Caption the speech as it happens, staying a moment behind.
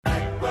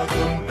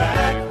Welcome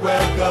back,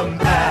 welcome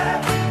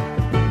back.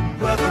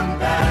 Welcome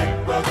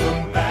back,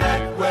 welcome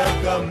back,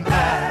 welcome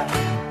back.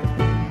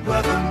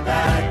 Welcome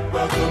back,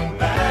 welcome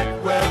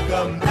back,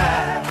 welcome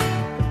back.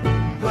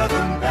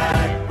 Welcome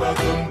back,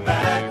 welcome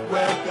back,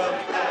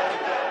 welcome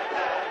back.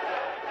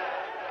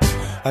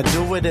 I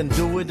do it and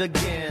do it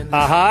again.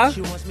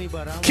 She wants me,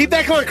 but Keep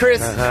that going,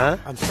 Chris.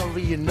 I'm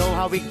sorry, you know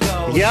how it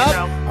goes. Yep.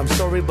 I'm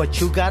sorry,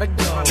 but you gotta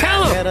go.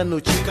 Tell 'em. I met a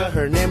new chica,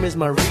 her name is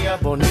Maria.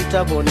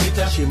 Bonita,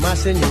 bonita, she my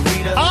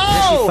senorita.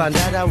 Oh! Then she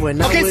found out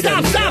when I'm Okay, with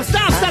stop.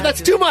 Anita.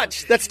 That's too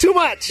much. That's too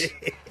much.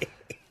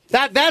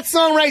 That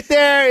song right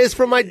there is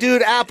from my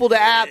dude Apple to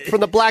App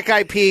from the Black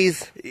Eyed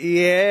Peas.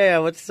 Yeah,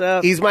 what's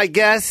up? He's my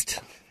guest.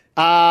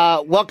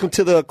 Welcome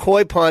to the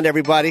Koi Pond,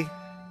 everybody.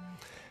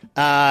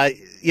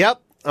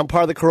 Yep, I'm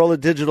part of the Corolla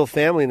Digital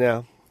family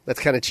now. That's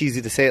kind of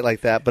cheesy to say it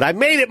like that, but I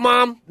made it,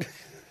 Mom.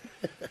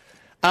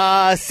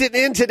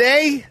 Sitting in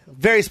today,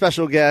 very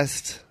special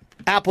guest,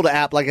 Apple to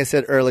App, like I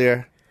said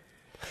earlier.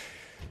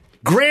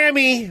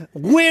 Grammy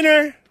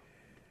winner.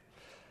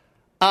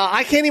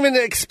 I can't even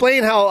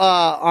explain how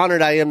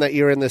honored I am that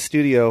you're in the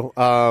studio.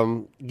 By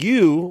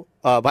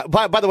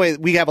the way,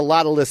 we have a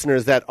lot of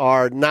listeners that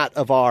are not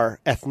of our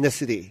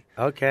ethnicity.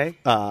 Okay.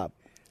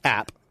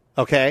 App.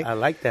 Okay? I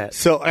like that.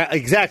 So,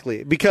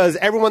 exactly. Because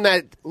everyone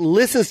that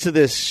listens to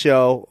this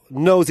show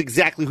knows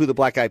exactly who the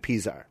Black Eyed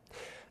Peas are.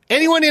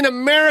 Anyone in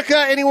America,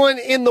 anyone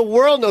in the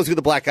world knows who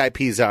the Black Eyed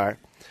Peas are.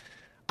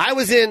 I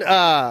was in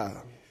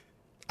what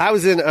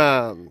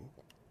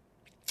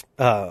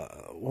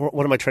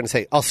am I trying to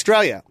say?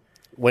 Australia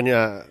when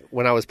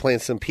I was playing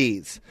some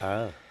peas.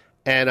 Oh.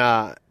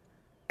 And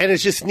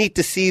it's just neat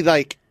to see,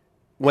 like,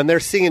 when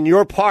they're singing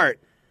your part.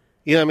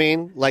 You know what I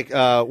mean? Like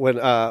when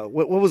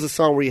what was the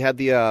song where you had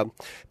the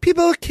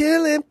people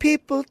killing,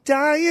 people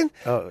dying?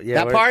 Oh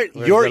yeah, that part.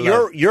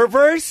 Your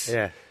verse.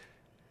 Yeah,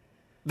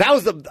 that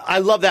was I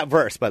love that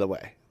verse. By the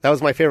way, that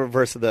was my favorite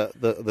verse of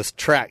this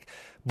track.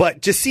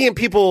 But just seeing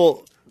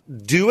people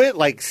do it,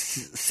 like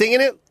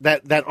singing it,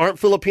 that aren't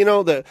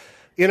Filipino,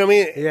 you know what I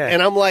mean? Yeah.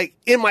 And I'm like,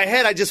 in my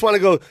head, I just want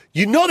to go,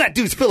 you know that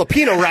dude's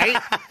Filipino,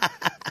 right?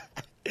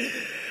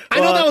 I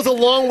know that was a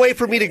long way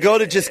for me to go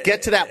to just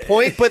get to that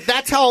point, but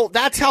that's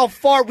how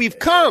far we've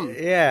come.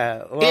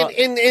 Yeah. Well,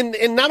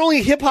 in not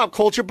only hip hop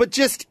culture, but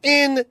just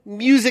in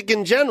music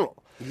in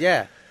general.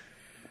 yeah.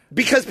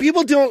 Because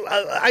people don't.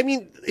 I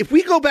mean, if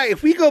we go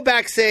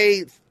back,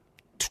 say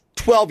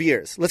 12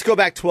 years. Let's go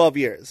back 12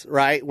 years,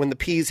 right? When the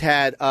Peas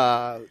had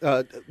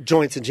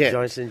Joints and Jams.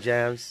 Joints and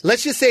Jams.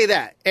 Let's just say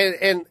that,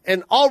 and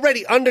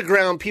already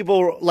underground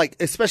people, like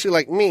especially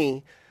like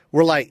me,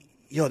 were like,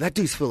 "Yo, that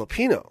dude's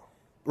Filipino,"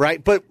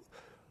 right? But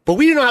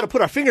we didn't know how to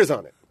put our fingers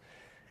on it.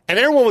 And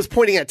everyone was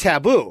pointing at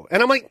Taboo.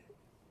 And I'm like,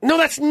 no,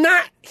 that's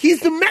not. He's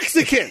the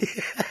Mexican.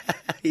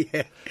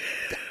 Yeah.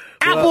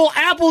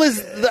 Apple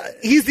is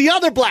he's the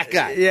other black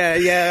guy.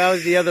 Yeah, I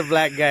was the other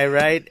black guy,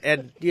 right?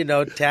 And,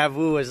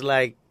 Taboo was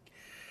like,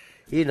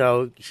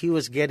 he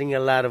was getting a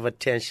lot of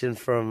attention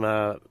from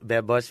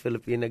Bad Boss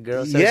Filipino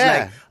girls. So Yeah.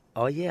 it's like,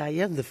 oh, yeah, I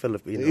am the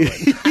Filipino one.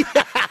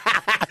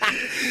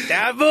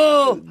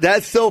 Taboo!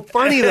 That's so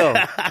funny though.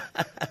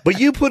 But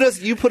you put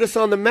us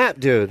on the map,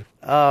 dude.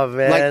 Oh,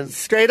 man. Like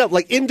straight up,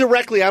 like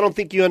indirectly. I don't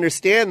think you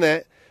understand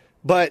that,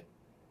 but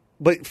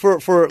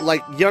for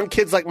like young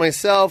kids like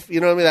myself, you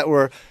know what I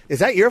mean? Is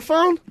that your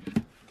phone?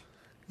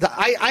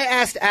 I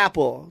asked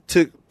Apple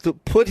to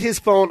put his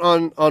phone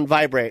on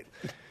vibrate.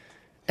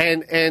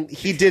 And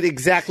he did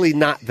exactly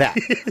not that.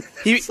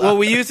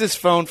 We used his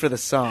phone for the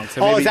song.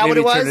 So Is that what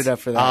it was? Turned it up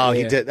for that. Oh,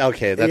 yeah. he did.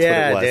 Okay,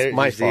 that's what it was.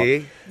 My fault.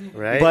 See?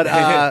 Right?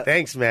 But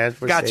thanks, man.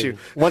 For Got saving.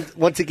 you.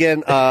 Once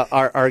again,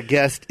 our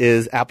guest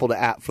is Apple to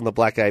App from the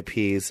Black Eyed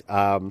Peas.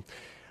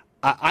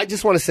 I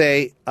just want to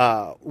say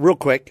real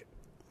quick,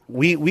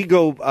 we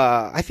go.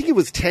 I think it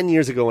was 10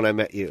 years ago when I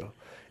met you,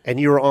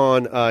 and you were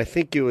on. I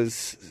think it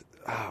was.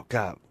 Oh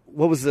God,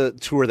 what was the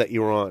tour that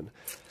you were on?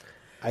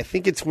 I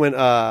think it's when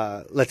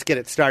Let's Get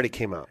It Started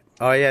came out.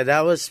 Oh, yeah,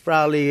 that was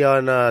probably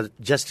on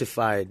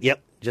Justified. Yep.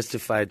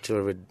 Justified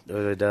tour with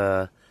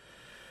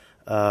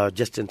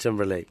Justin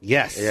Timberlake.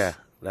 Yes. Yeah.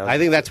 I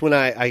think that's when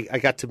I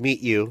got to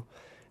meet you,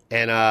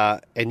 and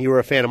you were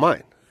a fan of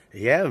mine.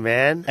 Yeah,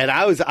 man. And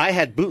I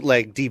had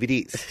bootleg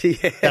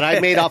DVDs Yeah. that I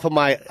made off of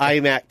my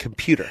iMac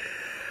computer,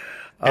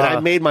 and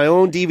I made my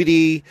own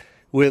DVD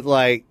with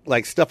like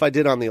stuff I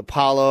did on the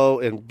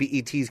Apollo and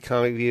BET's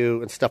Comic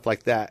View and stuff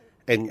like that.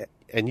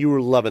 And you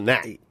were loving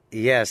that.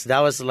 Yes,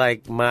 that was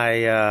like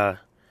my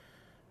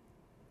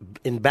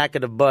in back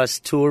of the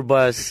bus, tour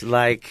bus,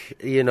 like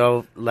at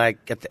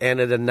the end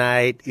of the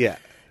night. Yeah.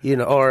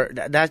 Or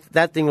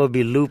that thing will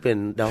be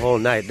looping the whole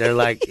night. They're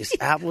like, is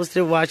Apple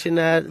still watching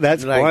that?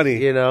 That's like,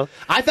 funny.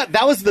 I thought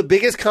that was the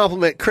biggest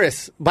compliment,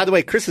 Chris. By the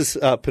way, Chris is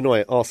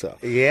Pinoy also.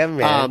 Yeah,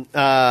 man.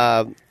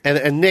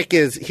 And Nick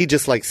he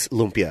just likes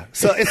lumpia.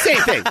 So it's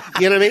same thing.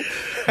 You know what I mean?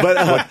 But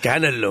what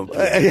kind of loop?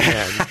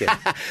 Yeah.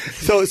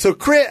 So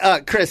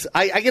Chris,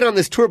 I get on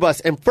this tour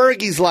bus and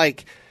Fergie's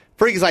like,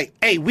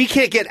 hey, we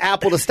can't get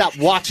Apple to stop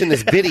watching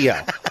this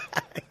video.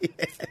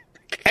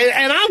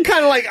 And I'm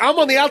kind of like, I'm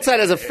on the outside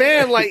as a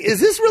fan, like, is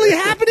this really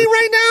happening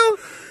right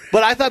now?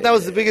 But I thought that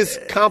was the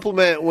biggest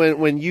compliment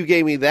when you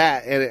gave me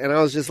that. And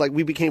I was just like,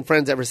 we became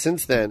friends ever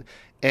since then.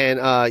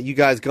 And you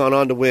guys gone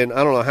on to win,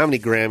 I don't know how many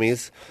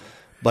Grammys.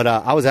 But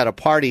I was at a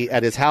party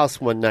at his house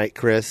one night,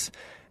 Chris.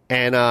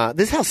 And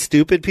this is how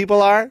stupid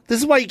people are. This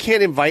is why you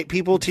can't invite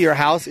people to your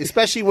house,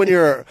 especially when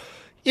you're,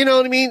 you know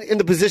what I mean, in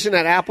the position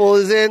that Apple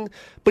is in.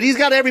 But he's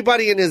got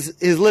everybody in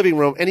his living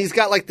room, and he's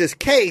got like this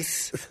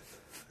case,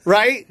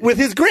 right, with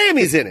his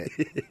Grammys in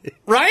it,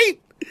 right?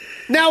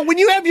 Now, when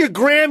you have your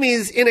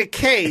Grammys in a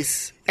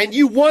case and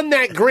you won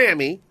that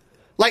Grammy,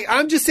 like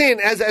I'm just saying,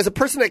 as a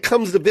person that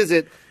comes to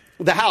visit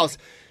the house,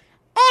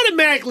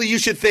 automatically you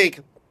should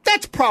think,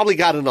 that's probably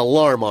got an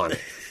alarm on it.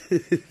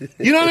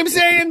 You know what I'm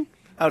saying?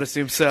 I would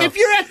assume so. If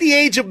you're at the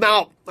age of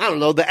about, I don't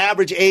know, the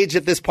average age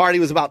at this party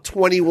was about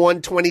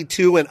 21,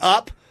 22 and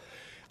up,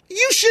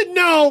 you should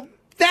know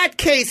that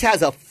case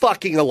has a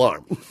fucking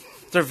alarm.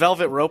 Is there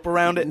velvet rope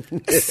around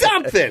it?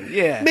 Something.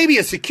 Yeah. Maybe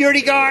a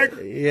security guard.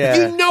 Yeah.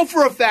 You know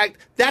for a fact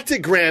that's a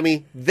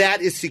Grammy.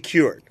 That is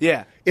secured.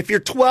 Yeah. If you're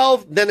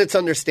 12, then it's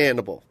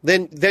understandable.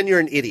 Then you're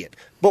an idiot.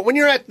 But when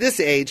you're at this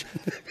age,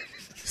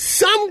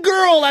 some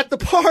girl at the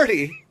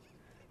party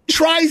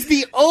tries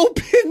to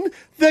open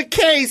the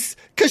case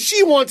because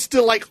she wants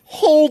to, like,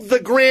 hold the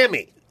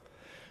Grammy.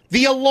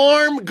 The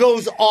alarm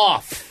goes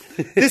off.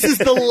 This is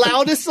the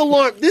loudest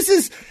alarm. This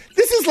is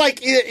like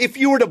if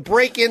you were to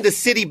break into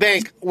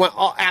Citibank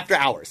after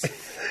hours.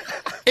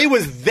 It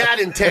was that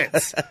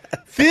intense.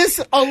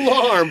 This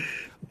alarm,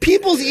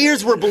 people's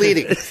ears were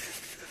bleeding.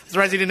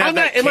 Surprised he didn't have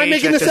that am I cage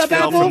making that this just up,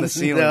 fell Apple? from the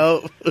ceiling.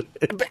 No.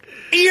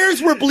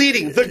 Ears were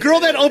bleeding. The girl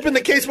that opened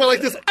the case went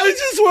like this. I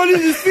just wanted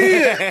to see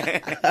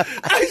it.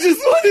 I just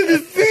wanted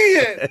to see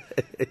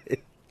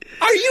it.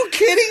 Are you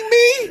kidding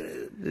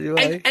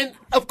me? And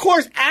of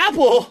course,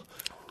 Apple,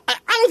 I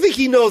don't think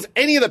he knows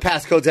any of the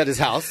passcodes at his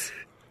house.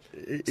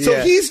 So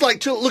Yeah. he's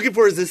like looking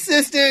for his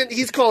assistant.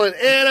 He's calling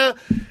Anna.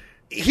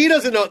 He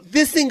doesn't know.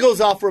 This thing goes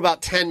off for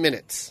about 10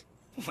 minutes.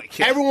 Oh my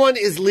God. Everyone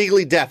is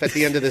legally deaf at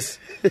the end of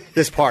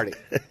this party.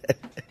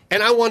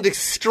 And I wanted to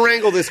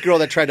strangle this girl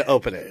that tried to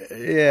open it.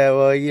 Yeah,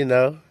 well, you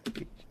know,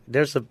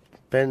 there's a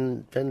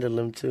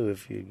pendulum too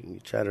if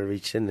you try to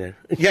reach in there.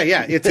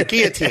 Yeah, it's a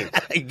guillotine.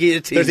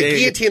 Guillotine. There's a baby.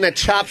 guillotine that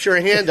chops your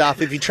hand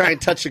off if you try and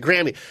touch the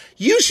Grammy.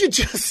 You should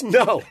just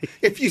know,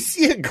 if you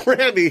see a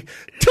Grammy,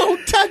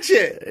 don't touch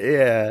it.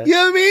 Yeah. You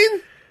know what I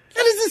mean?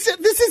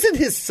 This isn't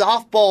his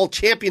softball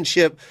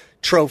championship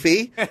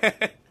trophy.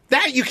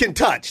 That you can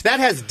touch.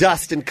 That has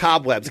dust and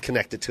cobwebs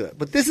connected to it.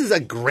 But this is a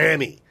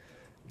Grammy.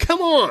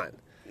 Come on.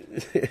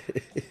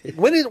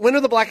 When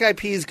are the Black Eyed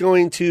Peas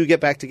going to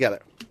get back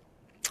together?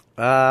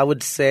 I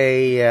would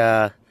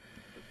say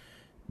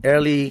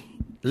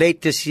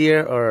late this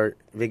year or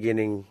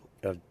beginning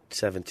of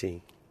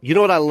 17. You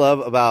know what I love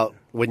about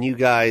when you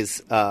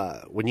guys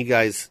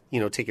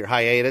take your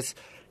hiatus?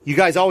 You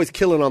guys always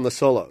killing on the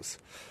solos,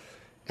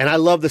 and I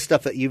love the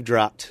stuff that you've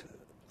dropped.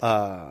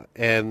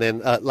 And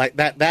then like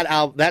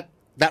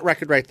that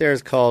record right there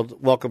is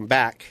called Welcome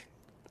Back.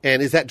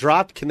 And is that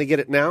dropped? Can they get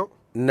it now?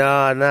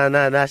 No.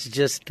 That's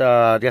just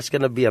that's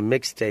gonna be a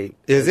mixtape.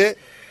 Is it?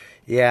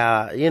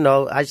 Yeah, you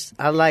know,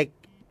 I like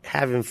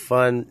having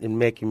fun and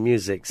making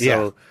music. So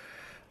Yeah.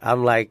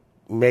 I'm like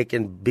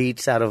making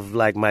beats out of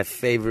like my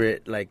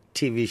favorite like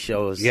TV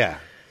shows. Yeah.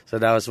 So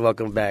that was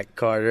Welcome Back,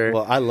 Carter.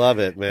 Well, I love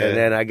it, man. and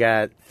then I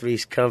got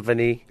Three's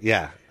Company.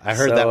 yeah, I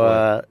heard so, that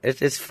one.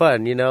 It's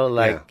fun, you know.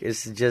 Like Yeah.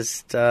 it's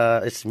just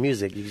it's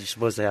music. You're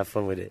supposed to have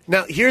fun with it.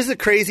 Now, here's the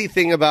crazy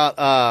thing about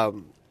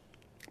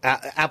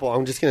Apple.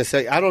 I'm just going to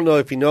say, I don't know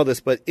if you know this,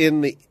 but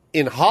in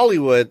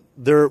Hollywood,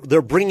 they're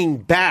bringing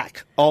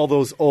back all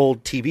those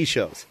old TV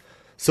shows.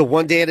 So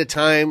One Day at a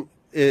Time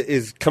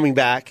is coming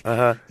back.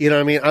 Uh-huh. You know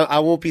what I mean? I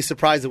won't be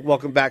surprised if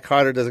Welcome Back,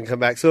 Carter doesn't come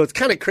back. So it's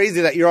kind of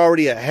crazy that you're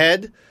already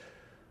ahead.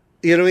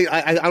 You know what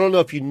I mean? I don't know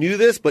if you knew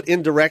this, but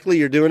indirectly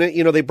you're doing it.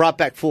 You know, they brought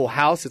back Full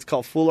House. It's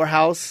called Fuller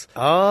House.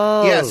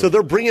 Oh, Yeah, so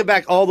they're bringing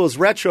back all those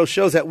retro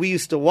shows that we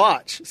used to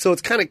watch. So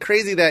it's kind of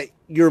crazy that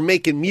you're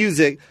making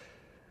music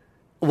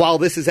while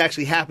this is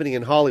actually happening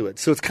in Hollywood.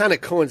 So it's kind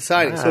of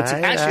coinciding. So it's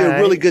Alright, actually a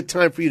alright. really good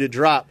time for you to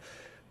drop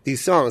these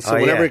songs. So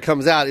Oh, whenever yeah. it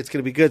comes out, it's going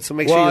to be good. So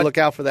make sure Well, you look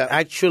out for that.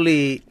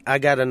 Actually, I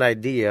got an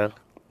idea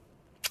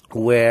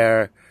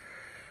where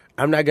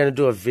I'm not going to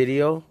do a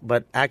video,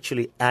 but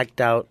actually act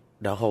out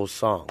the whole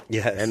song.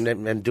 Yes.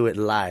 and do it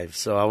live.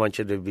 So I want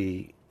you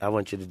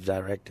to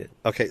direct it.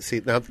 Okay,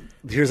 see, now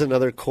here's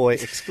another coy.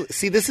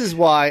 See, this is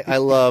why I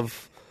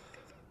love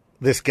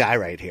this guy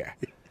right here.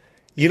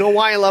 You know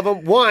why I love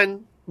him?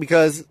 One,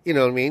 because, you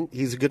know what I mean,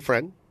 he's a good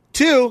friend.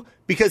 Two,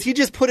 because he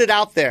just put it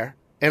out there,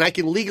 and I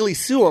can legally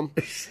sue him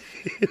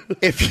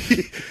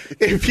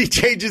if he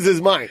changes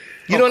his mind.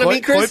 You know what I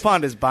mean, Chris? Koi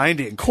Pond is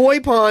binding. Koi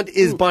Pond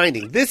is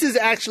binding. This is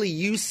actually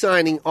you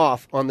signing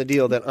off on the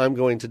deal that I'm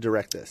going to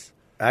direct this.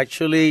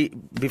 Actually,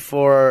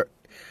 before,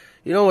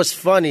 you know what's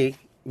funny?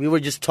 We were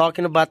just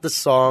talking about the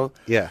song.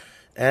 Yeah.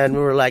 And we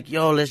were like,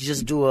 yo, let's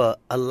just do a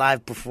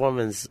live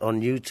performance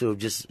on YouTube.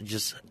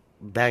 Just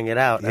bang it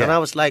out. Yeah. And I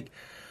was like,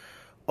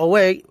 oh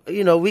wait,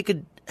 we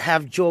could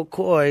have Joe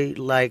Coy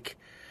like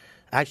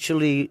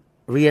actually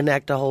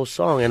reenact the whole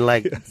song and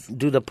like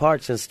do the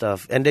parts and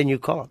stuff. And then you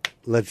called.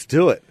 Let's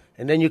do it.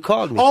 And then you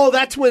called me. Oh,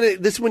 that's when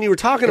this is when you were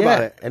talking yeah.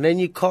 about it. And then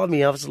you called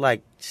me. I was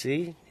like,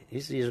 see,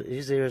 his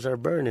ears are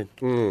burning.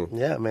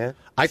 Yeah, man.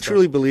 I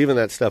truly believe in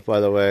that stuff, by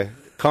the way.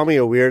 Call me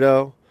a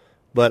weirdo,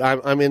 but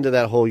I'm into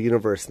that whole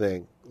universe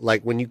thing.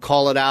 Like when you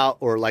call it out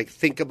or like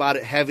think about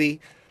it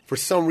heavy, for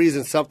some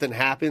reason something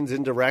happens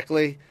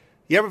indirectly.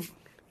 You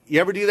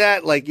ever do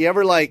that? Like you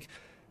ever like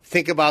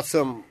think about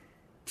some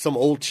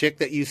old chick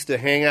that you used to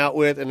hang out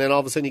with, and then all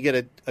of a sudden you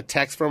get a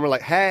text from her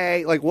like,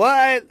 hey, like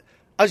what?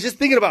 I was just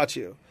thinking about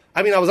you.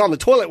 I mean, I was on the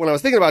toilet when I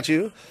was thinking about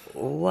you.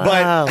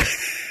 Wow. But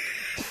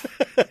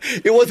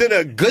it wasn't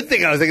a good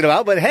thing I was thinking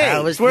about, but hey. I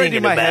was Where do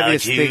thinking my about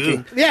heaviest you.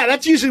 thinking? Yeah,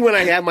 that's usually when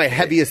I have my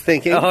heaviest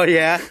thinking. Oh,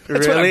 yeah? That's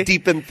when Really? I'm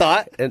deep in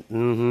thought.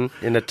 In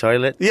the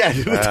toilet?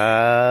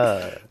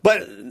 Yeah.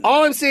 But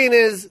all I'm saying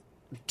is,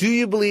 do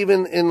you believe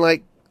in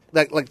like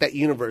that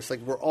universe? Like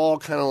we're all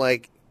kind of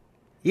like,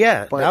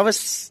 Yeah, But- that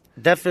was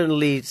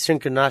definitely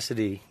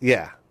synchronicity.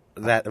 yeah.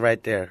 That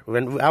right there.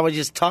 When I was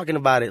just talking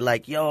about it,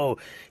 like, yo,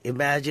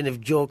 imagine if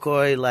Joe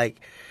Coy,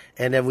 like,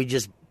 and then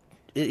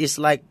it's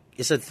like,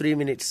 it's a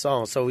 3-minute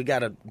song, so we got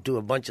to do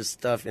a bunch of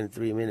stuff in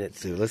 3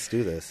 minutes. Dude, let's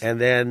do this. And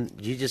then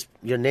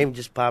your name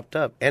just popped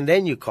up, and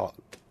then you called,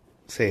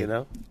 See,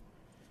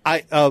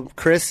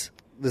 Chris?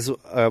 this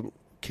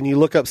can you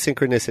look up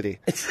synchronicity?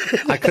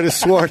 I could have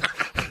sworn.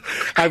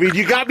 I mean,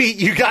 you got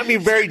me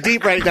very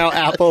deep right now,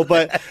 Apple.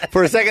 But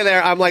for a second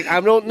there, I'm like, I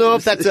don't know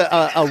if that's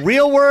a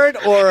real word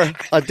or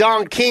a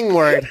Don King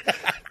word.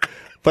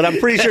 But I'm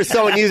pretty sure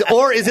someone used,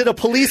 or is it a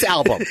Police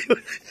album?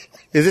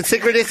 Is it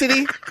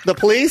Synchronicity? The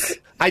Police?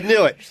 I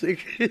knew it.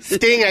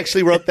 Sting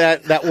actually wrote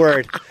that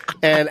word,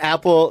 and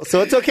Apple.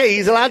 So it's okay.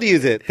 He's allowed to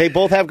use it. They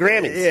both have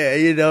Grammys. Yeah,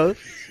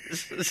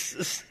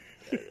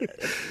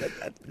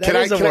 That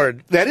is a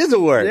word. That is a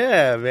word.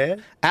 Yeah,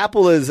 man.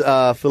 Apple is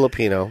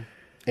Filipino,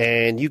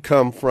 and you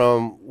come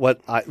from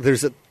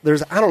there's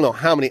I don't know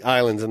how many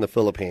islands in the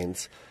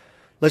Philippines.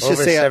 Let's Over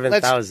just say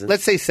 7,000.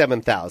 Let's say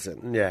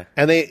 7,000. Yeah.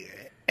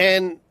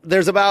 And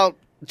there's about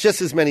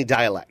just as many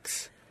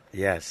dialects.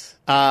 Yes.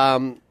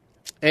 And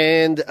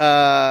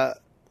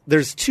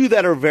there's two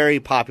that are very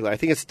popular. I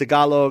think it's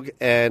Tagalog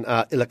and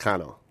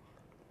Ilocano.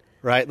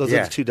 Right? Those are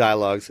Yeah. the two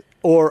dialogues.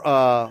 Or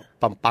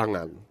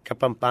Pampangan.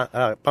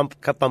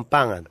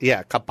 Kapampangan.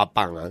 Yeah,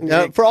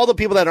 Kapampangan. For all the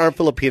people that aren't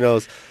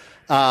Filipinos,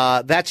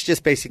 that's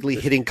just basically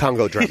hitting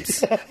Congo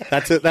drums.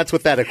 That's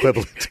what that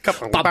equivalent.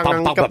 Oh,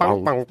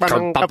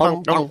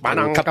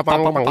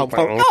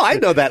 I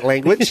know that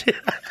language.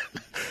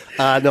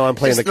 No, I'm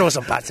playing Just throw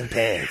some pots and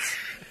pans.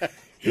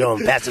 You know,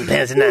 pots and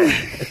pans tonight.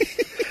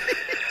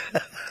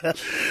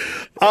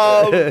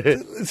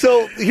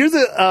 So here's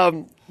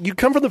you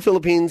come from the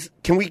Philippines.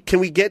 Can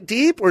we get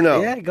deep or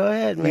no? Yeah, go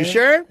ahead, man. You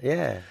sure?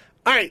 Yeah.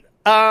 All right.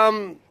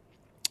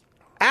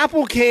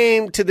 Apple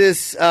came to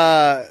this.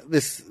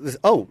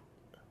 Oh,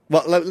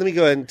 well, let me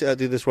go ahead and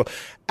do this.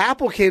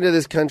 Apple came to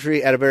this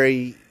country at a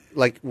very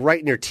right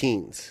in your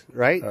teens,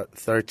 right?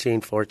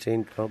 13,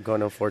 14,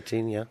 going on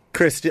 14, yeah.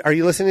 Chris, are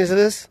you listening to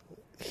this?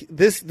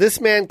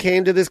 This man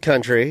came to this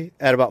country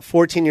at about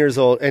 14 years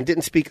old and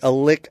didn't speak a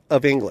lick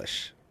of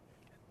English.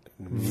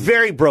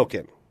 Very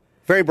broken.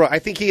 Very broken. I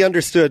think he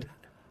understood,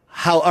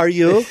 how are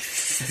you?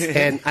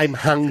 And I'm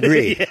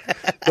hungry. Yeah.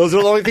 Those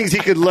are the only things he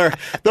could learn.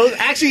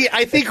 Actually,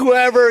 I think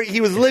whoever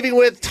he was living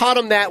with taught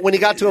him that when he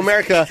got to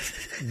America.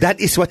 That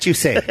is what you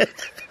say.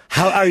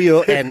 How are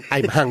you? And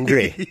I'm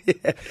hungry.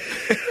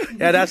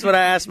 Yeah, that's what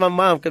I asked my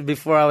mom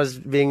before I was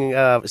being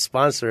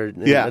sponsored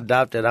and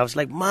adopted. I was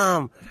like,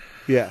 Mom,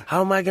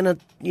 how am I going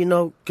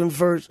to,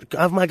 converse?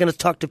 How am I going to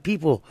talk to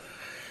people?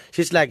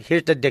 She's like,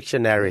 here's the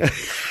dictionary.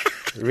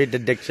 Read the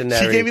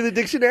dictionary. She gave you the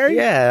dictionary?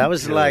 Yeah, I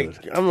was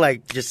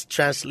I'm just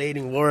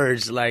translating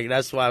words.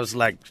 That's why I was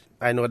like,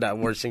 I know that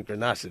word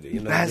synchronicity.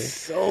 You know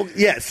that's what I mean?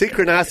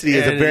 Synchronicity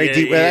is a very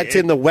deep. That's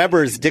in the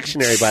Weber's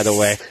dictionary, by the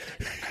way.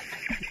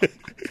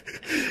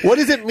 What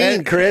does it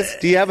mean, Chris?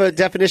 Do you have a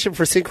definition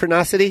for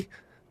synchronicity?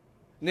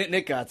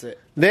 Nick got it.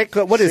 Nick,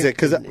 what is it?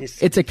 Because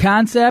it's a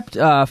concept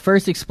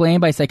first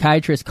explained by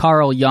psychiatrist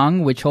Carl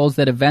Jung, which holds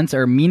that events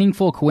are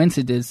meaningful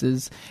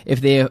coincidences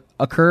if they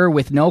occur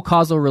with no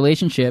causal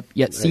relationship,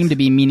 yet seem to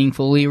be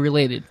meaningfully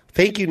related.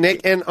 Thank you,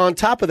 Nick. And on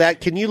top of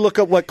that, can you look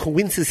up what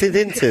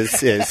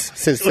coincidences is,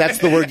 since that's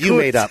the word you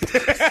made up?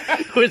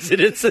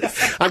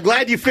 Coincidences. I'm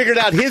glad you figured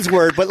out his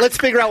word, but let's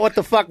figure out what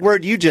the fuck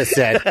word you just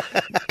said.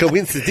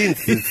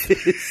 Coincidences.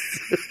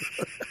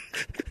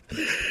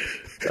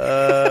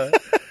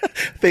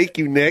 Thank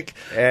you, Nick.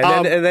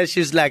 And then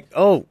she's like,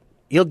 "Oh,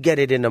 you'll get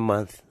it in a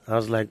month." I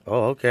was like,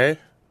 "Oh, okay."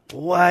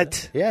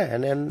 What? Yeah,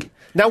 and then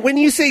now when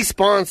you say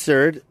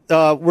sponsored,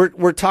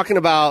 we're talking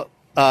about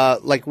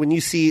when you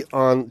see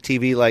on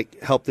TV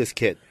help this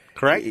kid,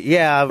 correct?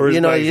 Yeah,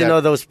 you know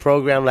those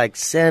programs like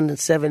send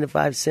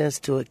 75 cents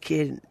to a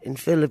kid in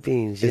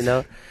Philippines,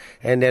 and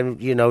then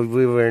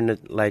we were in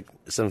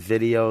some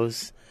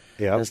videos.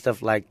 and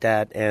stuff like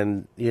that.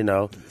 And, you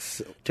know,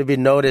 to be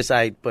noticed,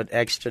 I put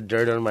extra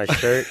dirt on my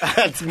shirt.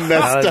 That's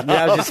messed up.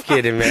 I'm just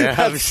kidding, man.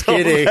 I'm just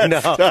kidding.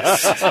 No.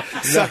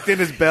 Sucked in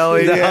his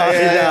belly. No,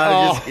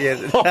 I'm just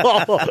kidding.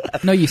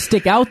 No, you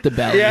stick out the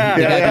belly.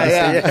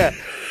 Yeah.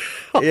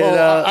 You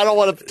know, I don't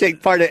want to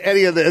take part in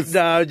any of this.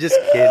 no, I'm just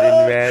kidding,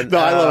 man. No,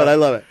 I love it. I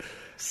love it.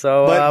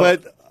 So,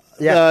 But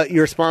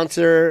your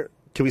sponsor,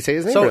 can we say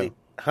his name?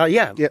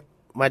 Yeah.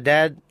 My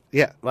dad,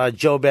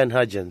 Joe Ben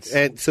Hudgens.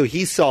 And so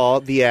he saw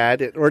the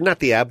ad, or not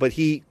the ad, but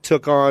he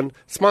took on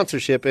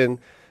sponsorship and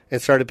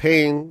started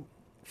paying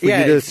for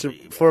you to...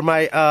 For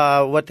my,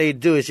 what they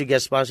do is you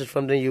get sponsored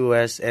from the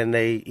U.S. and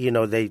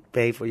they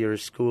pay for your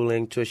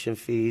schooling, tuition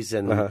fees,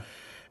 and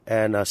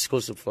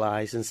school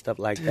supplies and stuff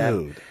like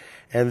that.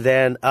 And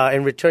then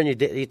in return, you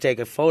take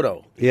a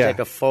photo. You take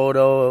a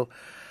photo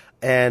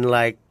and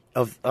like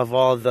of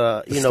all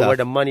the stuff. where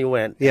the money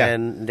went. Yeah.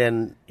 And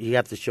then you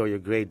have to show your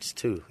grades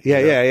too.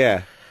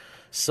 Yeah.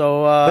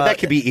 So, but that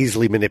could be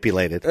easily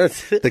manipulated.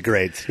 The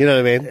grades, you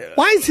know what I mean?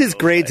 Why is his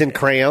grades in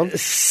crayon?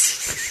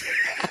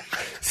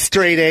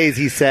 Straight A's,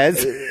 he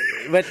says.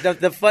 But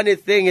the funny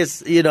thing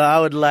is, I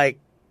would like,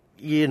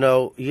 you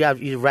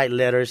write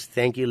letters,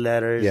 thank you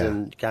letters,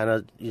 and kind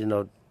of,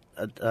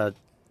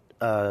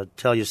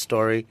 tell your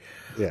story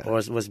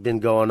or what's been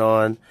going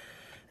on.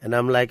 And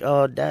I'm like,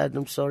 oh, Dad,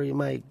 I'm sorry,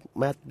 my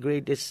math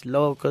grade is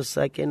low because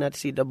I cannot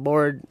see the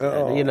board.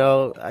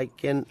 I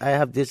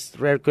have this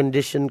rare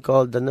condition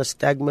called the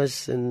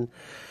nystagmus, and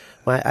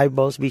my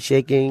eyeballs be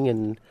shaking,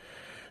 and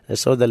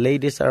so the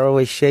ladies are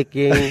always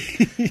shaking.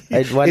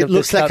 It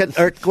looks like an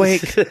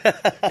earthquake.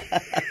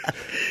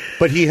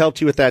 But he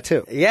helped you with that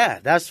too. Yeah,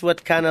 that's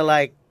what kind of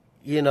like,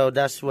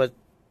 that's what.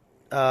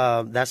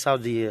 That's how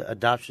the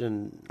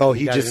adoption got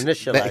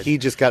initialized. He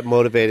just got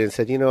motivated and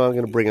said, I'm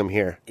going to bring him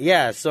here.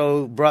 Yeah,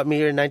 so brought me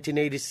here in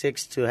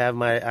 1986 to have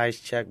my eyes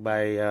checked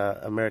by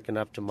American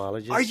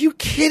ophthalmologist. Are you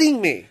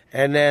kidding me?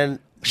 And then...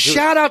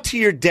 Shout out to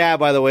your dad,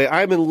 by the way.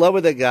 I'm in love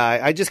with that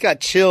guy. I just got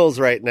chills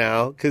right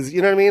now because,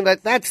 you know what I mean?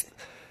 That's...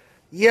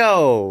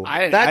 Yo,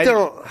 I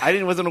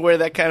wasn't aware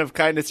that kind of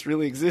kindness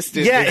really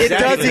existed. Yeah, it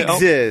does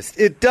exist.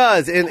 It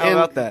does. And, How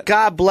about that?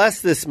 God bless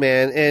this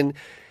man. And...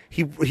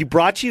 He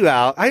brought you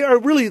out. I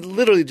really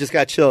literally just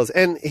got chills.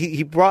 And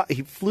he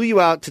flew you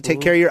out to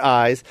take care of your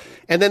eyes.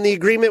 And then the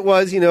agreement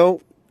was,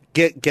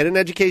 get an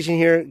education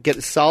here, get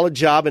a solid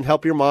job, and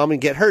help your mom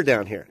and get her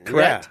down here.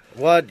 Correct?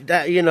 Yeah. Well,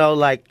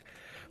 that,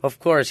 of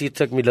course, he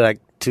took me to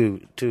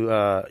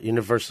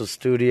Universal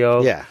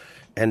Studio. Yeah.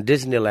 And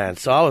Disneyland.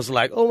 So I was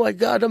like, oh my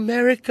God,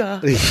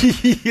 America.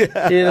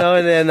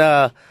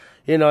 Yeah.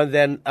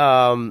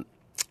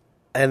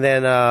 And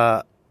then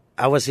I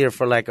was here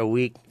for like a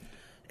week.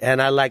 And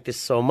I liked it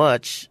so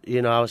much,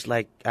 I was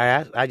like,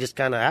 I just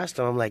kind of asked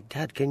him, I'm like,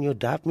 Dad, can you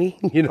adopt me?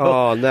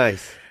 Oh,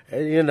 nice.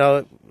 And,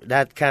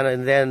 that kind of,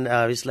 and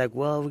then he's like,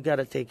 well, we got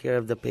to take care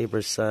of the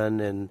paper, son.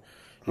 And,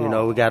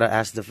 we got to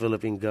ask the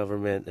Philippine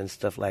government and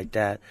stuff like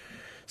that.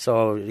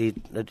 So he,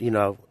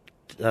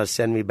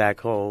 sent me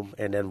back home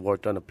and then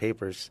worked on the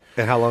papers.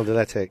 And how long did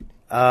that take?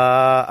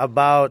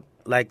 About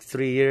like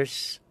 3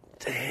 years.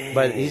 Dang.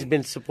 But he's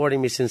been supporting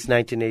me since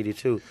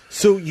 1982.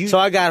 So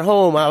I got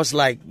home, I was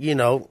like,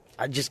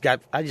 I just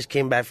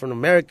came back from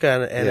America,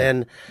 and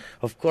then,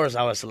 of course,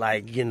 I was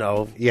like,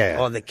 all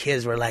the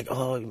kids were like,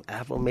 oh,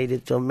 Apple made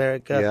it to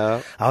America.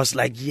 Yeah. I was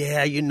like,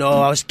 I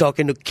was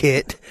talking to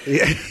Kit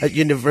at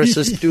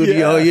Universal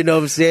Studio, you know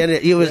what I'm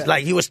saying? He was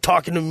like, he was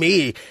talking to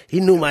me.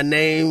 He knew my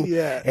name.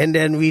 Yeah. And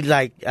then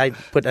I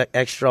put an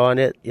extra on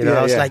it.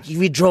 I was like,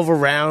 we drove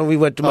around. We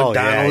went to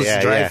McDonald's,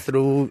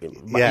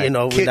 drive-through.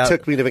 Yeah. Kit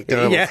took me to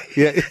McDonald's.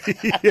 Yeah.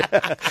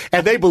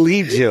 And they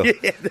believed you.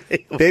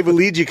 They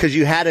believed you because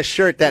you had a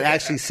shirt that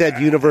actually said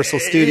Universal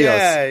Studios.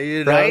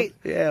 Yeah, right?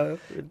 Yeah.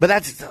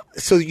 But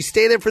so you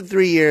stay there for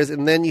 3 years,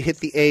 and then you hit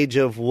the age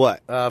of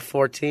what?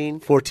 14.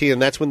 14,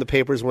 and that's when the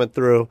papers went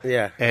through.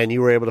 Yeah. And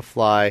you were able to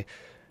fly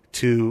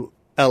to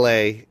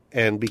L.A.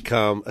 and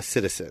become a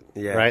citizen.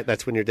 Yeah. Right?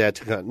 That's when your dad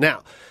took on.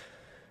 Now,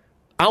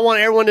 I want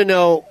everyone to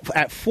know,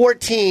 at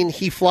 14,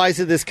 he flies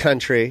to this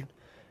country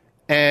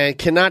and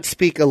cannot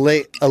speak a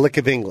lick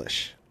of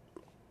English.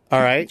 All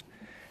right?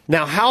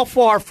 Now, how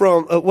far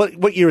from,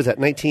 what year was that,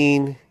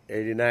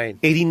 1989.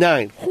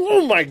 89.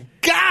 Oh, my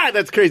God,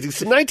 that's crazy.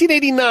 So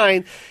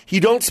 1989,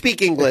 you don't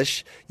speak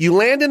English. You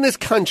land in this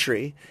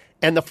country,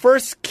 and the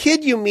first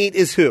kid you meet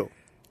is who?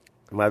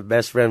 My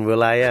best friend,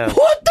 Will.i.am.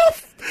 What the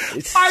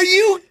Are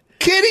you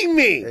kidding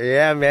me?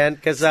 Yeah, man,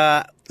 because...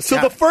 so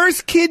the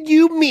first kid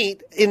you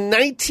meet in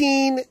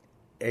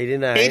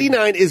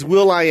 1989 is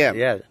Will.i.am.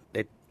 Yeah,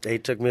 they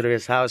took me to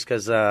his house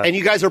because... and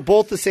you guys are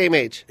both the same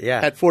age? Yeah.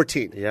 At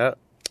 14? Yeah.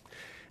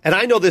 And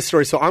I know this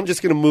story, so I'm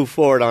just going to move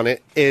forward on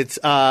it. It's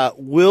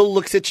Will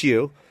looks at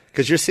you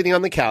because you're sitting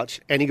on the couch,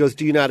 and he goes,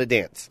 "Do you know how to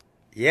dance?"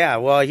 Yeah,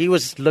 well, he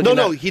was looking.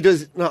 No, he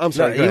does. No, I'm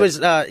sorry. No, he was.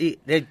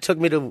 They took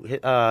me to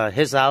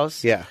his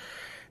house. Yeah,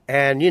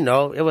 and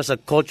it was a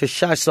culture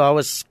shock. So I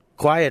was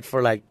quiet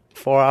for like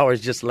 4 hours,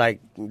 just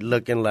like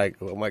looking like,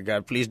 "Oh my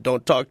God, please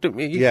don't talk to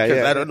me." Yeah,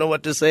 because I don't know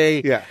what to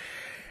say. Yeah.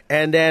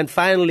 And then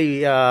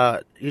finally,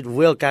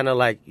 Will kind of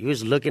like, he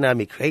was looking at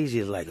me crazy.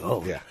 He's like,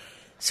 oh, Yeah.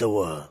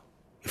 So, you're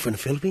from the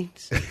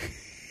Philippines?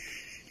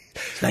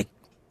 It's like,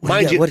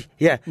 Mind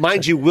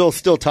you, Will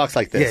still talks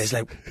like this. Yeah, it's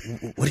like,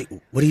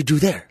 what do you do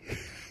there?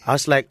 I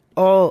was like,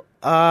 oh,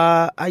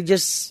 I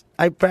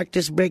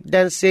practice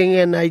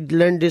breakdancing and I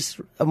learned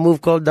a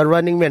move called the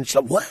Running Man. She's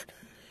like, what?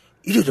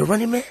 You do the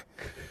Running Man?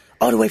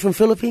 All the way from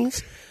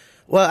Philippines?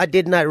 Well, I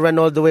did not run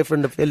all the way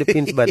from the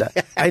Philippines,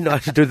 but I know how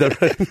to do the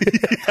Running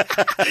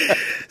Man.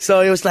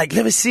 So it was like,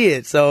 let me see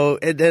it. So,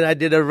 and then I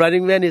did a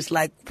Running Man. It's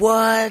like,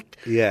 what?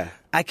 Yeah.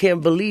 I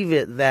can't believe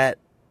it that,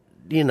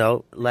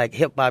 like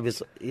hip hop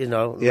is,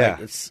 like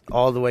it's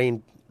all the way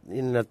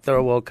in a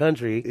third world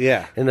country.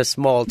 Yeah. In a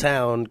small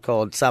town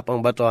called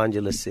Sapang Bato,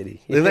 Angeles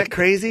City. Isn't that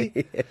crazy?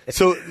 Yeah.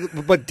 So,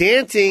 but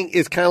dancing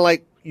is kind of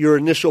like your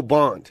initial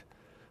bond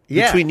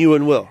between you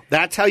and Will.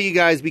 That's how you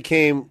guys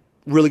became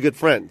really good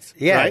friends.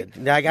 Yeah. Right?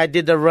 Like I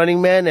did the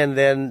Running Man, and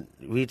then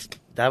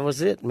that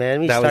was it,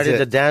 man. We started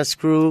the dance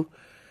crew.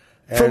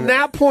 From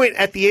that point,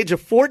 at the age of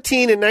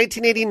 14 in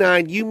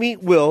 1989, you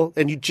meet Will,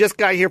 and you just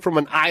got here from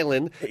an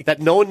island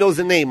that no one knows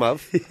the name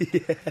of,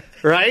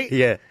 right?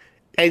 Yeah.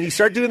 And you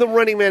start doing the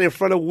Running Man in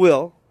front of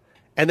Will,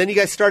 and then you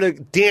guys start a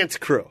dance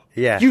crew.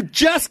 Yeah. You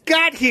just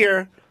got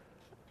here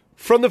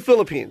from the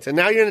Philippines, and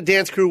now you're in a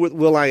dance crew with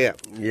Will.i.am.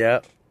 Yeah.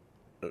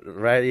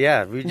 Right,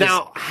 yeah.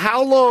 Now,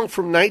 how long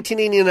from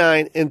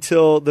 1989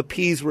 until the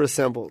Peas were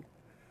assembled?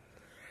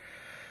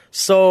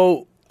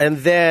 So, and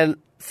then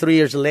 3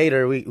 years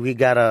later, we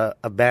got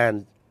a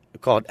band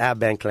called Ab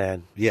Band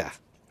Clan. Yeah.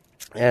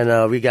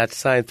 And we got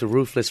signed to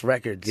Ruthless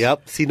Records.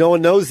 Yep. See, no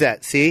one knows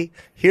that. See?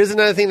 Here's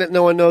another thing that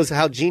no one knows,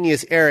 how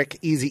genius Eric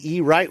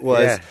Eazy-E Wright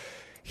was. Yeah.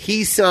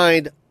 He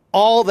signed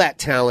all that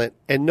talent,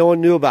 and no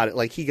one knew about it.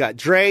 Like, he got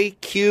Dre,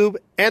 Cube,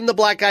 and the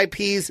Black Eyed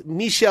Peas,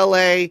 Michelle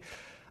A.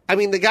 I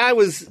mean, the guy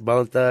was...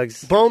 Bone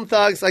Thugs.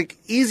 Like,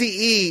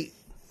 Eazy-E,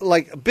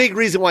 like, a big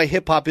reason why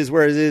hip-hop is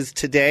where it is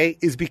today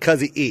is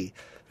because of E.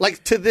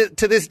 Like, to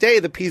this day,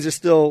 the Peas are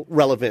still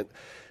relevant.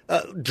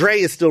 Dre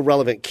is still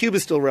relevant. Cube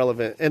is still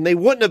relevant. And they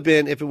wouldn't have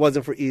been if it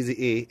wasn't for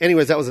Eazy-E.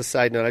 Anyways, that was a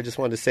side note. I just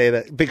wanted to say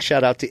that. Big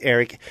shout out to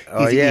Eric.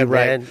 Oh, Eazy-E, yeah, right?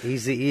 man.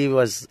 Eazy-E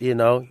was, he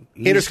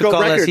Interscope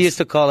Records. He used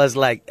to call us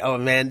like, oh,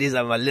 man, these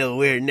are my little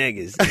weird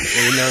niggas.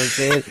 You know what I'm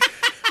saying?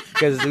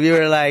 Because we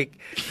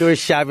were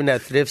shopping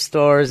at thrift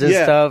stores and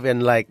stuff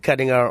and, like,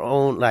 cutting our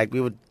own, like, we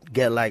would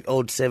get, like,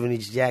 old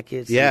 70s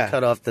jackets and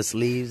cut off the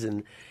sleeves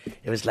and...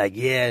 It was like,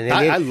 yeah. And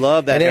I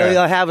love that. And era. then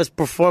they'll have us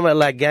perform at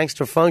like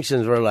gangster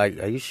functions. We're like,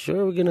 are you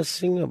sure we're going to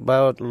sing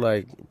about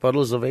like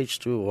puddles of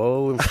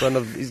H2O in front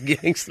of these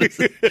gangsters?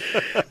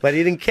 But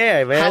he didn't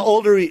care, man. How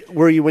old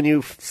were you when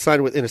you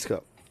signed with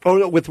Interscope? Oh,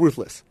 no, with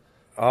Ruthless?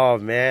 Oh,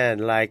 man,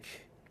 like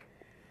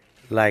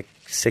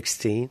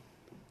 16.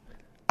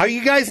 Are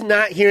you guys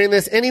not hearing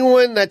this?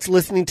 Anyone that's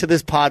listening to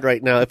this pod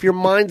right now, if your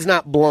mind's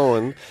not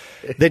blown,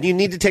 then you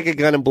need to take a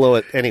gun and blow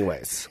it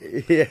anyways.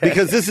 Yeah.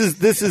 Because this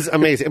is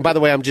amazing. And by the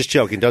way, I'm just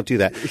joking. Don't do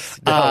that.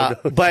 No.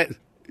 But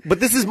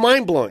this is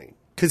mind-blowing.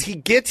 Because he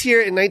gets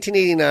here in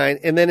 1989,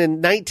 and then in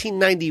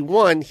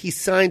 1991, he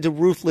signed to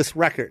Ruthless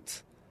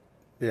Records.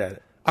 Yeah.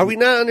 Are we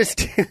not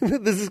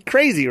understanding? This is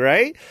crazy,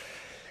 right?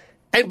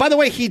 And by the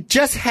way, he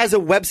just has a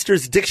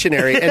Webster's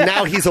dictionary, and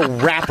now he's a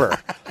rapper.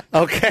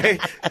 Okay?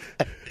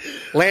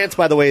 Lance,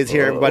 by the way, is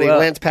here, everybody. Well,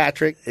 Lance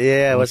Patrick.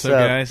 Yeah, what's up,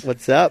 guys?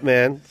 What's up,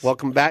 man?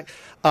 Welcome back.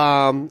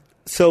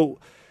 So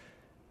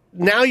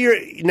now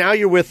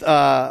you're with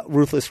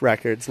Ruthless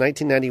Records,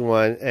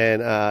 1991,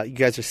 and you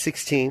guys are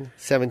 16,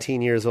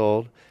 17 years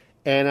old.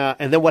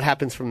 And then what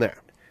happens from there?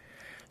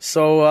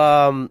 So,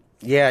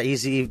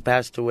 Eazy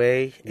passed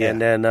away,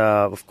 and then,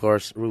 of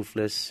course,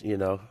 Ruthless,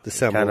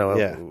 December, kind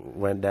of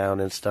went down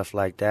and stuff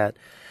like that.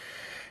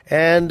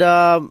 And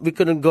we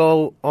couldn't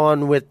go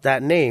on with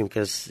that name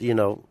because,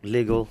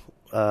 legal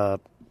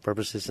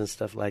purposes and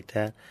stuff like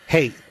that.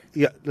 Hey,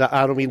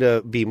 I don't mean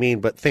to be mean,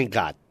 but thank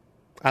God.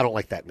 I don't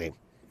like that name.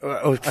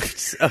 I'm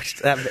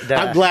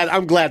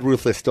glad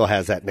Ruthless still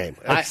has that name.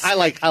 I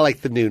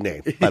like the new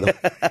name, by the way.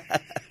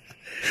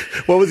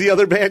 What was the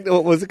other band?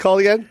 What was it called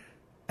again?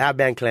 Ab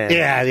Band Clan.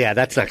 Yeah,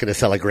 that's not going to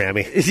sell a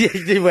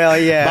Grammy. Well,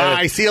 yeah.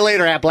 Bye. See you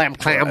later, Ab Blam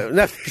Clam.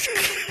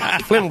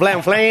 Flim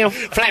blam flam.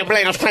 Flam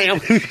blam flam.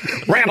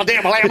 Ramble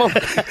damn lamble.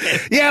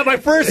 Yeah, my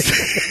first.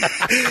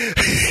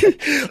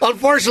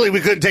 Unfortunately, we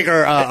couldn't take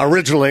our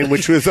original name,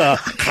 which was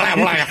Clam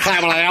Lam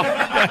Clam Lam.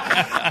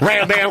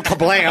 Ram Bam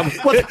Kablam.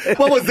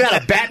 What was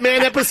that? A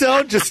Batman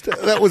episode? Just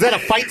was that a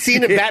fight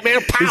scene in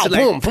Batman? Pow,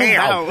 boom,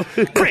 pow.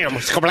 Cram,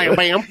 kablam,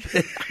 bam.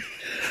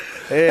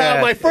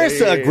 Yeah, my first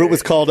group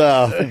was called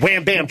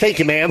Wham Bam. Thank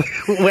you, ma'am.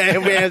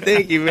 Wham Bam.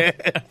 Thank you, man.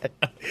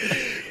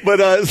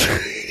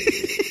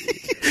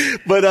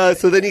 But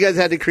so then you guys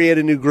had to create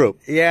a new group.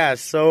 Yeah.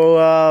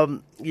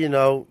 So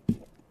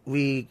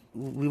we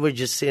were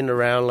just sitting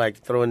around like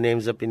throwing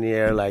names up in the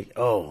air, like,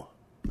 oh,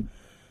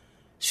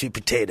 sweet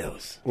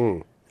potatoes.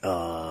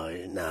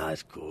 Nah,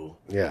 it's cool.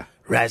 Yeah.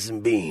 Rice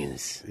and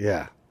beans.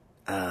 Yeah.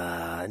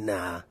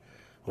 Nah.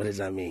 What does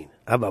that mean?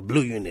 How about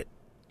Blue Unit?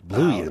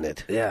 Blue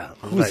Unit. Yeah.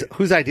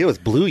 Whose idea was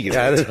Blue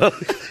Unit? Yeah,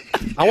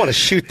 I want to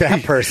shoot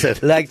that person.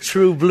 like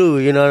True Blue,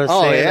 you know what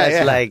I'm saying? Yeah,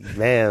 That's like,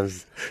 man.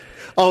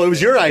 Oh, it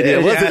was your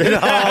idea, wasn't it?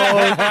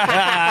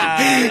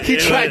 He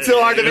tried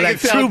so hard to make Like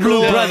it sound True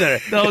Blue cool. Brother.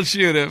 Don't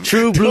shoot him.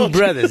 True Blue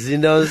Brothers, you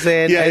know what I'm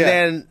saying? Yeah,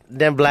 and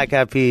then Black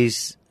Eyed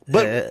Peas.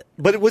 But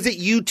was it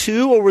you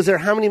two, or was there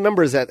how many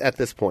members at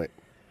this point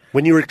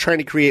when you were trying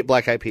to create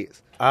Black Eyed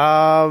Peas?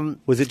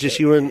 Was it just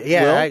you and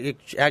Will?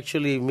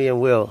 Actually, me and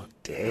Will.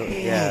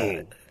 Dang.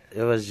 Yeah,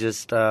 it was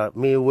just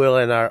me and Will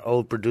and our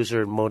old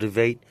producer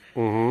Motivate.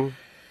 Mm-hmm.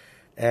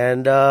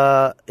 And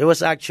it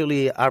was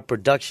actually our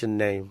production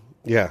name.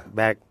 Yeah.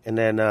 Back, and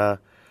then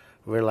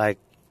we're like,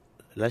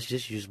 let's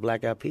just use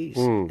Black Eyed Peas.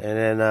 And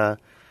then,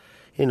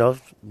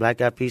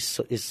 Black Eyed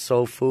Peas is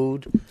soul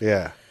food.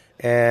 Yeah.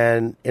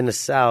 And in the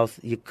South,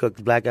 you cook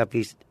Black Eyed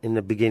Peas in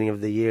the beginning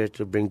of the year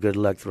to bring good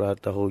luck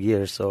throughout the whole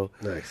year. So,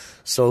 nice.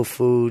 Soul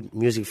food,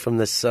 music from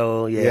the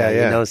soul. Yeah.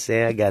 You know what I'm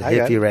saying? I got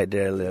hippie right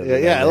there a little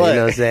bit. Yeah, you know what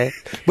I'm saying?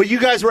 But you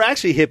guys were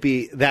actually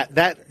hippie.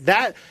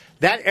 That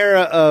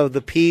era of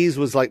the Peas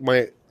was like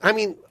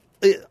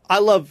I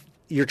love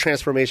your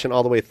transformation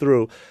all the way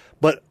through.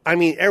 But, I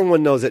mean,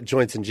 everyone knows that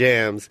Joints and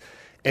Jams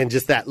and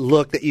just that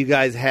look that you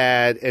guys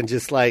had and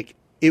just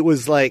it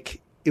was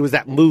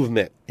that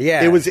movement.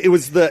 Yeah.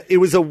 It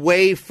was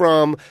away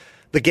from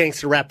the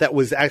gangster rap that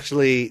was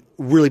actually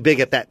really big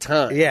at that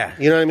time. Yeah.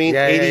 You know what I mean?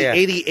 Yeah,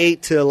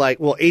 88 to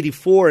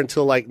 84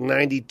 until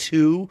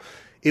 92,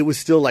 it was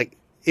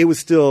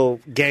still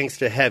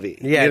gangster heavy.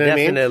 Yeah, you know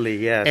definitely, what I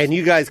mean? yeah. And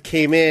you guys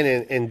came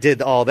in and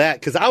did all that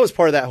because I was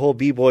part of that whole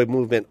B-boy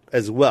movement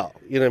as well.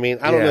 You know what I mean?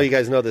 I don't know you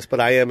guys know this, but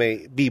I am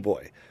a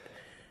B-boy.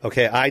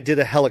 Okay, I did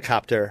a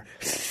helicopter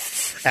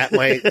at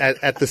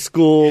the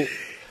school.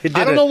 I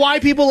don't know why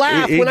people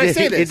laugh when I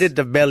say this. He did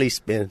the belly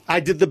spin. I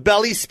did the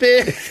belly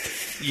spin.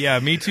 Yeah,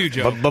 me too,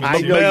 Joe.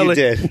 I know you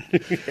did.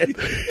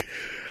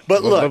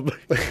 But look,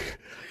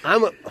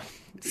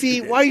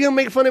 see, why are you going to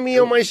make fun of me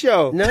on my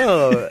show?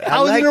 No.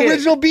 I was an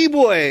original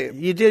B-boy.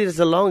 You did it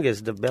the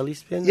longest, the belly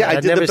spin? Yeah, I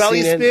did the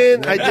belly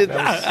spin. I did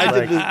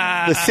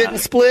the sit and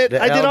split.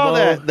 I did all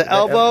that. The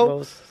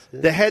elbow,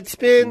 the head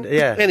spin.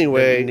 Yeah.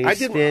 Anyway, I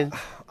did.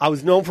 I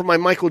was known for my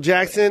Michael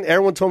Jackson.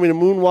 Everyone told me to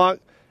moonwalk.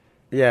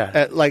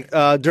 Yeah.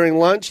 At during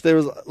lunch, there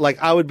was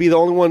I would be the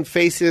only one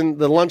facing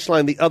the lunch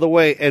line the other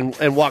way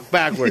and walk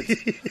backwards.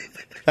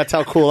 That's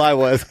how cool I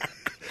was.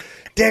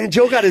 Dang,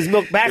 Joe got his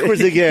milk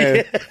backwards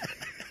again.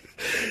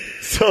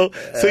 So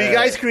you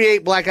guys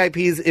create Black Eyed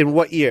Peas in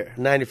what year?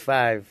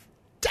 95.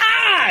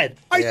 Dad!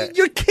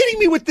 You're kidding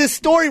me with this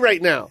story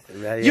right now.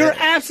 Yeah. You're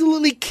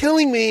absolutely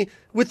killing me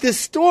with this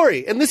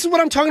story. And this is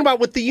what I'm talking about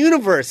with the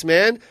universe,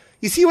 man.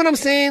 You see what I'm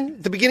saying?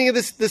 At the beginning of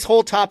this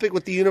whole topic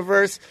with the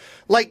universe?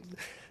 Like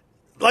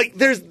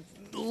there's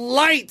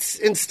lights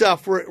and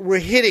stuff we're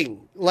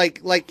hitting.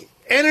 Like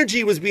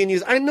energy was being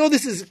used. I know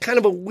this is kind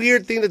of a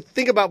weird thing to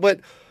think about, but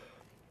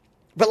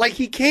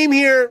he came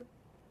here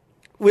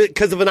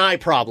because of an eye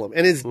problem,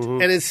 and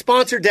his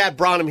sponsor dad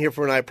brought him here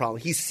for an eye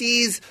problem. He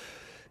sees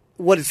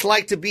what it's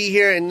like to be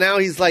here, and now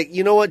he's like,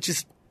 you know what,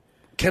 just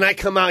can I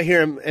come out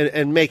here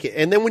and make it?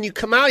 And then when you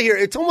come out here,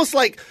 it's almost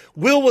like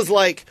Will was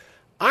like,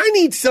 I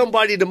need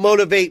somebody to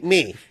motivate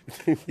me.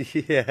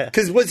 Yeah.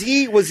 Because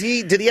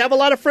did he have a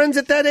lot of friends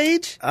at that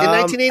age in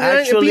 1989?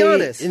 Actually, be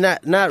honest.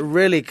 Not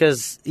really,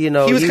 because he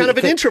was kind of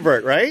an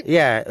introvert, right?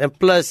 Yeah, and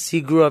plus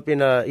he grew up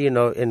in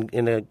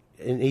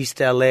in East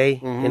LA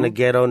in a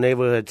ghetto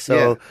neighborhood,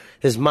 so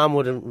his mom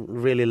wouldn't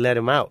really let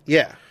him out.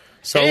 Yeah.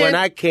 So when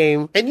I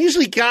came, and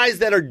usually guys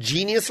that are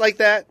genius like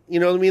that, you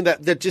know what I mean,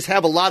 that just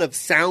have a lot of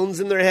sounds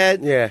in their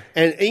head. Yeah.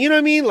 And you know what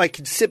I mean, like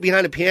could sit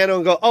behind a piano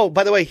and go, oh,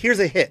 by the way, here's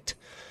a hit.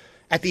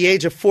 At the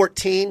age of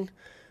 14,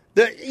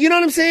 you know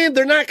what I'm saying?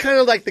 They're not kind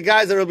of like the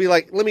guys that will be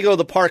like, let me go to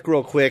the park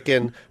real quick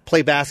and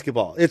play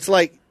basketball. It's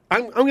like,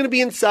 I'm going to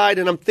be inside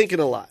and I'm thinking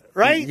a lot,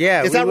 right?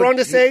 Yeah. Is that wrong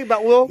to say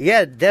about Will?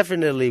 Yeah,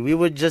 definitely. We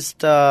would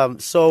just,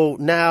 so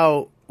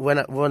now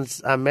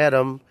once I met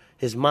him,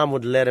 his mom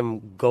would let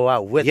him go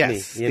out with me,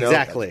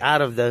 exactly.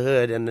 out of the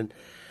hood, and then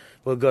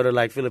we'll go to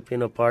like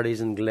Filipino parties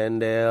in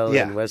Glendale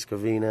and West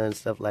Covina and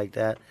stuff like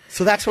that.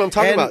 So that's what I'm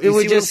talking about. You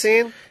see what I'm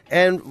saying?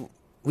 And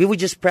we would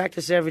just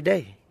practice every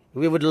day.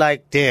 We would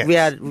dance. We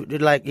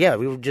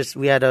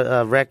had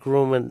a rec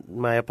room in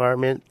my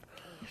apartment,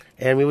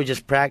 and we would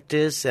just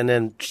practice and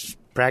then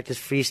practice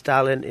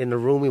freestyling in the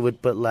room. We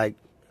would put like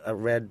a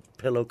red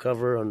pillow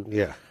cover on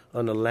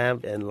the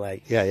lamp and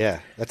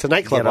that's a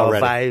nightclub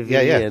already.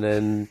 And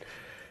then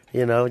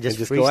just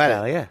freestyle. Go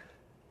at it. Yeah,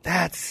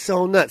 that's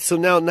so nuts. So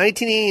now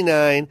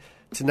 1989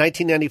 to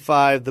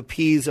 1995, the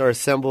Peas are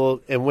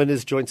assembled, and when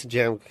does Joints and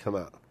Jam come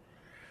out?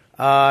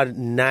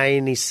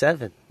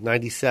 97.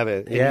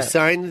 97. And you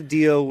signed the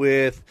deal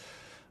with,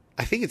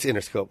 I think it's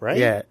Interscope, right?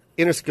 Yeah.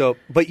 Interscope.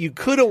 But you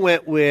could have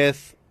went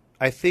with,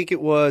 I think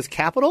it was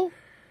Capitol?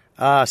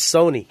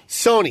 Sony.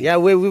 Yeah,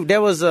 we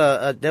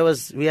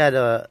had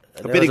a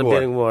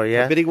bidding war.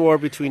 Yeah. A bidding war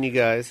between you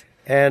guys.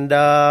 And,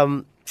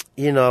 but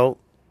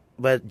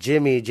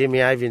Jimmy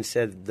Iovine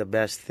said the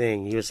best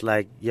thing. He was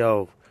like,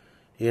 yo,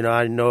 You know,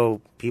 I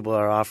know people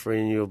are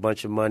offering you a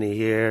bunch of money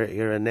here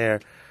and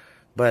there,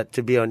 but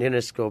to be on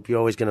Interscope, you're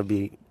always going to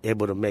be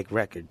able to make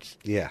records.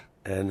 Yeah.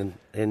 And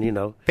you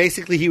know.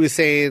 Basically, he was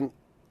saying,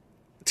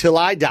 till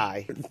I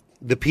die,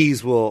 the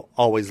Peas will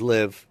always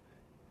live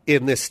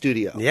in this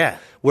studio. Yeah.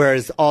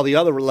 Whereas all the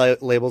other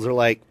labels are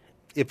like,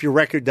 if your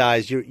record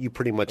dies, you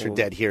pretty much are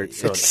dead here at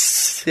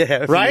Sony.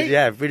 Yeah, right?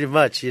 Yeah, pretty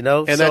much, you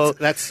know. And so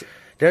that's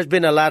there's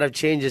been a lot of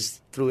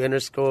changes through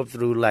Interscope,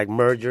 through like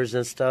mergers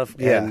and stuff.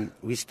 Yeah. And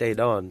we stayed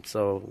on.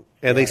 So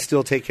and they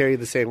still take care of you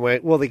the same way.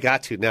 Well, they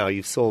got to now.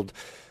 You've sold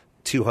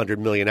 200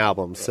 million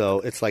albums, so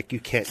it's like you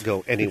can't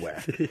go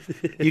anywhere.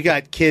 You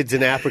got kids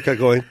in Africa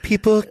going,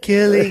 people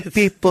killing,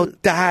 people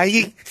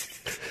dying,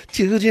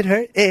 children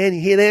hurt and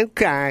you hear them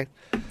cry.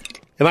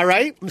 Am I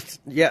right?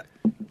 Yeah.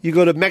 You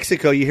go to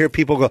Mexico, you hear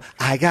people go,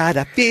 I got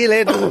a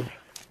feeling.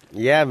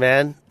 Yeah,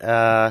 man.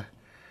 That's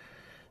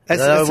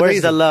Where's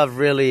amazing. the Love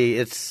really,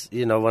 it's,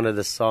 you know, one of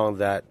the songs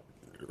that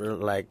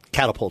like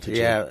Catapulted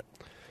you. yeah.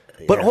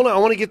 But yeah. hold on, I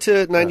want to get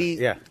to 90,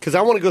 yeah. because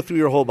I want to go through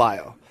your whole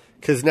bio.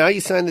 Because now you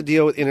signed the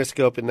deal with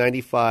Interscope in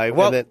 95.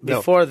 Well, and then,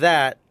 before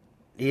that,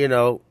 you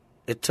know,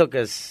 it took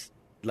us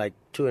like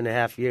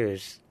 2.5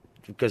 years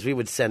because we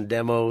would send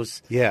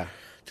demos Yeah.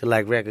 to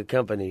like record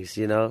companies,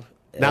 you know.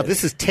 Now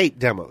this is tape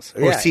demos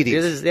or yeah,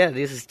 CDs.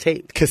 This is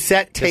tape.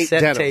 Cassette tape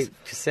demos.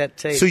 Cassette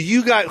tape. So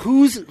you got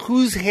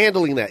who's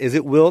handling that? Is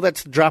it Will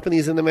that's dropping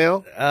these in the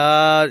mail,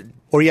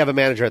 or you have a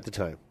manager at the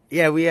time?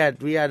 Yeah, we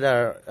had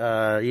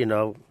our you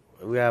know,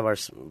 we have our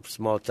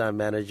small time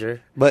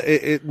manager. But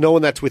no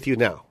one that's with you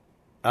now.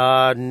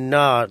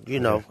 No, you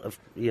know,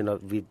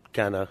 we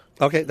kind of.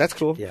 Okay, that's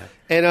cool. Yeah.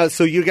 And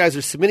so you guys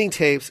are submitting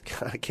tapes.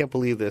 I can't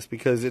believe this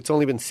because it's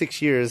only been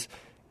 6 years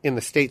in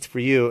the States for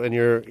you, and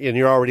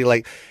you're already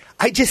like,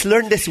 I just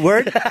learned this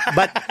word,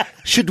 but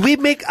should we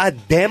make a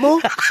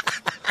demo?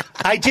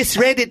 I just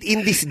read it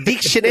in this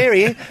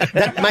dictionary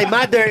that my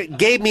mother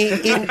gave me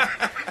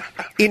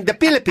in the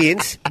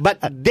Philippines, but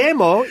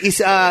demo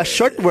is a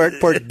short word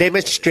for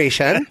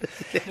demonstration,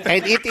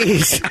 and it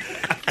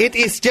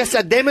is just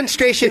a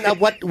demonstration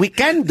of what we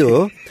can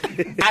do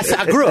as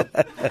a group.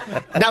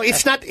 Now,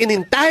 it's not an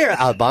entire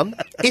album.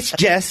 It's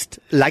just,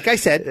 like I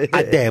said,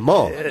 a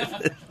demo.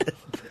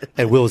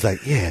 And Will was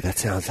like, yeah, that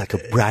sounds like a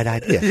bright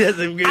idea. That's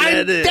a good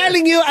I'm idea.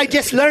 telling you, I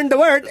just learned the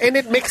word, and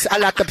it makes a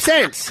lot of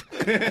sense.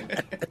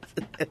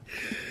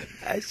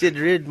 I should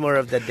read more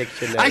of the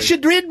dictionary. I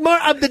should read more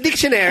of the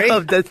dictionary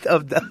of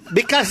the.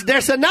 because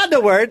there's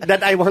another word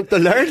that I want to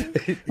learn,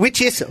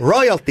 which is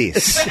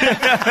royalties.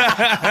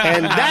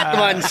 And that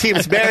one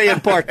seems very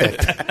important.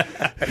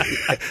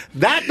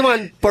 That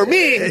one, for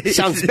me,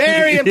 sounds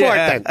very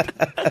important.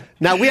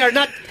 Now, we are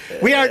not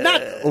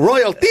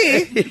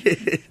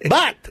royalty,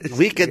 but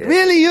we could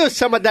really use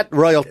some of that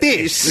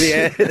royalties.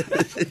 Yeah.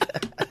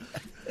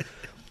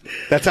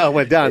 That's how it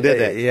went down,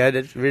 didn't it? Yeah,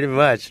 that's pretty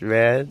much,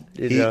 man.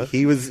 You know.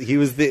 He was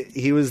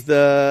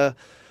the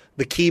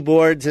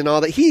keyboards and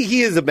all that.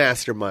 He is a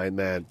mastermind,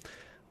 man.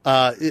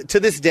 To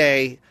this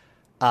day,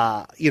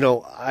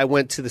 I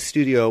went to the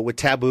studio with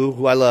Taboo,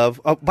 who I love.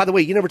 Oh, by the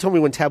way, you never told me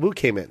when Taboo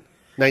came in.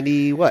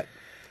 90 what?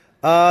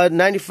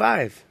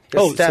 95.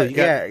 Oh, so you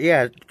got,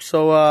 yeah.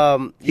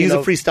 So he's a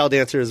freestyle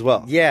dancer as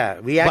well. Yeah,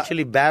 we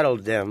actually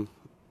battled them,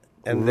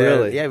 and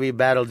Really? then, we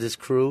battled this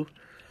crew.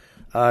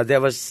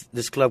 There was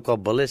this club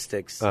called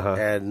Ballistics,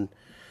 and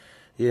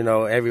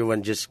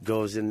everyone just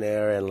goes in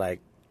there and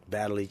like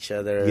battle each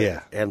other,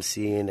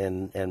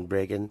 MCing and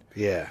breaking.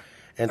 Yeah,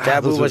 and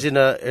Taboo was in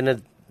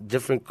a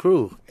different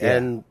crew,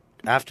 and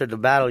after the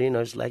battle,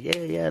 it's like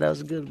that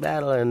was a good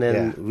battle, and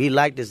then we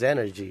liked his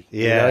energy.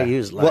 He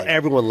was like, well,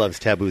 everyone loves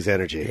Taboo's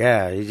energy.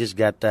 Yeah, he just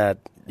got that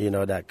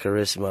that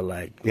charisma,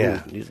 like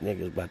these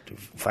niggas about to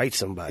fight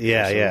somebody.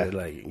 Yeah,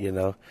 like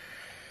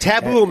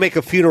Taboo will make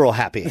a funeral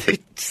happy.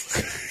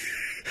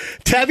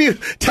 Taboo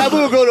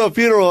will go to a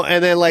funeral,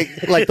 and then like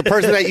the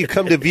person that you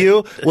come to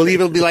view will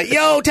even be like,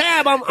 "Yo,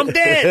 Tab, I'm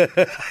dead."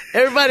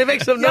 Everybody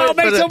make some noise. Yo,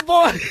 make some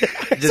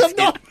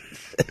noise.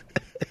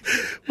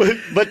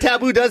 But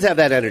Taboo does have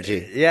that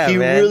energy. Yeah, he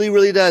man. really,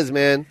 really does,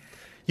 man.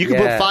 You can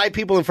put Yeah. 5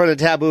 people in front of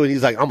Taboo, and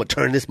he's like, "I'm gonna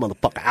turn this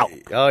motherfucker out."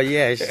 Oh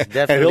yeah, it's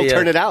definitely And he'll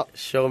turn it out.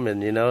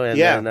 Showman, and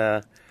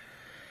Yeah.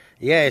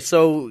 then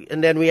So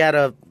and then we had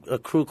a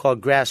crew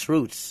called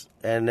Grassroots,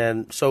 and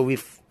then so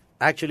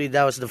actually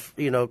that was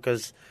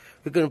because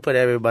we couldn't put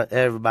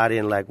everybody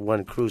in like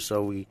one crew,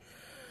 so we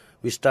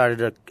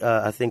started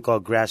a thing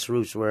called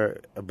Grassroots, where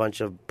a bunch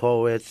of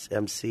poets,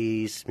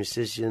 MCs,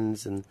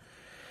 musicians, and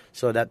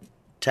so that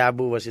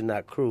Taboo was in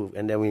that crew.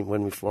 And then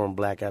when we formed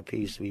Black Eyed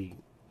Peas, we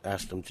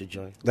asked them to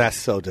join. That's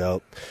so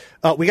dope.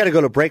 We got to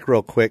go to break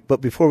real quick,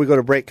 but before we go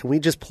to break, can we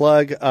just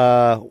plug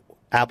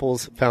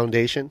Apple's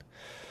Foundation?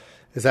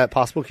 Is that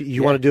possible?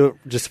 You want to do it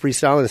just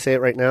freestyle and say it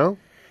right now?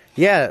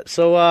 Yeah,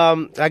 so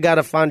I got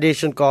a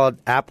foundation called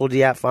Apple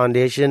the App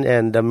Foundation,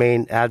 and the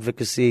main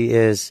advocacy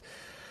is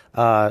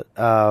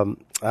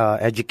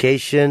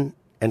education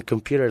and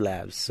computer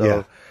labs.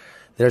 So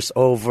there's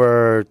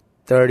over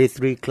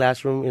 33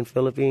 classrooms in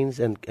Philippines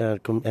and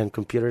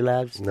computer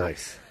labs.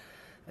 Nice.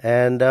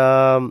 And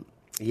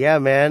Yeah,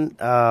 man.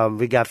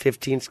 We got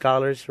 15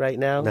 scholars right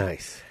now.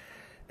 Nice.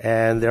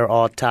 And they're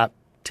all top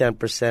 10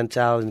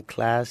 percentile in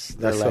class.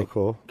 They're That's so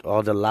cool.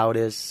 All the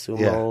loudest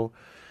sumo. Yeah.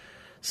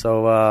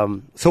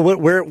 So,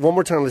 where one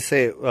more time, let's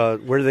say,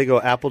 where do they go?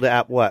 Apple to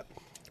app what?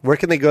 Where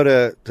can they go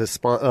to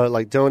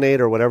like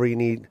donate or whatever you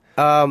need?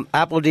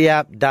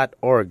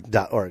 AppleTheApp.org.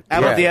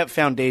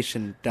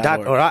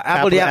 AppleTheAppFoundation.org. Or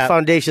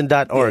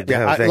AppleTheAppFoundation.org.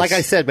 Yeah, like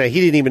I said, man,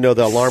 he didn't even know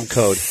the alarm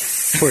code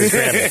for his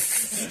Grammy.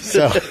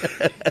 So,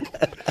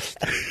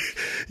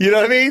 you know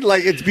what I mean?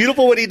 Like, it's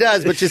beautiful what he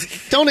does, but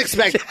just don't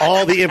expect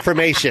all the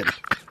information.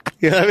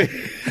 You know what I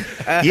mean?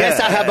 Yes,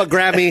 I have a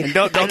Grammy.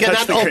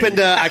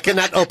 I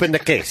cannot open the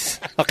case.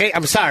 Okay,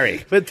 I'm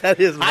sorry. But that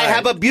is I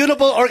have a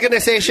beautiful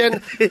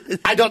organization.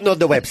 I don't know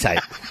the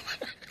website.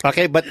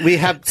 Okay, but we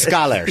have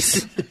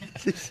scholars.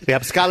 We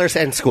have scholars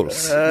and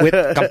schools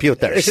with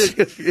computers.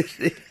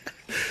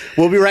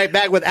 We'll be right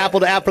back with Apple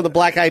to App from the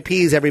Black Eyed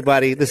Peas,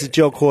 everybody. This is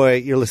Joe Coy.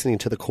 You're listening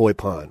to the Koi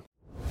Pond.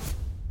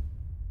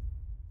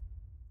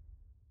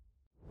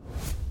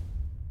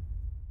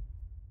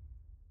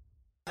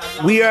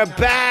 We are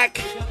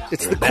back.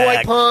 It's the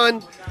Koi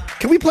Pond.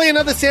 Can we play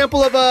another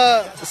sample of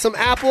some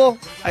Apple?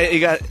 I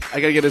got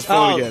to get his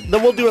phone again.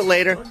 Then we'll do it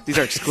later. These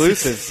are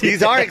exclusives.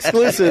 These are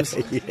exclusives.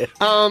 Yeah.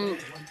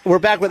 We're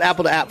back with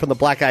Apple to App from the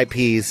Black Eyed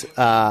Peas.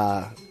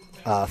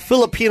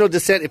 Filipino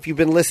descent, if you've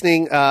been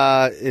listening,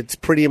 it's a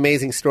pretty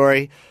amazing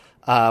story.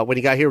 When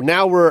he got here,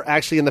 now we're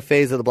actually in the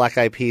phase of the Black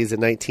Eyed Peas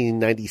in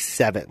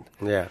 1997.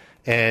 Yeah.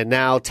 And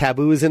now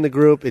Taboo is in the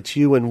group. It's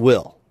you and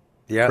Will.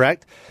 Yeah.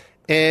 Correct?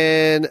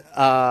 And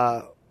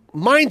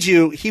mind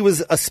you, he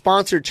was a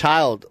sponsored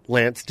child,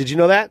 Lance. Did you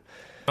know that?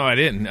 Oh, I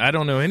didn't. I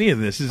don't know any of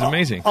this. This is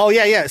amazing. Oh,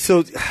 yeah.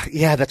 So,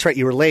 yeah, that's right.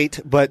 You were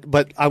late, but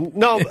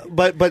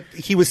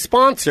he was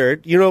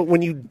sponsored. You know,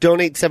 when you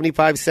donate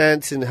 75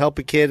 cents and help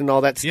a kid and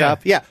all that stuff.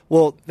 Yeah.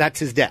 Well, that's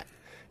his dad,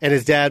 and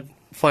his dad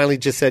finally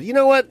just said, "You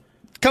know what?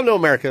 Come to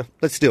America.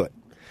 Let's do it."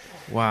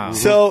 Wow.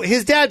 So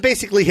his dad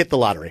basically hit the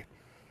lottery.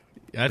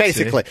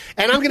 Basically.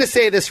 And I'm going to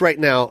say this right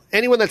now.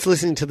 Anyone that's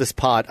listening to this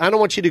pod, I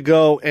don't want you to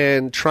go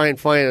and try and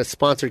find a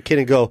sponsored kid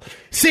and go,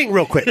 sing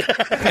real quick. All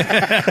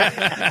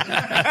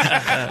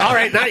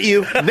right, not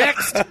you.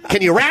 Next.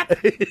 Can you rap?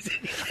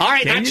 All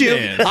right, not you.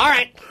 Man? All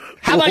right.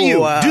 How about you?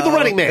 Do the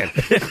Running Man.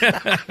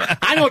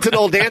 I know it's an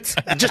old dance.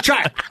 Just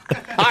try it.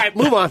 All right,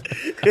 move on.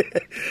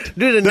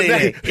 Do the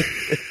name.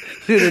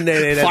 Do the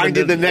name.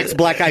 Finding the next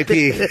Black Eyed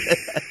Pea.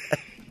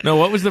 No,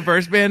 what was the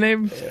first band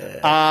name?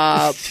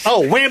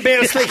 Wham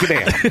Bam Slinky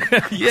Bam.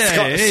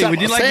 Yeah,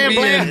 would you like to be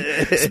in?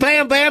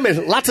 Spam Bam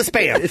and lots of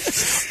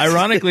spam.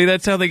 Ironically,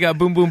 that's how they got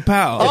Boom Boom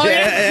Pow. Oh,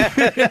 yeah.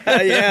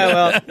 Yeah,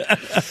 well,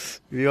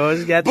 you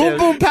always got Boom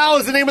Boom Pow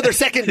is the name of their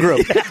second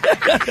group.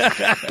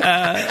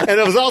 And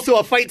it was also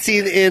a fight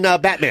scene in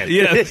Batman.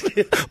 Yes.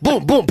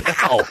 Boom Boom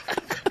Pow.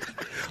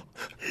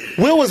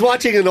 Will was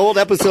watching an old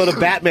episode of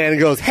Batman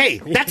and goes, "Hey,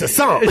 that's a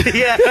song."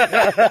 Yeah.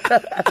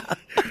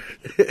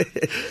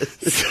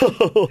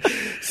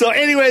 So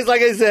anyways,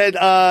 like I said,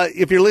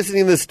 if you're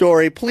listening to this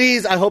story,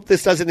 please, I hope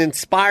this doesn't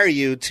inspire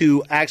you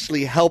to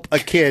actually help a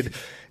kid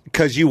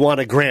because you want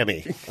a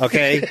Grammy,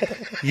 okay?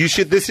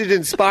 This should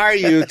inspire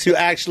you to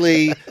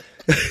actually...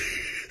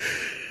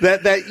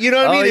 That you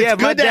know what I mean?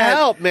 It's good to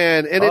help,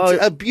 man. And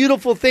it's a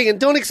beautiful thing. And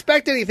don't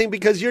expect anything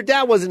because your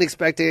dad wasn't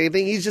expecting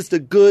anything. He's just a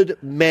good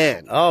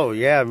man. Oh,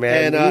 yeah,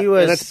 man. And,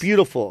 and that's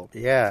beautiful.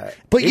 Yeah.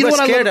 But he was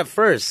scared at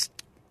first.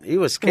 He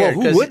was scared.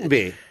 Well, who wouldn't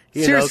be?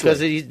 Seriously.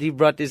 Because he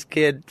brought this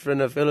kid from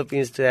the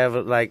Philippines to have,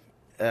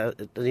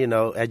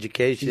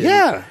 education.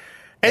 Yeah.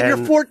 And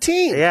you're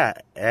 14. Yeah.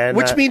 And,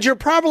 which means you're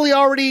probably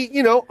already,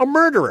 a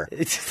murderer.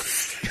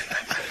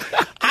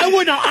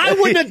 I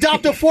wouldn't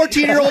adopt a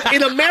 14-year-old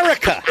in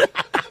America.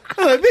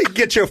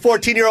 Get your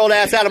 14-year-old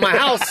ass out of my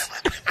house.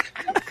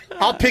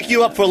 I'll pick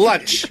you up for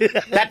lunch.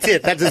 That's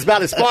it. That's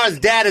about as far as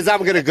dad as I'm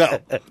going to go.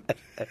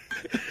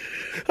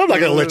 I'm not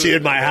going to let you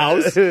in my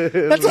house.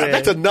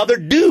 That's another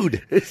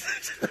dude.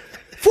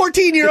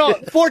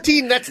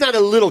 14, that's not a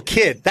little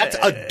kid. That's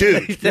a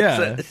dude.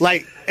 Yeah.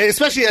 Like,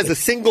 especially as a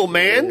single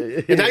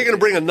man, and now you're going to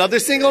bring another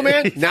single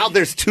man? Now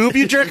there's two of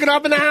you jerking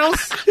off in the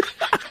house?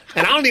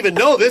 And I don't even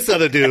know this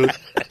other dude.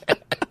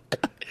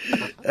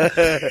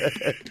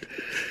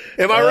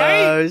 Am I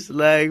right? It's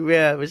like,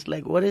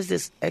 what is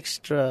this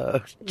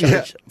extra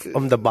charge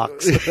from the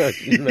box?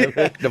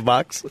 The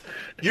box.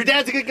 Your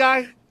dad's a good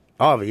guy?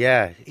 Oh,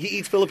 yeah. He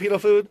eats Filipino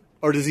food?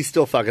 Or does he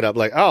still fuck it up?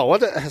 Like,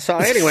 so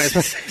anyways,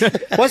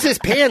 what's this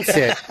pan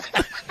sit?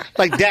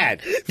 Like,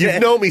 Dad,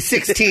 you've known me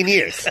 16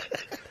 years.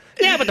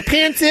 Yeah, but the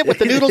pan sit with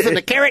the noodles and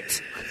the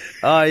carrots.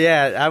 Oh,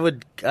 yeah. I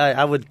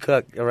would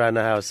cook around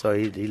the house, so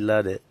he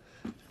loved it.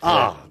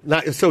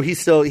 So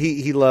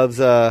he loves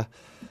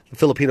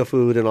Filipino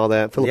food and all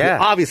that.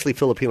 Obviously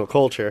Filipino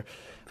culture.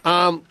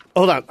 Hold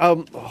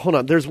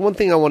on. There's one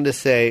thing I wanted to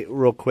say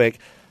real quick.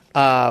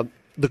 The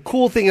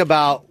cool thing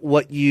about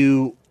what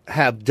you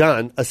have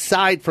done,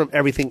 aside from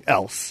everything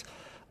else,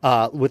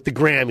 with the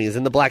Grammys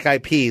and the Black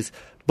Eyed Peas,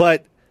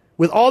 but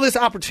with all this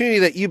opportunity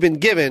that you've been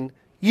given,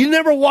 you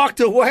never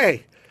walked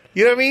away.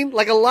 You know what I mean?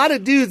 Like a lot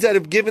of dudes that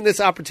have given this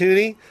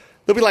opportunity,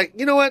 they'll be like,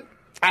 you know what?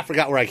 I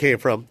forgot where I came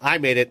from. I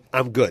made it.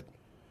 I'm good.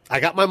 I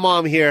got my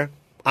mom here.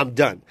 I'm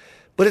done.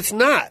 But it's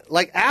not.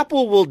 Like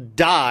Apple will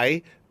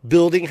die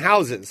building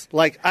houses.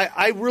 Like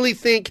I really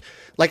think,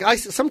 like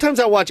sometimes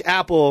I watch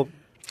Apple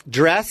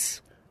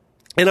dress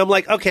and I'm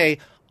like, okay,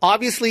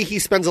 obviously he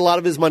spends a lot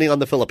of his money on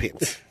the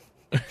Philippines.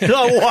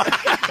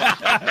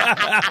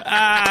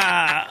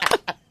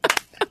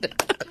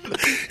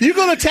 You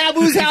go to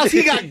Taboo's house,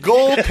 he got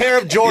gold pair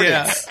of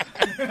Jordans.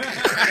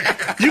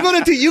 Yeah. You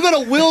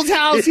go to Will's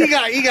house, he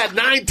got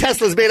 9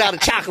 Teslas made out of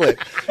chocolate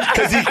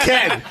because he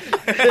can.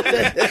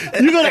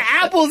 You go to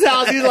Apple's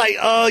house, he's like,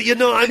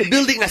 I'm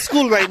building a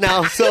school right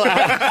now, so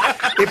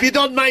if you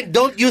don't mind,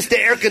 don't use the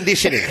air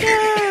conditioning.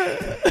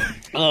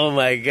 Oh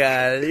my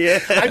God! Yeah,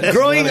 I'm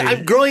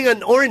growing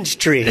an orange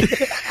tree.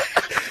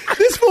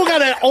 This fool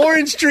got an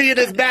orange tree in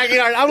his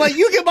backyard. I'm like,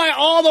 you can buy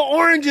all the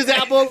oranges,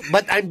 Apple,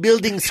 but I'm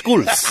building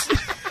schools.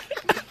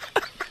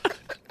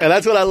 And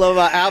that's what I love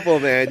about Apple,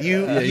 man.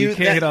 You can't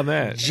hit on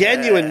that.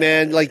 Genuine,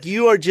 man. Like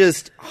you are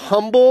just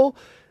humble,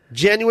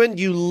 genuine.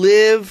 You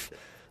live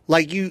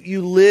like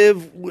you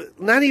live.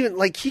 Not even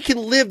like he can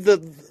live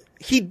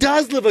he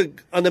does live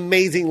an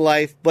amazing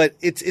life, but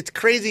it's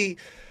crazy.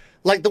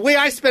 Like the way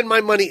I spend my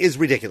money is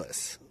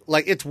ridiculous.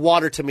 Like it's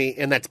water to me,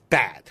 and that's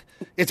bad.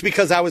 It's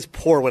because I was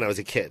poor when I was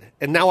a kid,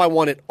 and now I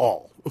want it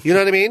all. You know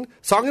what I mean?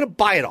 So I'm going to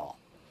buy it all.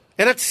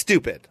 And that's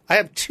stupid. I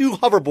have 2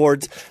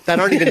 hoverboards that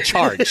aren't even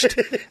charged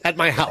at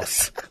my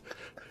house.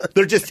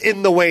 They're just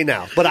in the way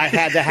now, but I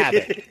had to have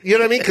it. You know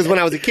what I mean? Because when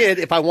I was a kid,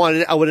 if I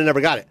wanted it, I would have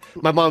never got it.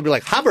 My mom would be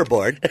like,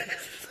 hoverboard?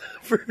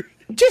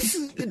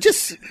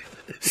 Just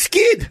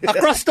skid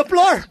across the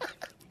floor.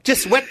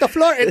 Just wet the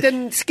floor and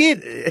then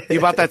skid. You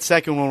bought that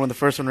second one when the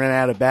first one ran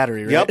out of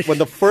battery, right? Yep. When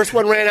the first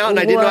one ran out and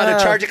I didn't know how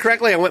to charge it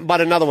correctly, I went and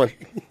bought another one.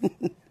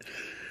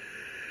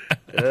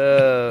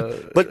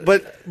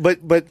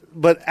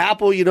 But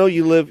Apple, you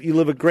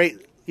live a great,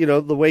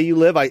 the way you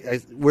live.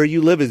 Where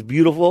you live is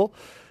beautiful.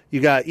 You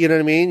got, you know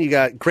what I mean? You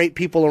got great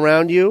people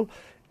around you,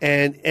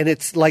 and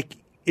it's like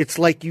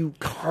you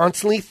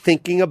constantly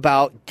thinking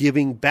about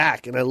giving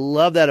back, and I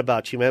love that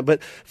about you, man.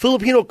 But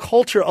Filipino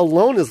culture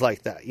alone is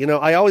like that.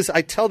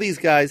 I tell these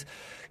guys,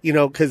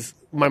 because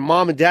my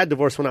mom and dad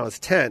divorced when I was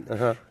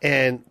 10,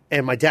 and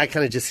my dad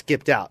kind of just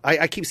skipped out.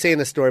 I keep saying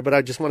this story, but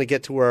I just want to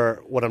get to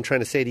what I'm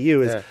trying to say to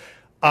you is,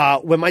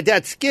 when my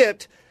dad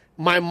skipped,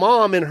 my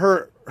mom and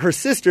her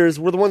sisters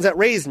were the ones that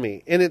raised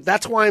me, and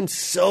that's why I'm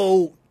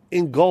so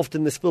engulfed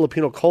in this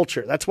Filipino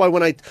culture. That's why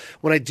when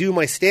I do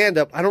my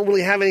stand-up, I don't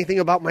really have anything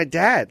about my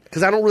dad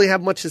because I don't really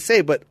have much to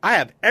say, but I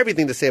have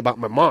everything to say about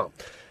my mom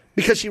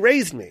because she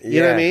raised me. You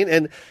know what I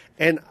mean?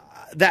 And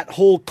that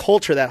whole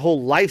culture, that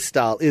whole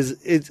lifestyle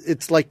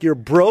it's like you're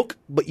broke,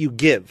 but you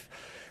give.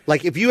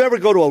 Like if you ever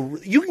go to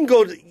you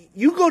go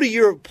to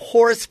your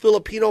poorest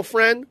Filipino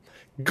friend,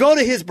 go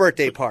to his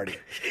birthday party.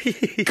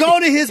 Go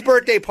to his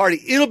birthday party.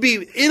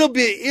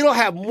 It'll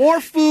have more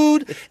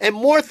food and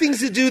more things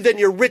to do than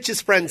your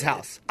richest friend's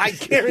house. I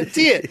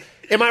guarantee it.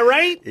 Am I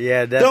right?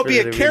 Yeah, There'll be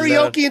a definitely.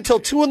 karaoke until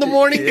 2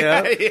 a.m.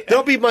 Yeah.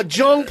 There'll be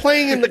mahjong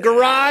playing in the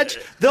garage.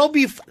 There'll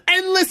be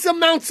endless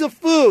amounts of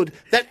food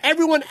that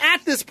everyone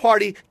at this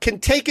party can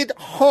take it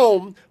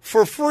home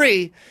for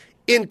free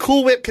in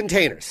Cool Whip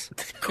containers.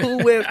 Cool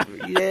Whip,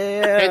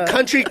 yeah. And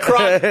country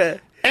crock.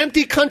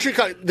 Empty country.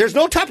 There's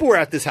no Tupperware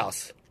at this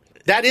house.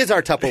 That is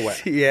our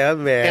Tupperware. Yeah,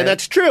 man. And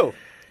that's true.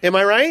 Am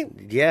I right?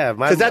 Yeah.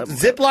 Because that's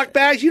Ziploc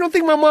bags. You don't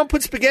think my mom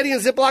put spaghetti in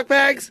Ziploc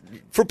bags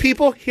for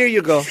people? Here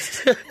you go.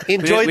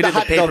 Enjoy we the did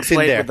hot paper dogs in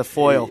plate there. with the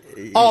foil.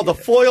 Oh, the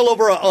foil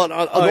over an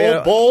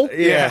old bowl?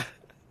 Yeah.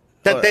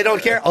 That they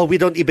don't care? Oh, we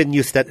don't even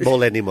use that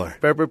bowl anymore.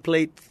 Paper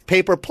plate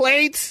Paper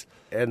plates?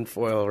 and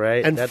foil,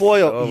 right? And That's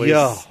foil, always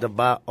yeah. the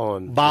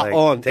baon.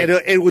 And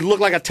it would look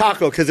like a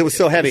taco because it was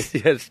so heavy.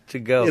 Yes, to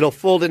go. It'll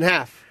fold in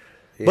half.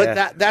 But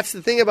Yeah. that's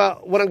the thing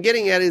about what I'm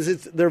getting at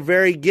is they're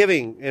very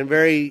giving and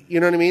very, you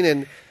know what I mean?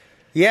 And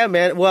Yeah,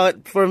 man. Well,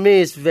 for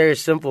me, it's very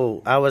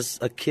simple. I was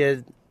a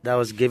kid that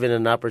was given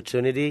an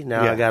opportunity.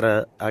 Now Yeah.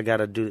 I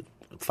gotta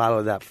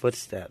follow that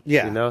footstep.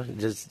 Yeah. You know,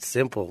 just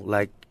simple.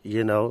 Like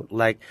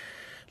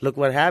look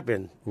what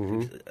happened.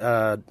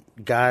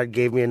 God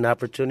gave me an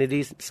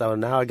opportunity, so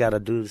now I gotta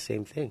do the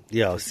same thing.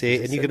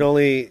 see, and you can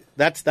only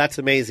that's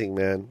amazing,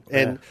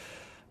 man.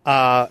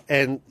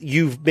 And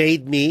you've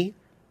made me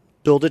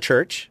build a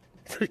church.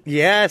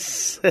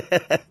 Yes.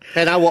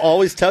 And I will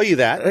always tell you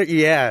that.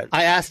 Yeah.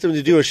 I asked him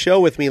to do a show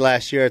with me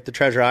last year at the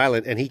Treasure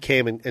Island, and he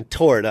came and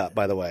tore it up,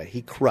 by the way.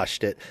 He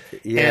crushed it.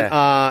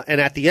 Yeah.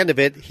 And at the end of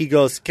it, he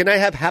goes, "Can I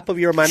have half of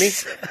your money?"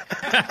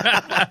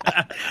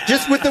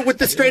 Just with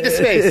the straightest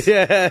face.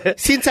 Yeah.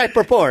 Since I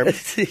perform,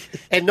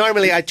 and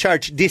normally I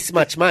charge this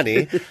much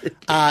money,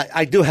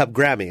 I do have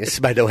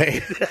Grammys, by the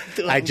way.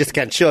 I just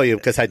can't show you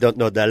because I don't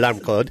know the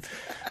alarm code.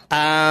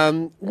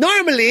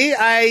 Normally,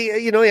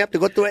 you have to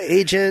go to an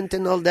agent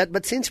and all that.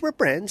 But since we're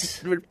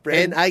friends,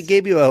 and I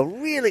gave you a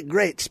really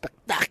great,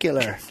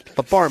 spectacular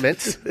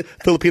performance.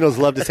 Filipinos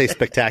love to say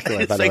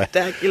spectacular, by the way.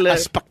 A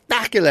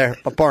spectacular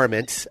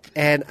performance.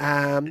 And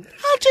I'll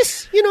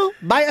just,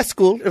 buy a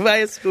school.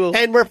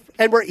 And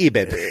we're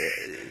even.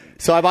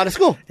 So I bought a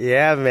school.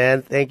 Yeah,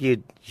 man. Thank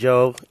you,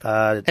 Joe.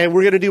 And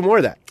we're going to do more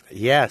of that.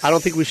 Yes. I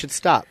don't think we should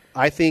stop.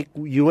 I think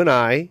you and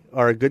I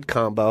are a good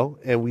combo,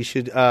 and we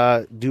should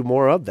do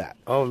more of that.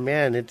 Oh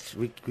man,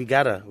 we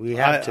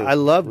have to. I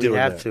love doing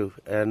that. We have to,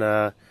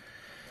 and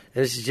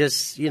it's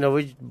just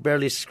we're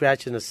barely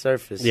scratching the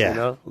surface.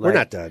 Yeah, we're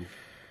not done.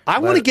 I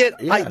want to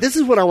get. Yeah. This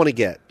is what I want to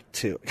get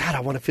to. God,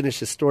 I want to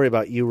finish this story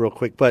about you real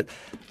quick, but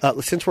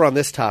since we're on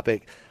this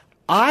topic,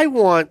 I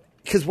want.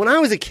 Because when I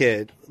was a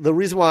kid, the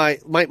reason why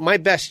my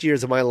best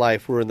years of my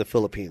life were in the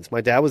Philippines. My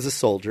dad was a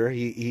soldier.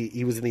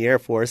 He was in the Air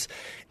Force.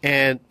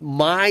 And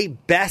my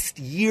best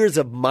years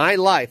of my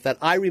life that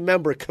I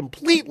remember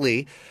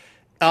completely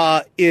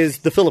is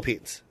the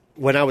Philippines.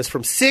 When I was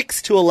from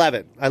 6 to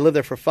 11. I lived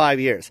there for 5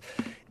 years.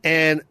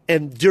 And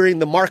during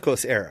the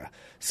Marcos era.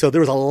 So there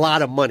was a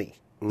lot of money.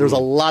 There was a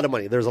lot of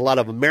money. There was a lot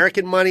of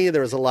American money.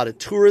 There was a lot of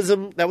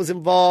tourism that was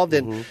involved.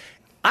 And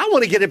I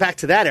want to get it back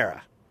to that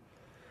era.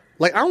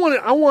 Like I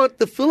want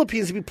the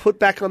Philippines to be put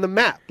back on the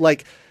map,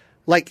 like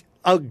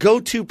a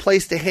go-to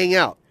place to hang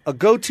out, a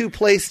go-to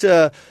place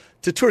to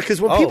tour.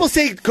 Because when people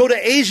say go to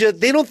Asia,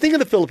 they don't think of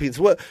the Philippines.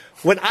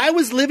 When I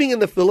was living in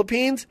the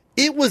Philippines,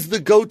 it was the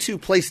go-to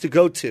place to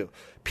go to.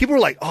 People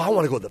were like, "Oh, I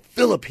want to go to the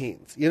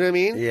Philippines." You know what I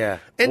mean? Yeah.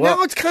 And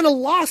now it's kind of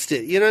lost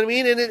it. You know what I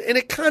mean? And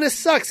it kind of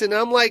sucks. And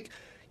I'm like.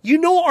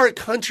 Our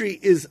country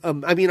is.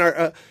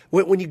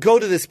 When you go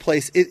to this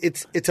place,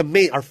 it's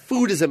amazing. Our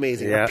food is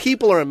amazing. Yeah. Our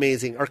people are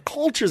amazing. Our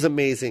culture is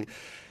amazing,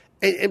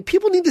 and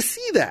people need to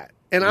see that.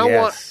 And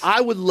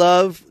I would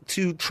love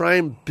to try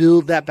and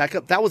build that back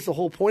up. That was the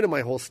whole point of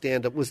my whole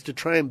stand-up was to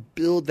try and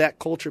build that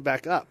culture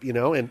back up.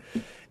 And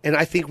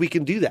I think we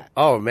can do that.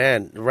 Oh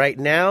man, right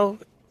now,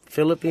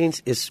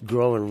 Philippines is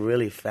growing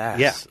really fast.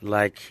 Yeah,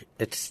 like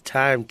it's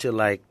time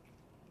to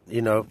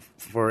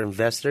for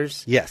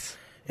investors. Yes.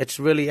 It's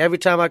really every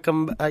time I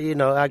come,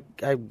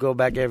 I go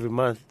back every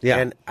month. Yeah.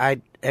 And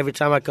every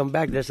time I come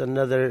back, there's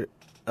another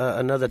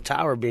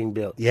tower being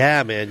built.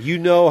 Yeah, man. You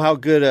know how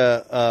good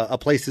a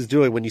place is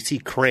doing when you see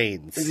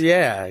cranes.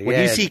 Yeah.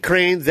 When you see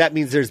cranes, that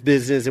means there's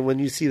business, and when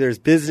you see there's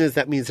business,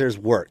 that means there's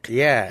work.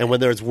 Yeah. And when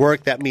there's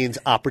work, that means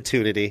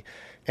opportunity,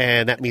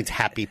 and that means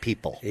happy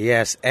people.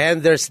 Yes,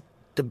 and there's.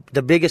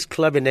 The biggest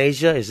club in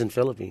Asia is in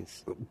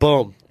Philippines.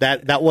 Boom.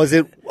 That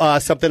wasn't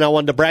something I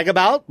wanted to brag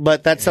about,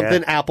 but that's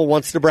something Apple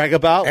wants to brag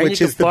about, and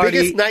which is the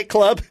biggest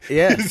nightclub.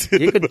 Yeah,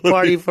 you could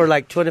party for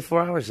like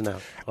 24 hours now.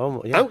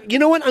 Oh, yeah. You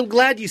know what? I'm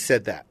glad you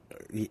said that.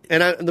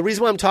 And the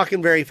reason why I'm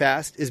talking very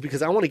fast is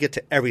because I want to get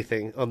to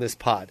everything on this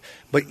pod.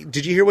 But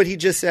did you hear what he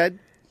just said?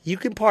 You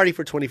can party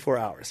for 24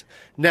 hours.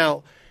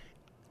 Now,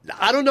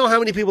 I don't know how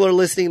many people are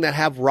listening that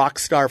have rock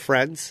star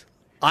friends.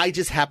 I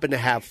just happen to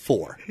have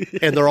 4,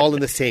 and they're all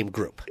in the same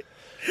group.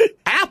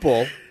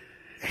 Apple,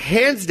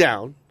 hands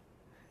down,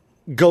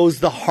 goes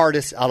the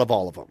hardest out of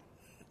all of them.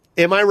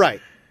 Am I right?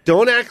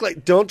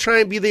 Don't try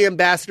and be the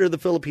ambassador of the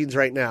Philippines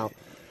right now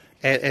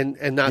and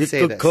not say this.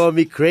 You could call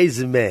me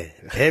crazy man.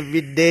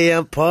 Every day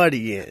I'm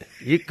partying.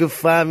 You could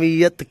find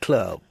me at the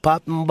club,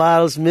 popping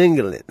bottles,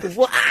 mingling.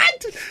 What?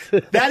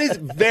 That is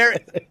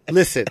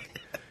listen,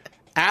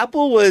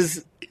 Apple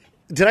was...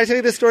 Did I tell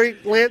you this story,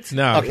 Lance?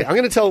 No. Okay, I'm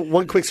going to tell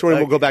one quick story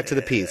and we'll go back to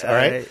the P's, all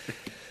right?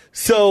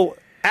 So,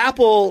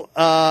 Apple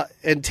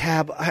and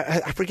Tab,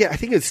 I forget, I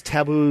think it's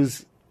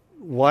Tabu's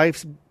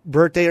wife's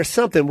birthday or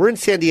something. We're in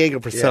San Diego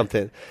for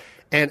something.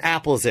 And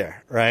Apple's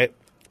there, right?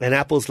 And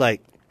Apple's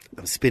like,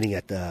 I'm spinning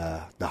at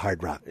the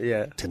Hard Rock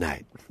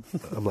tonight.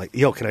 I'm like,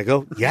 yo, can I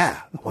go? Yeah,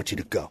 I want you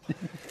to go.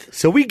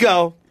 So we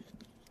go.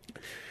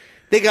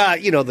 They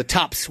got, the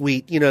top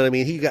suite, you know what I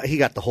mean? He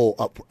got the whole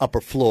upper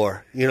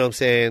floor, you know what I'm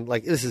saying?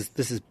 Like this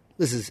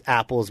is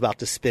Apple's about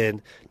to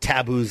spin,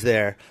 Tabu's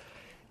there.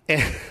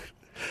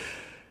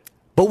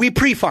 But we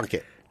pre-funk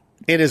it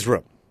in his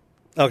room.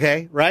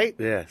 Okay, right?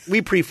 Yes.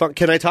 We pre-funk.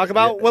 Can I talk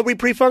about what we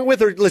pre-funk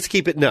with, or let's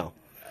keep it no?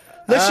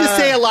 Let's just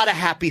say a lot of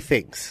happy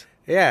things.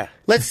 Yeah.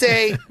 Let's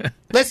say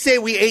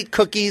we ate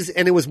cookies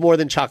and it was more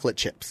than chocolate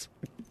chips.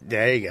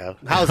 There you go.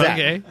 How's that?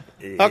 Okay.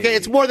 Okay,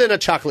 it's more than a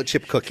chocolate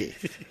chip cookie.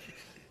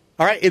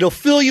 All right, it'll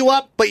fill you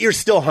up, but you're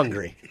still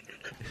hungry.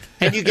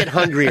 And you get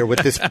hungrier with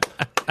this.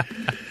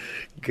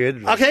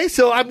 Good. Okay,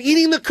 so I'm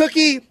eating the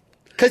cookie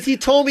because he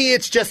told me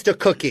it's just a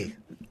cookie.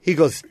 He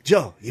goes,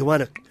 Joe, you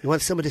want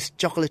some of this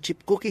chocolate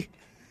chip cookie?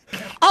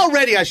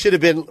 Already I should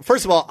have been,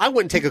 first of all, I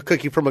wouldn't take a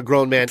cookie from a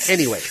grown man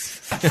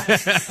anyways.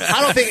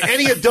 I don't think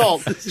any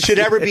adult should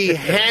ever be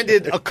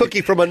handed a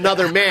cookie from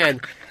another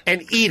man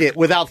and eat it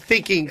without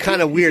thinking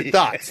kind of weird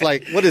thoughts.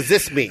 Like, what does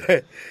this mean?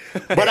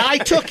 But I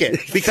took it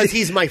because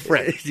he's my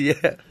friend.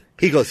 Yeah.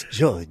 He goes,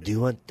 Joe, do you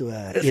want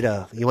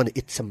to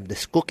eat some of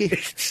this cookie?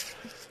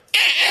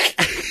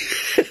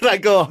 And I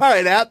go, all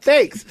right, Al,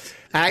 thanks.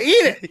 I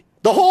eat it.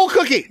 The whole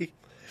cookie.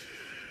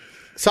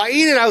 So I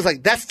eat it. I was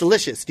like, that's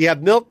delicious. Do you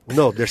have milk?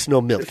 No, there's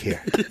no milk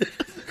here.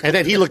 And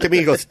then he looked at me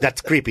and goes, that's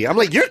creepy. I'm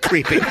like, you're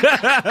creepy. You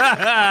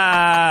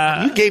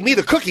gave me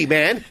the cookie,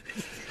 man.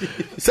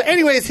 So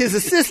anyways, his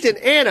assistant,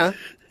 Anna,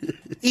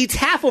 eats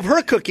half of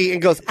her cookie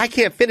and goes, I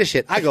can't finish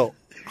it. I go,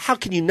 how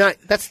can you not?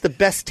 That's the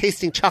best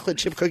tasting chocolate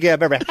chip cookie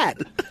I've ever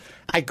had.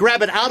 I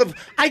grab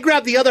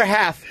the other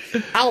half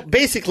out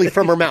basically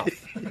from her mouth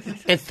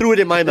and threw it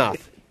in my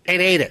mouth and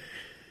ate it.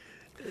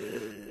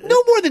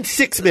 No more than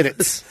 6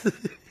 minutes.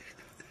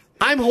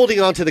 I'm holding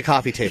on to the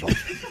coffee table.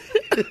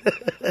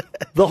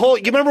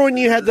 You remember when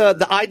you had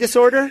the eye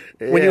disorder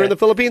when you were in the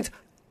Philippines?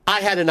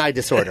 I had an eye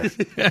disorder.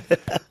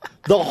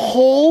 The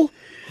whole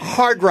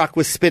Hard Rock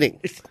was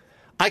spinning.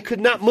 I could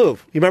not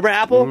move. You remember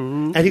Apple?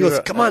 Mm-hmm. And he goes,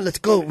 come on, let's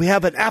go. We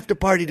have an after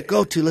party to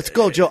go to. Let's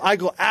go, Joe. I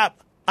go, App,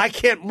 I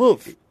can't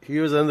move. He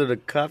was under the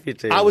coffee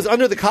table. I was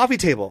under the coffee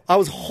table. I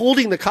was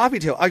holding the coffee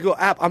table. I go,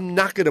 App, I'm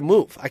not going to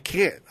move. I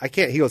can't.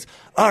 He goes,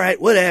 all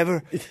right,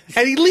 whatever.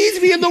 And he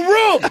leaves me in the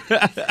room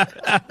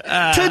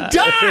to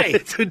die.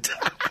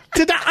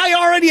 To die. I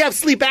already have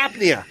sleep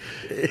apnea.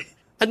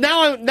 And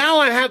now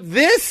I have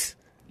this.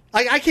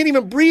 I can't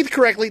even breathe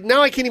correctly.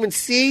 Now I can't even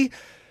see.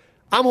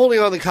 I'm holding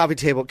on to the coffee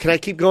table. Can I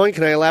keep going?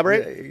 Can I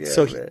elaborate?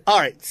 Yeah, all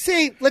right.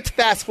 Let's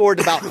fast forward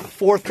to about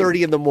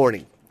 4:30 in the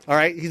morning. All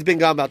right. He's been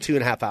gone about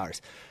 2.5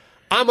 hours.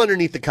 I'm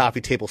underneath the coffee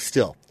table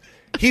still.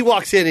 He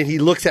walks in and he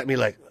looks at me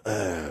like,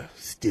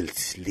 still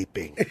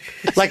sleeping,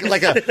 like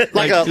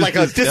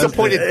a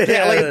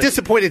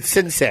disappointed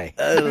sensei.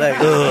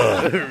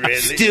 Really?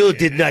 Still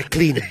did not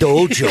clean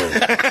dojo.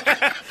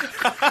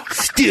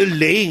 Still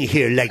laying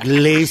here like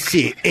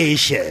lazy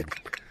Asian.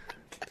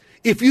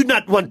 If you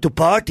not want to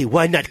party,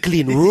 why not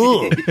clean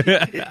room?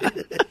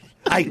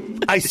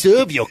 I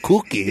serve your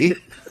cookie.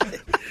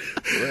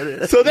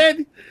 So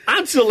then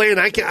I'm still laying.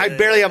 I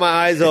barely have my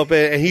eyes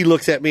open, and he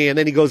looks at me, and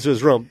then he goes to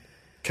his room.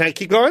 Can I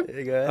keep going?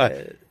 Go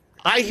ahead.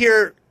 I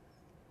hear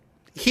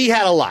he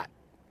had a lot.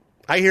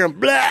 I hear him,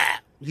 blah.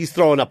 He's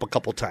throwing up a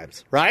couple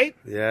times, right?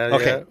 Yeah.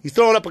 Okay. Yeah. He's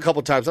throwing up a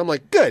couple times. I'm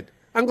like, good.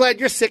 I'm glad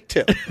you're sick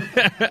too.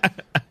 All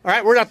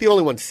right. We're not the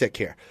only ones sick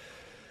here.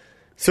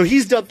 So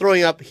he's done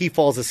throwing up. He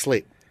falls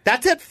asleep.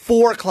 That's at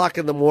 4 o'clock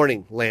in the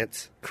morning,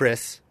 Lance,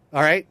 Chris.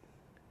 All right.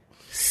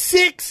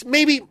 6,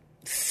 maybe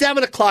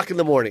 7 o'clock in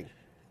the morning,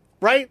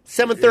 right?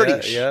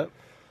 7:30. Yeah.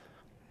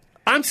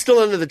 I'm still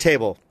under the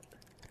table.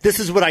 This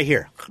is what I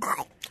hear.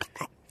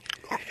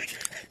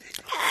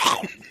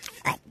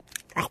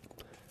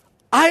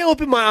 I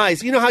open my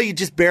eyes. You know how you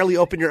just barely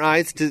open your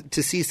eyes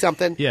to see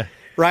something? Yeah.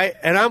 Right?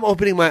 And I'm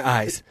opening my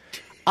eyes.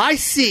 I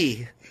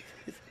see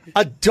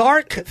a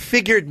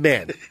dark-figured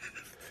man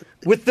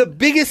with the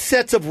biggest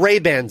sets of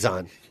Ray-Bans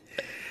on,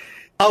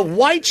 a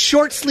white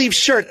short-sleeve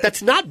shirt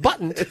that's not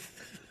buttoned.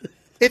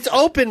 It's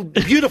open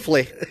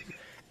beautifully,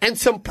 and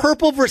some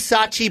purple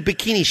Versace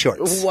bikini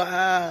shorts.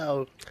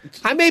 Wow.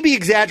 I may be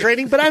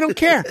exaggerating, but I don't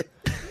care.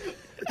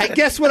 And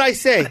guess what I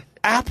say?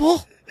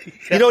 Apple?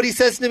 You know what he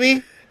says to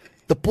me?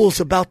 The pool's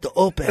about to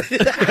open.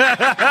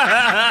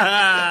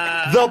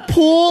 The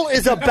pool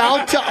is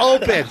about to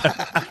open.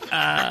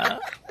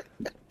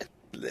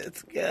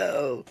 Let's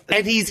go.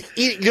 And he's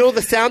eating. You know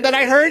the sound that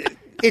I heard?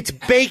 It's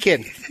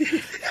bacon.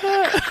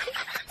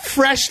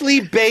 Freshly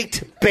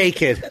baked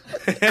bacon.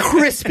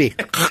 Crispy.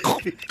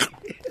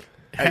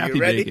 Happy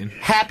bacon.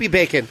 Happy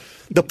bacon.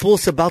 The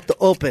pool's about to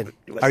open.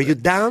 Are you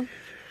down?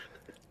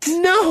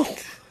 No.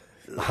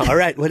 All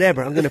right,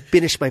 whatever. I'm going to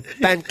finish my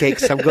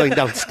pancakes. I'm going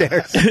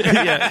downstairs.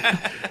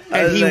 Yeah.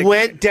 And he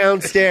went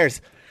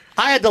downstairs.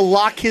 I had to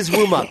lock his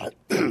room up.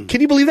 Can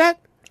you believe that?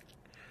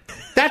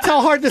 That's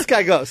how hard this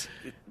guy goes.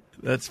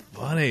 That's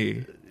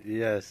funny.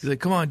 Yes. He's like,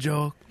 come on,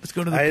 Joe. Let's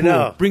go to the I pool.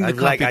 know. Bring the I'm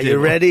coffee like, table. are you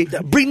ready?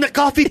 Bring the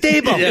coffee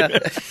table. Yeah.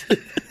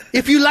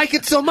 If you like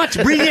it so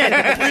much, bring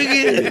it. Bring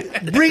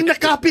it. Bring the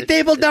coffee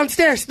table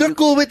downstairs. They're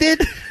cool with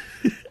it.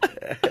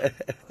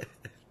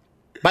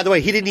 By the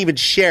way, he didn't even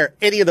share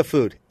any of the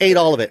food. Ate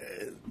all of it.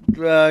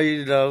 Well,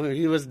 you know,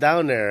 he was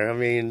down there. I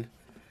mean,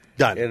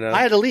 Done. You know.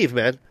 I had to leave,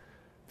 man.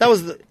 That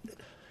was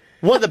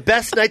one of the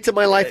best nights of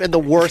my life and the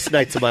worst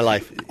nights of my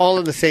life, all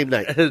in the same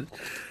night.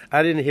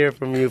 I didn't hear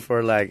from you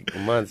for like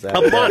months. A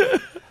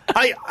month.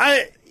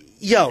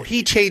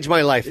 He changed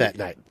my life that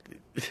night.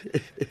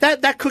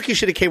 That cookie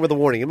should have came with a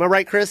warning. Am I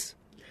right, Chris?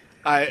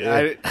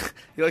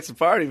 He likes to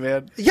party,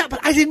 man. Yeah, but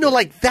I didn't know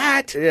like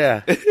that.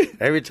 Yeah.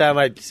 Every time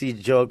I see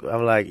Joe,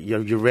 I'm like,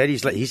 you ready?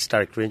 He's like, he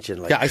started cringing.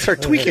 Like, Yeah, I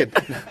start tweaking.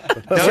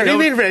 what do you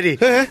mean ready?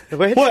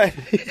 What?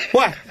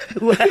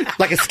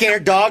 Like a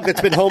scared dog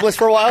that's been homeless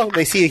for a while.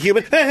 They see a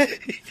human.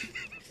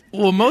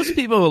 Well, most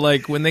people,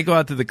 like, when they go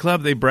out to the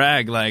club, they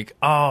brag, like,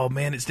 oh,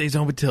 man, it stays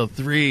open till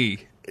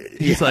 3.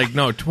 He's like,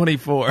 no,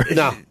 24.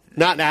 No,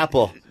 not an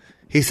Apple.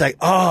 He's like,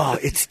 oh,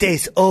 it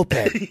stays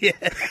open. Yeah.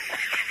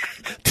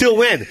 Till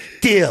when?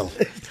 Till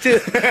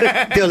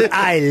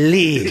I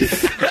leave.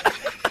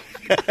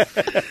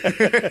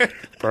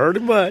 Pretty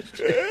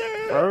much.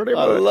 I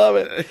love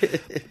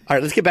it. All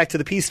right, let's get back to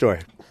the Pea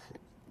story.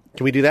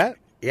 Can we do that?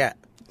 Yeah.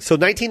 So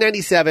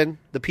 1997,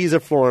 the Peas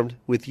are formed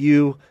with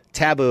you,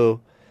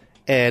 Taboo,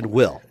 and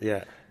Will.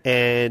 Yeah.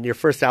 and your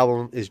first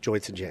album is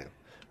Joints and Jam,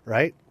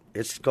 right?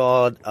 It's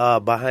called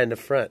Behind the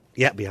Front.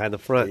 Yeah, Behind the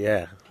Front.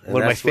 Yeah. And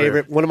One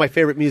of my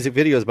favorite music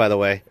videos, by the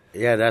way.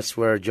 Yeah, that's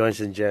where Joints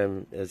and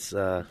Jam is,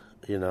 the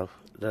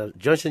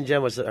Joints and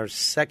Jam was our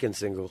second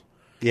single.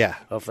 Yeah.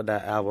 Off of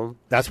that album.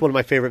 That's one of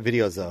my favorite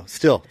videos, though,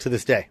 still, to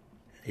this day.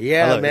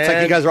 Yeah, man. It's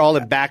like you guys are all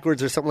in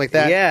backwards or something like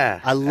that. Yeah.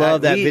 I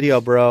love that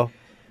video, bro.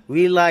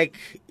 We like...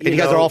 And you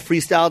guys are all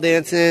freestyle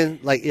dancing.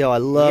 Like, I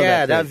love that.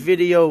 Yeah, that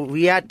video,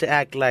 we had to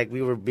act like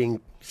we were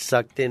being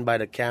sucked in by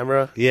the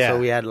camera. Yeah. So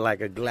we had like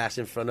a glass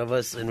in front of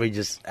us, and we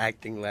just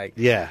acting like...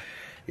 Yeah.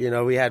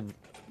 We had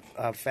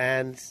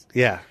fans...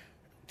 Yeah.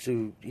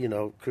 To,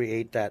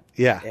 create that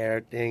Yeah.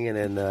 air thing. And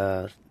then,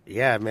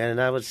 man, and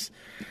I was...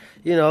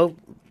 you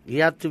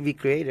have to be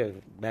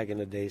creative back in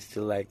the days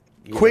to like...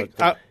 Quick,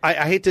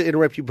 I hate to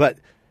interrupt you, but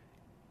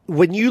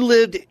when you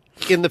lived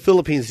in the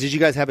Philippines, did you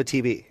guys have a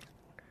TV?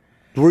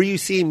 Were you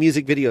seeing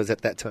music videos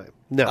at that time?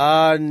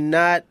 No.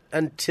 Not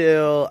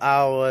until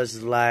I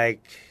was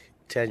like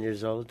 10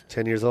 years old.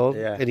 10 years old?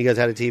 Yeah. And you guys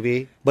had a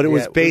TV? But it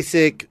was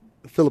basic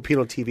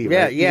Filipino TV,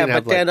 right? Yeah,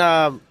 but then,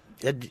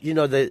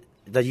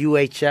 the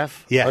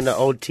UHF on the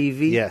old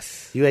TV.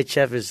 Yes.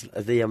 UHF is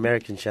the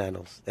American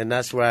channels, and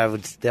that's where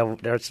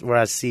that's where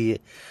I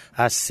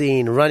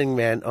seen Running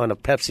Man on a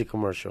Pepsi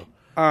commercial.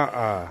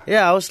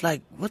 Yeah, I was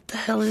like, what the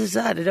hell is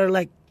that? They're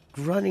like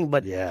running,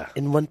 but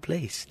in one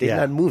place. They're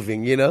not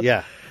moving,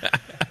 Yeah.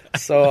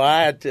 So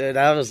I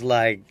was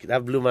like,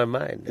 that blew my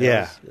mind.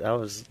 That's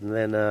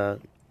man.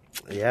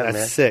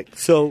 sick.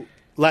 So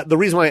the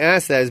reason why I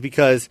asked that is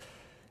because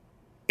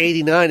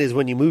 89 is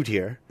when you moved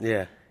here.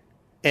 Yeah.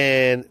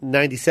 And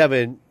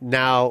 97,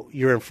 now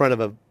you're in front of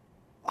a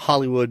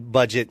Hollywood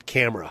budget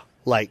camera,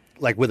 like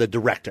with a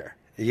director.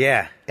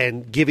 Yeah.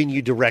 And giving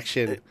you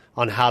direction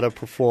on how to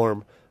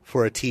perform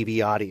for a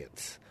TV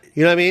audience.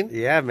 You know what I mean?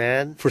 Yeah,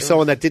 man. For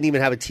someone that didn't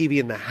even have a TV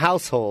in the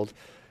household,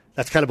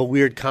 that's kind of a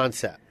weird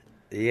concept.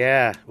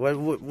 Yeah.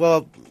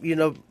 Well,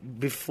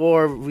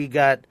 before we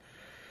got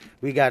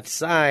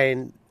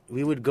signed,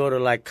 we would go to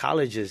like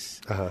colleges.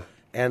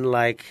 And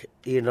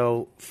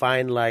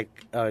find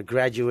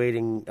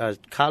graduating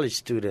college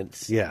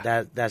students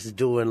that's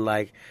doing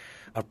like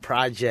a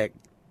project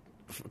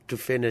to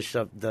finish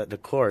up the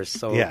course.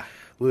 So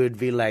we would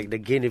be like the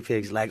guinea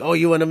pigs, like, oh,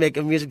 you want to make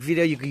a music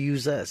video? You could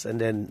use us, and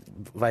then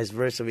vice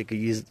versa, we could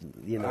use the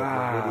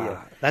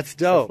video. That's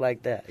dope, stuff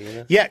like that.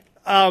 Yeah.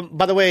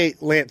 By the way,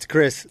 Lance,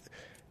 Chris,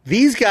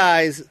 these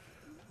guys,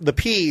 the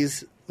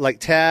P's, like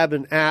Tab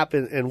and App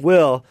and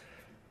Will.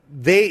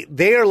 They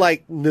are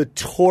like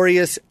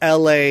notorious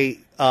LA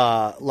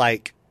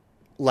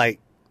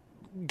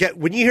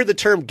when you hear the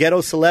term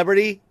ghetto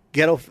celebrity,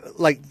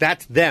 like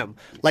that's them.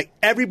 Like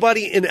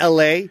everybody in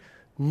LA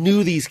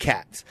knew these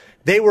cats.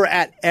 They were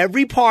at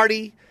every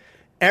party,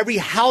 every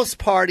house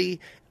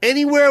party,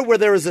 anywhere where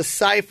there was a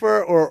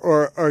cypher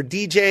or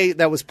DJ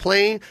that was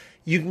playing,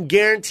 you can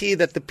guarantee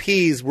that the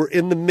P's were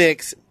in the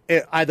mix,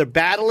 either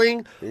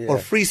battling or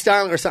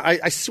freestyling or something.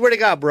 I swear to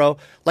God, bro,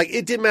 like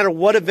it didn't matter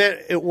what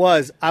event it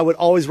was, I would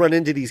always run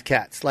into these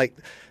cats. Like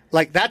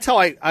that's how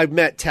I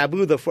met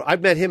Taboo. I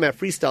met him at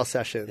Freestyle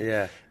Session.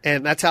 Yeah.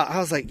 And that's how I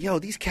was like, yo,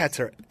 these cats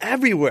are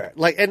everywhere.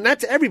 Like, and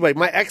that's everybody.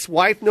 My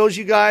ex-wife knows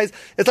you guys.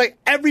 It's like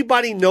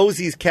everybody knows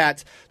these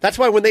cats. That's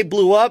why when they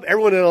blew up,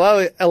 everyone in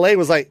LA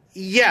was like,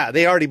 yeah,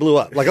 they already blew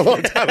up like a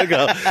long time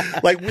ago.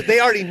 Like they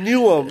already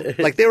knew them.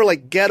 Like they were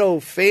like ghetto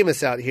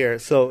famous out here.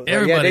 So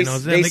everybody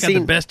knows them. They got the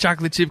best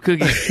chocolate chip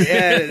cookies.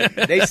 Yeah,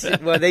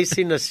 they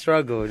seen the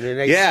struggle.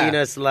 They seen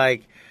us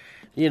like.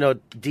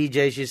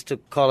 DJs used to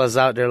call us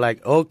out. They're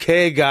like,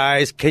 "Okay,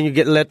 guys, can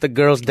you let the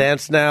girls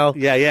dance now?"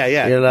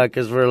 Yeah.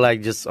 Because we're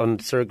like just on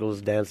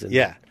circles dancing.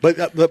 Yeah, but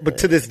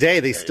to this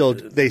day they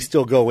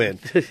still go in.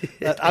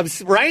 I'm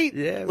right.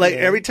 Yeah, like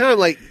man. every time,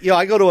 like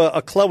I go to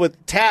a club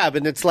with Tab,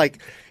 and it's like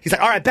he's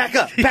like, "All right, back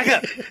up,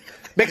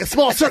 make a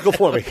small circle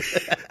for me."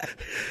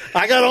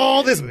 I got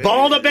all this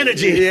balled up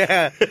energy.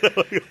 Yeah,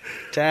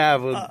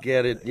 Tab will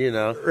get it.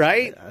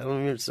 Right? I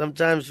mean,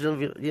 sometimes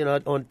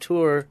on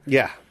tour.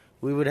 Yeah.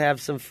 We would have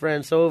some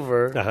friends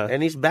over,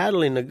 and he's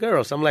battling the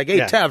girls. I'm like,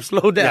 hey, Tab,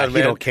 slow down, man.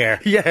 He don't care.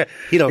 Yeah.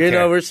 He don't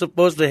care. We're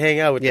supposed to hang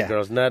out with the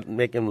girls, not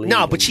make them leave.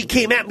 No, but she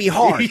came at me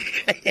hard.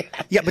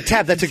 Yeah, but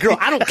Tab, that's a girl.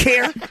 I don't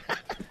care.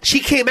 She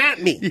came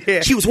at me.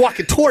 Yeah. She was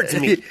walking towards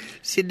me.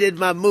 She did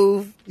my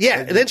move.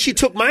 Yeah, and then she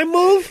took my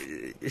move.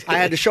 I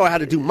had to show her how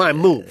to do my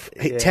move.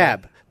 Hey,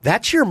 Tab,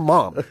 that's your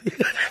mom.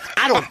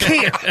 I don't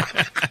care.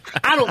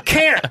 I don't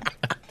care.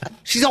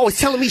 She's always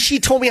telling me she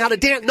told me how to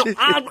dance. No,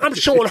 I'm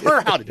showing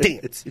her how to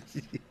dance.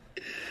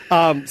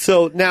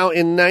 So now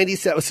in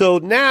 97, so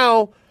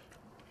now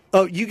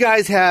you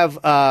guys have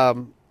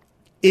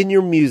in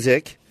your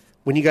music,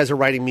 when you guys are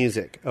writing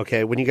music,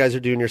 okay, when you guys are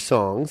doing your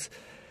songs,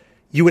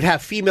 you would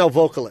have female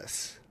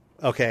vocalists,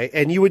 okay,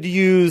 and you would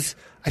use,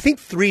 I think,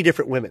 3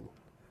 different women,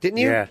 didn't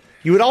you? Yeah.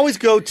 You would always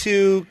go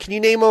to, can you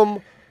name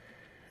them?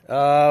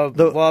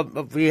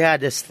 Well, we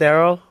had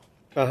Estero,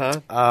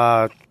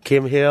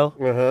 Kim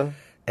Hill,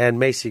 and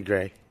Macy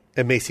Gray.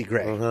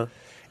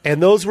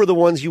 And those were the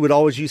ones you would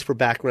always use for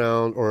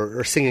background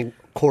or singing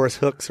chorus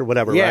hooks or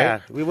whatever, yeah,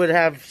 right? we would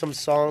have some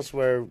songs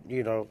where,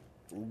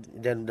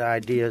 then the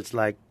idea is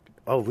like,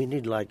 oh, we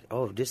need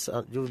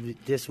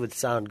this would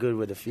sound good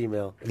with a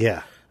female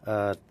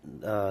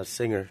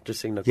singer to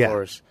sing the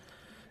chorus.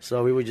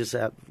 So we would just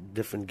have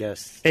different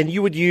guests. And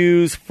you would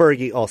use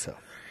Fergie also.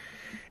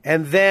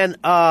 And then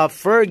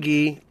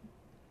Fergie,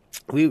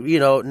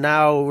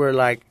 now we're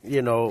like,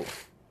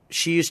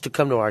 she used to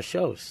come to our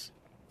shows.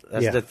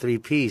 That's the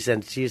 3-piece.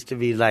 And she used to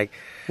be like...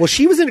 Well,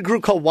 she was in a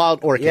group called Wild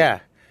Orchid.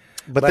 Yeah.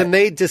 But then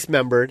they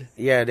dismembered.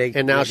 Yeah.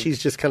 And now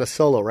she's just kind of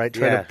solo, right?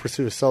 Trying to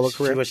pursue a solo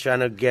career. She was trying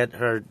to get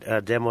her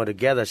demo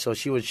together, so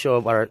she would show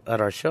up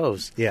at our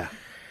shows. Yeah.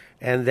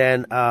 And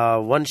then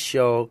one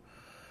show...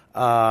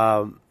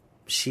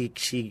 She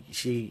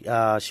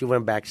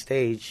went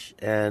backstage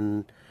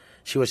and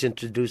she was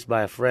introduced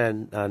by a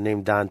friend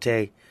named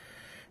Dante,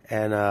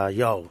 and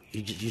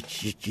you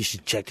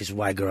should check this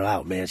white girl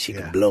out, man. She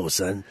can blow,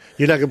 son.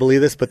 You're not gonna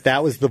believe this, but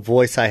that was the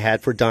voice I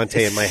had for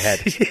Dante in my head.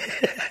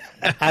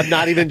 I'm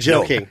not even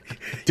joking.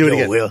 Do it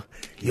again.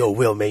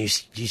 Will, man, you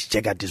should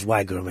check out this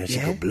white girl, man. She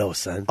can blow,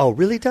 son. Oh,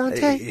 really,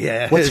 Dante?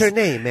 Yeah. What's her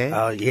name, man?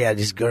 Oh,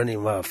 this girl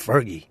named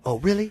Fergie. Oh,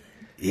 really?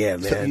 Yeah,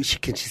 man. So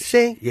can she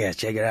sing? Yeah,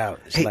 check it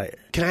out. It's hey,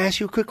 can I ask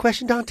you a quick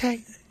question,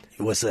 Dante?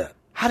 What's up?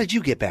 How did you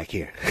get back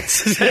here?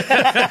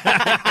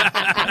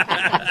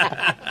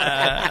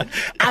 I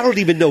don't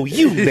even know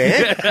you,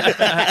 man.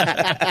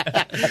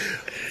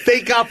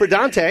 Thank God for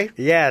Dante.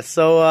 Yeah,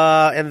 so,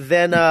 and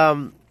then,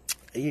 and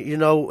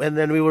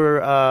then we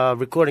were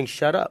recording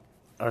Shut Up,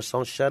 our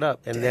song Shut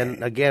Up. And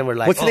then, again, we're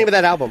like... What's the name of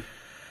that album?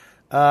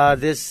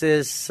 This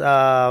is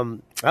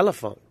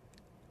Elephant.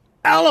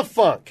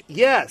 Elephant,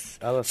 yes.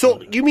 Elephant.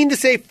 So you mean to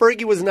say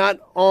Fergie was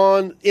not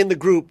in the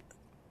group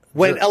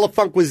when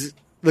Elephant was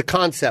the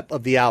concept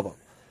of the album?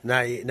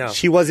 No.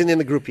 She wasn't in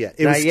the group yet.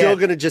 It was still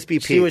going to just be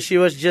Pete. She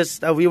was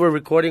just, we were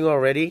recording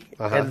already,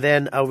 and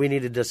then we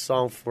needed a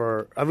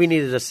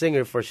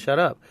singer for Shut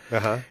Up.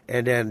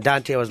 And then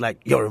Dante was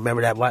like, yo,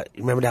 remember that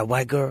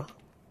white girl?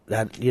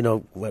 That,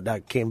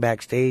 that came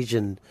backstage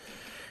and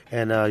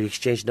you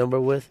exchanged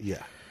number with?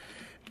 Yeah.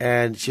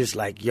 And she was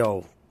like,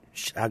 yo,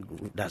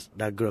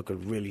 that girl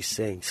could really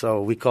sing.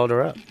 So we called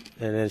her up,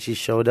 and then she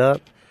showed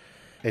up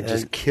and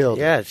just killed.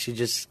 Yeah, she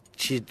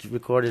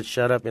recorded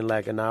Shut Up in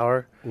like an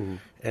hour, and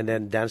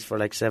then danced for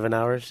like 7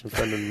 hours in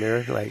front of the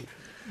mirror, like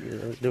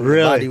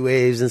doing body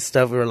waves and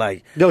stuff. We were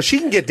like, no, she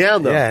can get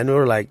down though. Yeah, and we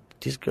were like,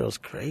 this girl's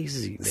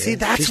crazy, man. See,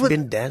 she's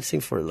been dancing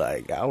for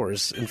like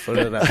hours in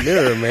front of that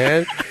mirror,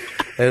 man.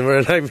 And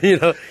we're like,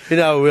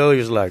 Willie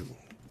was like,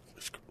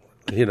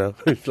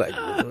 it's like,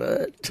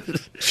 what?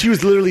 She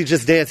was literally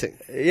just dancing.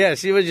 Yeah,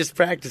 she was just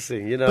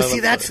practicing, But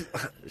see, that's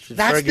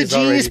the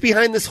genius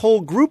behind this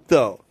whole group,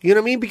 though. You know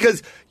what I mean?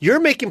 Because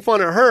you're making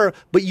fun of her,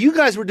 but you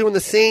guys were doing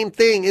the same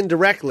thing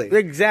indirectly.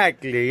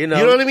 Exactly, You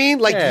know what I mean?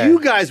 Like, you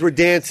guys were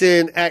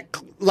dancing at,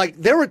 like,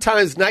 there were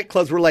times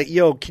nightclubs were like,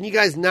 yo, can you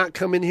guys not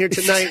come in here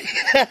tonight?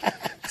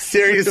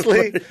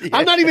 Seriously? Yeah.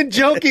 I'm not even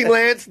joking,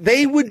 Lance.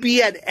 They would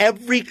be at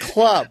every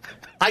club.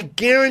 I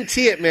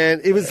guarantee it, man.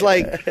 It was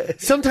like,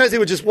 sometimes they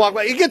would just walk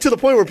by. You get to the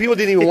point where people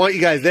didn't even want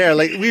you guys there.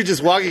 Like, we were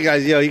just walking,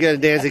 guys, yo, you got to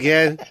dance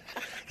again?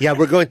 Yeah,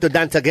 we're going to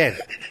dance again.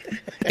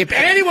 If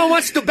anyone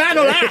wants to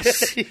battle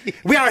us,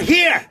 we are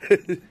here.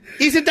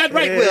 Isn't that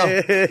right,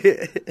 Will?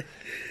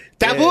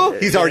 Taboo?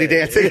 He's already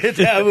dancing.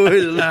 Taboo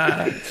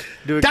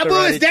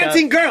is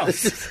dancing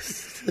girls.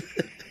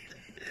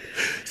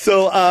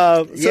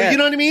 So you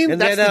know what I mean? And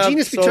that's the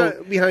genius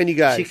behind you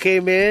guys. She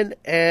came in,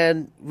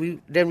 and we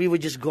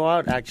would just go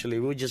out, actually.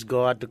 We would just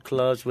go out to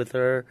clubs with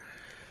her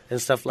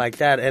and stuff like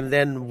that. And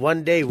then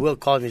one day, Will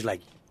called me. He's like,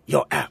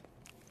 yo, App,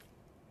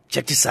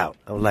 check this out.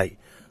 I'm like,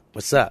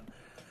 what's up?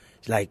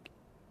 He's like,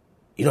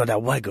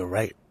 that white girl,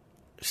 right?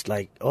 It's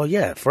like, oh,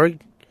 yeah, Ferg.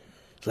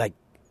 It's like,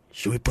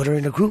 should we put her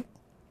in a group?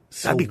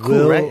 That'd be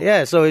cool, right?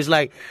 Yeah, so he's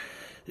like,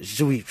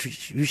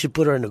 you should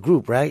put her in a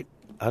group, right?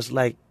 I was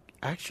like,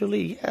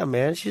 actually, yeah,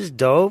 man, she's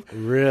dope.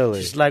 Really?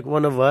 She's like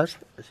one of us.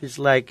 She's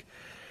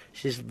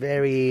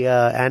very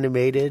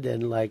animated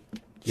and like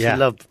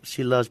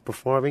she loves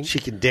performing. She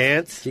can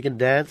dance.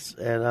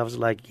 And I was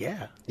like,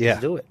 let's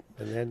do it.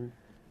 And then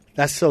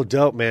that's so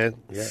dope, man.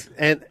 Yeah.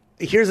 And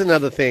here's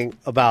another thing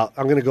about,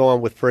 I'm going to go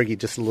on with Fergie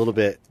just a little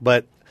bit,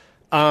 but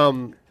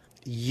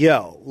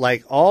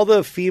like all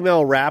the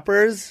female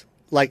rappers,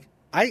 like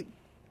I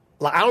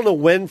don't know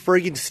when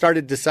Fergie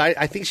started deciding.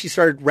 I think she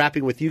started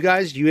rapping with you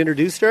guys. You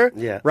introduced her,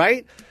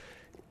 right?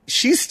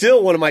 She's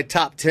still one of my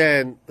top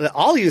 10.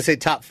 I'll even say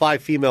top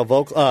 5 female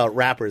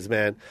rappers,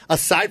 man.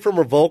 Aside from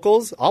her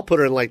vocals, I'll put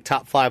her in like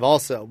top 5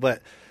 also.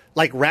 But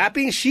like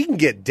rapping, she can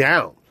get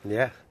down.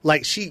 Yeah,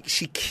 like she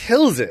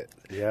kills it.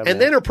 Yeah,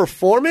 and then her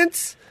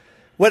performance.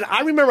 When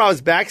I remember I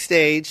was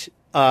backstage,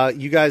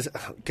 you guys,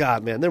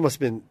 God, man, there must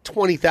have been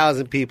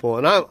 20,000 people,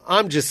 and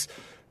I'm just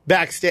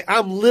backstage.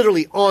 I'm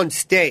literally on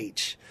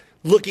stage,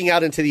 looking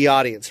out into the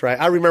audience, right?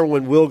 I remember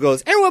when Will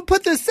goes, everyone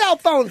put their cell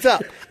phones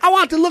up. I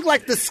want to look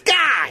like the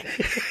sky.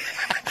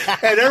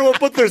 And everyone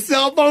put their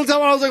cell phones up.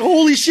 And I was like,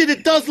 holy shit,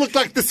 it does look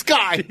like the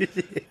sky.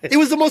 It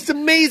was the most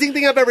amazing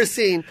thing I've ever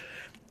seen.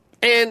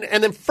 And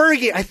then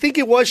Fergie, I think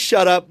it was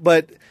Shut Up,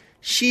 but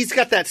she's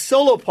got that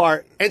solo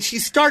part, and she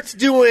starts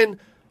doing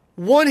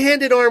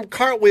one-handed arm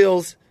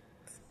cartwheels,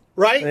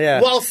 right?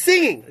 Yeah. While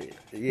singing.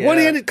 Yeah.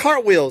 One-handed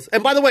cartwheels.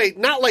 And by the way,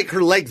 not like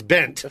her legs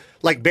bent,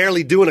 like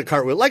barely doing a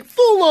cartwheel, like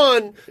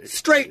full-on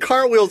straight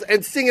cartwheels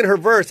and singing her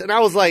verse. And I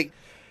was like,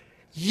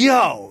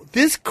 yo,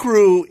 this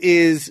crew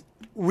is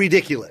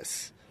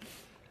ridiculous.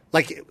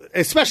 Like,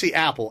 especially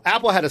Apple.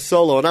 Apple had a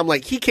solo, and I'm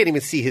like, he can't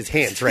even see his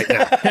hands right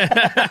now.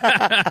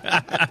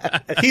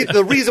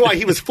 The reason why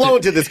he was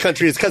flown to this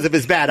country is because of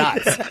his bad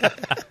eyes.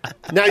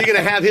 Now you're going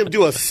to have him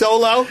do a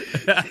solo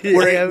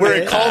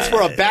where it calls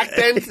for a back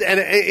bend and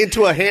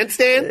into a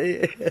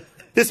handstand?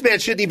 This man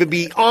shouldn't even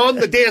be on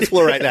the dance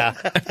floor right now.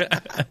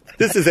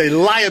 This is a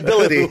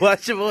liability.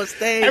 Watch him on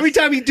stage. Every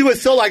time he do a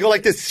solo, I go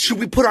like this. Should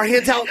we put our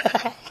hands out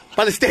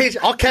by the stage?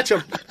 I'll catch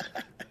him.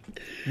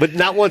 But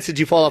not once did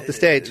you fall off the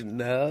stage.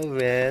 No,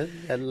 man.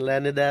 I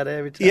landed out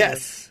every time.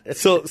 Yes.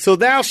 So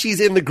now she's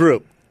in the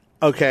group,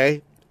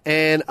 okay?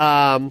 And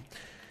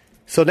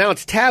so now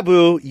it's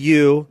Taboo,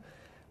 you,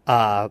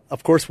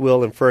 of course,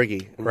 Will and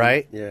Fergie,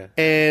 right? Yeah.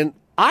 And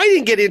I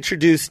didn't get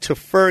introduced to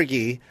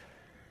Fergie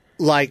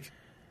like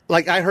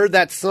I heard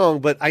that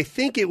song, but I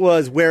think it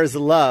was Where's the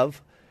Love?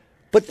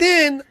 But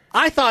then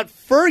I thought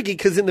Fergie,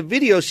 because in the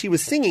video she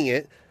was singing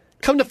it,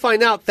 come to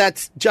find out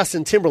that's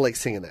Justin Timberlake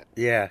singing that.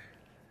 Yeah.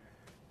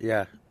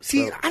 Yeah.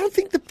 See, I don't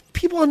think the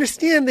people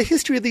understand the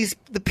history of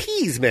the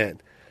P's, man.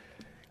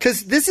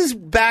 Because this is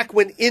back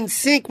when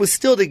NSYNC was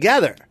still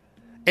together.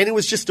 And it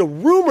was just a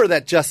rumor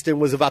that Justin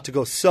was about to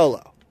go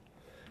solo.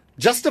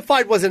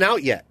 Justified wasn't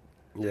out yet.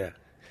 Yeah.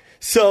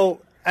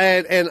 So,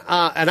 and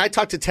I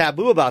talked to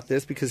Taboo about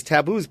this because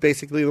Taboo is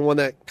basically the one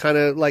that kind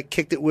of like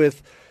kicked it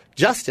with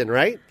Justin,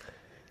 right?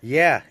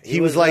 Yeah.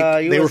 He was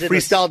like, they were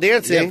freestyle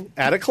dancing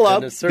at a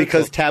club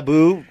because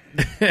Taboo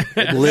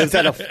lives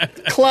at a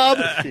club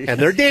and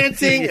they're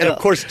dancing. And of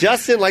course,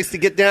 Justin likes to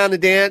get down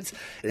and dance.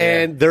 Yeah.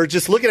 And they're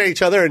just looking at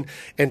each other.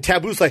 And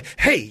Taboo's like,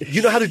 hey,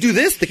 you know how to do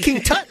this? The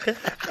King Tut?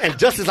 And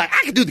Justin's like,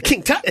 I can do the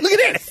King Tut. Look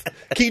at this.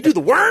 Can you do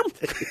the worm?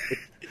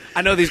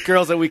 I know these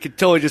girls that we could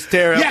totally just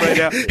tear up right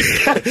now.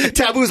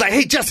 Taboo's like,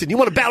 hey, Justin, you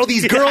want to battle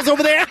these girls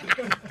over there?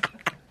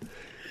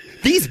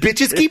 These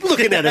bitches keep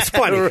looking at us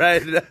funny.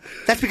 Right.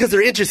 That's because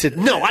they're interested.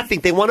 No, I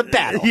think they want to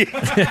battle.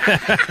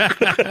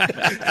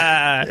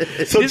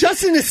 So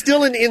Justin is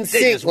still in NSYNC,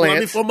 They just want me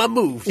Lance. for my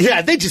moves.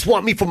 Yeah, they just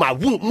want me for my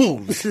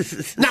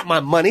moves, not my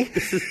money.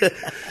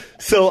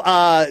 So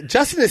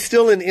Justin is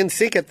still in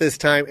NSYNC at this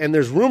time, and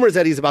there's rumors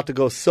that he's about to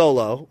go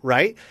solo,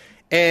 right?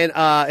 And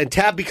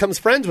Tab becomes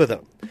friends with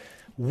him.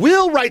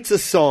 Will writes a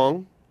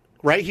song,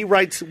 right? He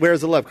writes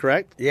 "Where's the Love,"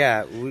 correct?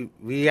 Yeah,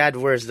 we had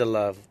 "Where's the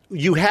Love."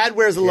 You had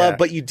 "Where's the Love,"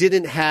 but you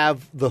didn't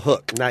have the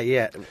hook. Not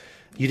yet.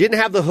 You didn't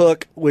have the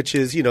hook, which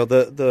is, you know,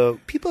 the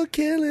people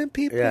killing,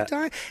 people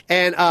dying.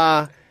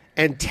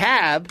 And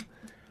Tab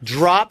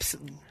drops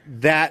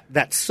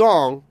that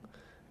song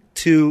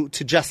to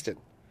Justin.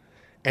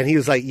 And he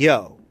was like,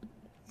 yo,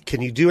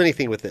 can you do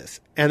anything with this?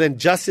 And then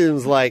Justin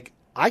was like,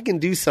 I can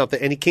do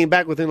something. And he came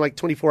back within like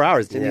 24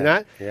 hours, didn't he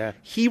not? Yeah.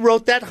 He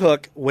wrote that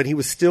hook when he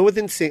was still with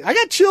NSYNC. I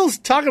got chills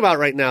talking about it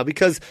right now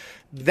because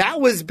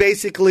that was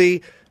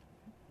basically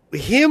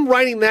him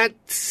writing that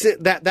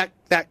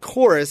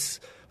chorus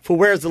for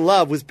 "Where's the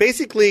Love" was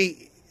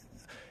basically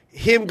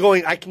him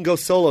going, I can go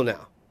solo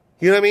now.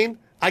 You know what I mean?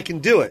 I can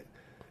do it.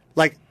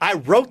 Like, I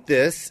wrote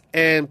this,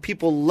 and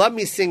people love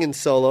me singing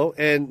solo,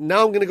 and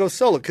now I'm going to go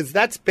solo. Because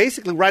that's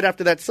basically right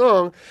after that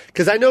song.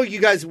 Because I know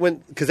you guys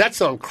went, because that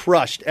song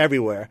crushed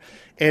everywhere.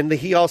 And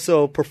he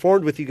also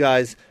performed with you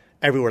guys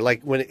everywhere.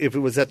 Like, if it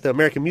was at the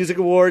American Music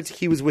Awards,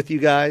 he was with you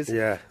guys.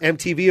 Yeah.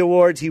 MTV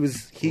Awards,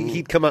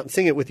 he'd come out and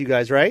sing it with you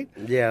guys, right?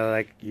 Yeah,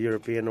 like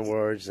European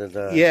Awards.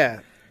 And yeah.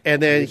 And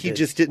then he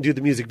just didn't do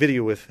the music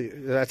video with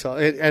you. That's all.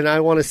 And I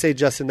want to say,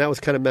 Justin, that was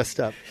kind of messed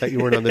up that you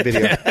weren't on the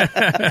video.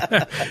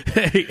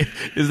 Hey,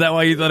 is that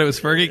why you thought it was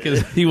Fergie?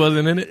 Because he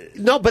wasn't in it?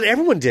 No, but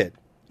everyone did.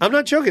 I'm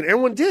not joking.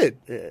 Everyone did.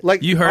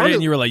 Like, you heard it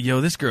and you were like,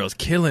 yo, this girl's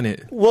killing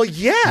it. Well,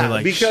 yeah,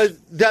 like, because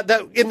that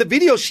in the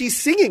video, she's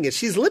singing it.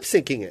 She's lip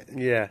syncing it.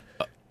 Yeah.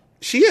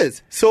 She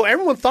is. So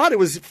everyone thought it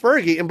was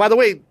Fergie. And by the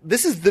way,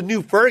 this is the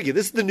new Fergie.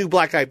 This is the new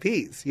Black Eyed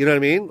Peas. You know what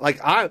I mean?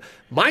 Like,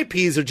 my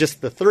Peas are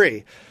just the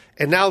three.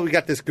 And now we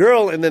got this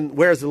girl, and then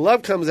 "Where's the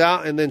Love" comes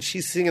out, and then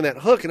she's singing that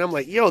hook, and I'm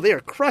like, yo, they are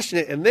crushing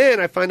it. And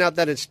then I find out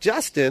that it's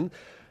Justin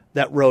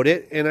that wrote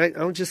it, and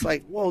I'm just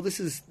like, whoa,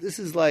 this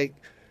is like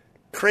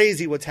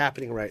crazy what's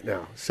happening right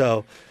now.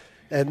 So,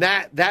 and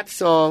that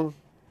song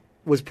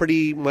was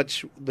pretty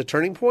much the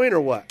turning point,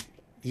 or what?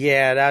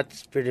 Yeah,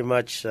 that's pretty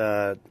much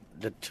the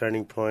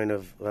turning point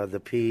of the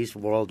piece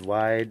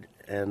worldwide.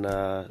 And,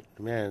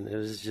 man, it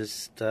was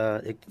just,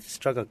 it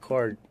struck a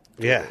chord.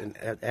 Yeah.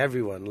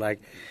 Everyone. Like,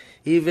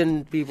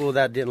 even people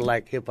that didn't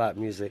like hip-hop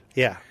music.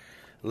 Yeah.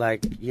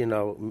 Like, you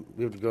know,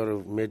 we would go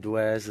to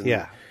Midwest.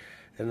 And,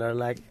 and they're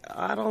like,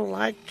 I don't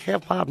like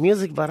hip-hop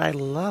music, but I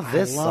love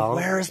this song.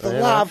 Where's the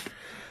love?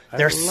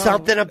 There's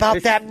something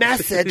about that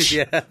message.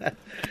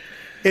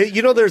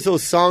 You know, there's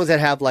those songs that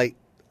have, like,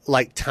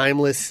 like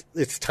timeless.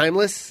 It's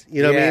timeless.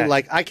 You know what I mean?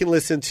 Like I can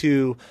listen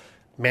to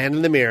Man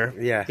in the Mirror.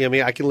 Yeah. You know what I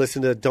mean? I can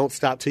listen to Don't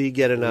Stop Till You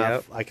Get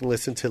Enough. Yep. I can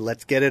listen to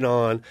Let's Get It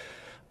On.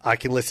 I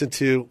can listen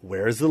to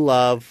Where's the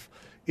Love?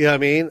 You know what I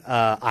mean?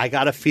 I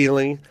Got a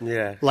Feeling.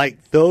 Yeah.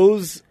 Like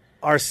those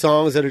are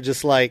songs that are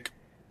just like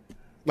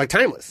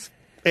timeless.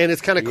 And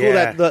it's kind of cool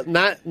that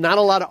not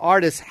a lot of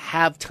artists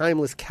have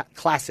timeless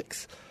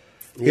classics.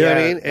 You know what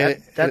I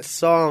mean? That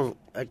song,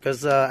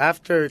 because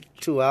after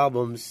 2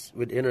 albums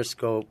with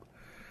Interscope,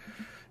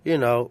 you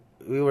know,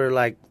 we were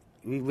like,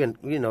 we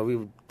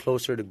were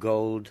closer to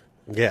gold.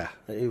 Yeah.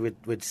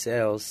 With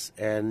sales.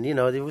 And, you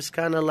know, it was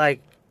kind of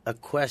like a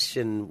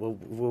question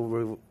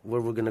where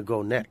we're going to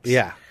go next.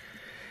 Yeah.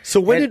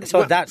 So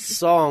that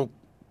song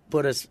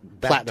put us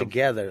back Platinum.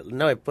 together.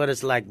 No, it put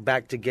us like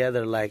back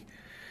together, like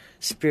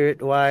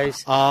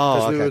spirit-wise. Oh,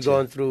 because we were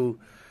going through,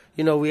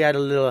 you know, we had a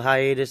little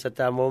hiatus at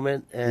that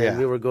moment, and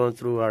we were going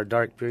through our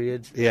dark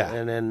periods. Yeah.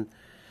 And then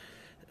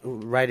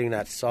writing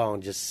that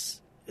song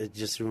just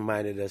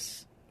reminded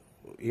us,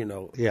 you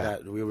know,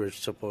 that we were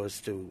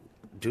supposed to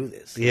do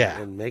this.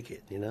 And make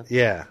it, you know.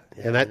 Yeah.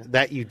 And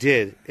that you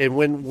did. And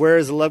when Where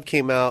Is the Love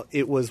came out,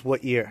 it was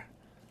what year?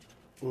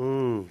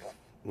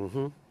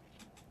 2001.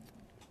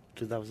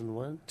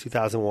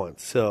 2001.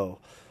 So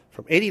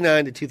from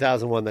 89 to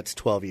 2001, that's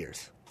 12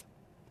 years.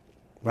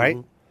 Right?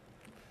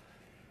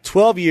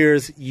 12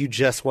 years, you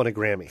just won a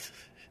Grammy.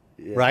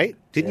 Right?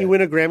 Didn't you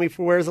win a Grammy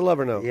for Where's the Love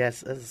or no?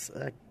 Yes.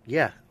 I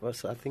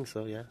think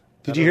so, yeah.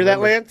 Did you hear that,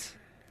 Lance?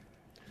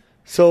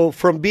 So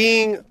from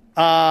being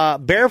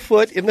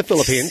barefoot in the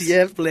Philippines.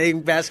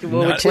 Playing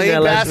basketball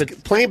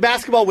playing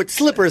basketball with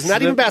slippers,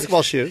 not even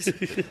basketball shoes.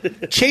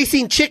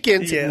 Chasing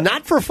chickens,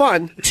 not for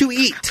fun, to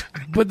eat.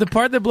 But the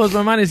part that blows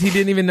my mind is he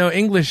didn't even know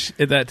English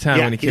at that time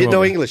when he came didn't know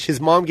over. English.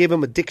 His mom gave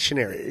him a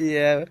dictionary.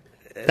 Yeah.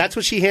 That's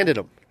what she handed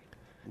him.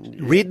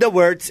 Read the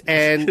words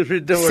and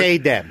say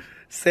them.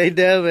 Say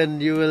them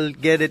and you will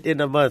get it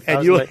in a month.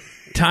 And you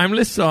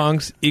timeless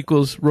songs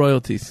equals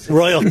royalties.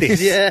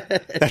 Royalties.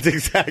 That's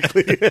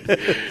exactly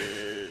it.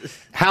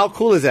 How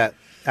cool is that,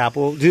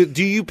 Apple?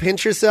 Do you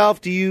pinch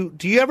yourself? Do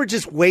you ever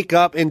just wake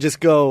up and just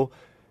go,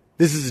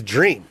 this is a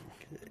dream?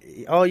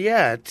 Oh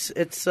yeah,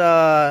 it's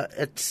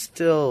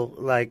still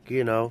like,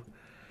 you know,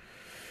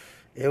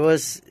 it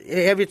was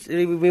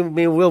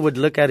me and Will would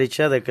look at each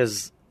other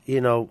because,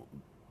 you know,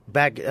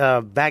 back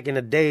in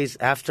the days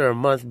after a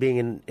month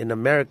being in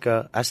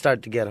America, I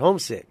started to get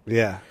homesick.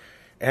 Yeah.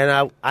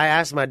 And I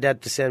asked my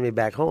dad to send me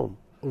back home.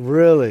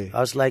 Really? I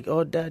was like,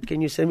 oh, Dad,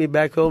 can you send me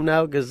back home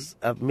now? Because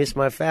I've missed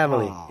my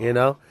family, you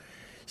know?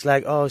 It's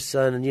like, oh,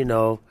 son, you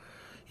know,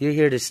 you're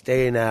here to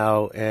stay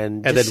now.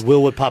 And then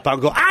Will would pop out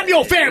and go, I'm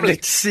your family!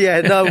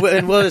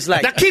 And Will is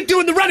like... now keep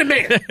doing the running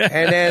man!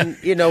 And then,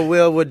 you know,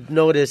 Will would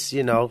notice,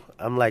 you know,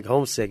 I'm like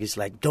homesick. He's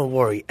like, don't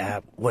worry,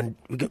 Ab. We're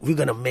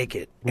going to make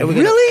it. And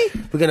we're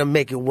going to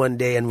make it one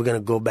day, and we're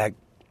going to go back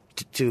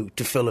to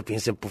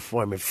Philippines and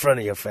perform in front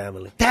of your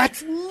family.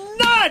 That's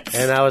nuts!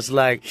 And I was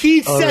like...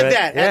 He said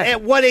that. Yeah.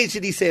 At what age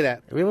did he say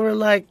that? We were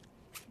like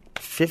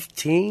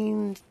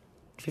 15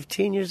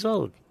 years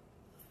old.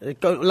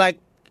 Like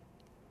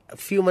a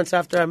few months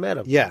after I met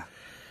him. Yeah.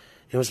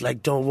 It was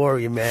like, don't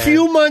worry, man.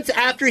 Few months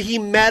after he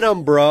met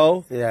him,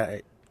 bro. Yeah.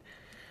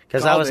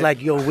 Because I was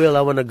like, yo, Will,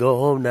 I want to go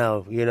home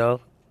now, you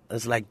know?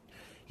 It's like,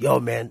 yo,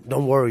 man,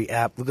 don't worry,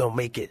 App. We're going to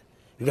make it.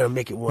 We're going to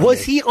make it one Was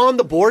day. he on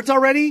the boards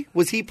already?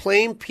 Was he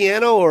playing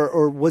piano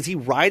or was he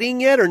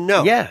writing yet or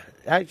no? Yeah.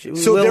 Actually,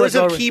 so there was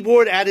a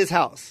keyboard at his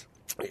house?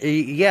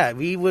 Yeah,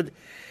 we would...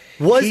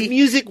 Was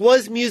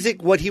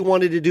music what he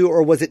wanted to do,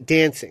 or was it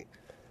dancing?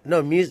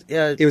 No, music.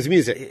 It was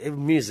music.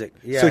 Music,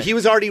 yeah. So he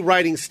was already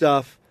writing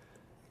stuff,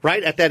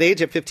 right, at that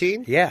age, at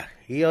 15? Yeah.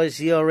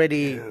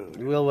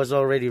 Will was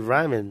already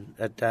rhyming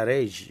at that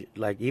age,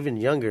 like even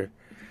younger.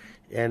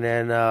 And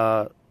then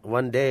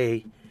one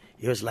day,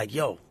 he was like,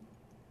 yo,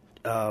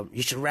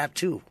 you should rap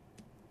too.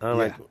 I'm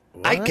like,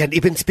 what? I can't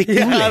even speak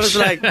English.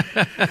 I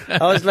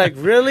was like,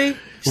 really?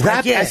 She's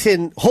rap like, as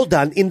in, hold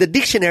on, in the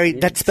dictionary,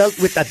 that's spelled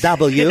with a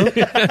W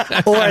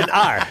or an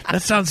R.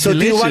 That sounds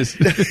delicious.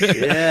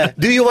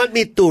 Do you want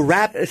me to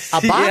rap a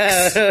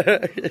box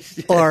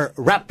or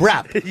rap?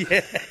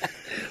 Yeah.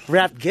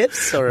 Rap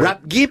gifts or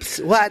rap gifts?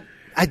 What?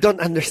 I don't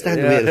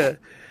understand, Will.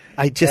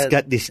 I just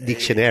got this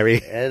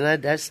dictionary.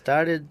 And I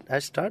started,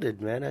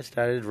 man. I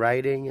started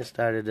writing. I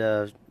started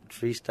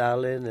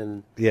freestyling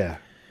and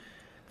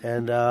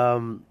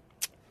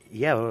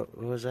what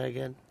was I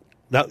again?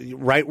 Now,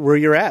 right where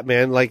you're at,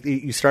 man. Like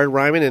you started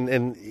rhyming,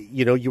 and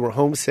you know you were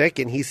homesick,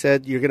 and he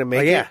said you're gonna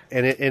make it,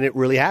 and it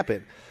really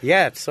happened.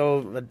 Yeah.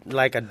 So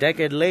like a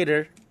decade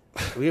later,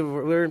 we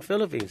were in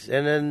Philippines,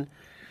 and then.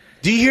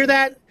 Do you hear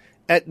that?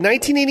 At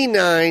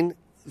 1989,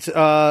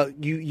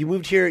 you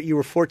moved here. You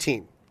were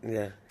 14.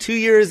 Yeah. 2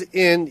 years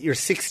in, you're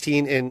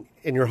 16, and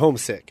you're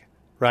homesick,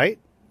 right?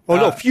 Oh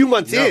no, a few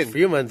months in. A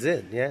few months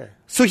in, yeah.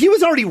 So he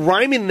was already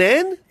rhyming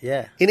then?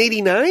 Yeah. In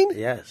 89?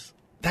 Yes.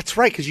 That's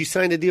right, because you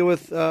signed a deal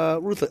with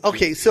Ruthless.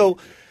 Okay, so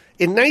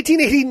in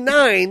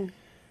 1989,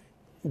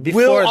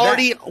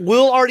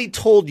 Will already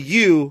told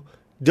you,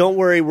 don't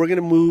worry, we're going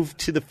to move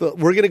to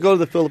we're going to go to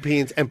the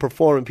Philippines and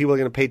perform, and people are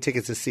going to pay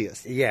tickets to see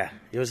us. Yeah,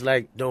 it was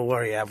like, don't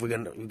worry, Av, we're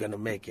gonna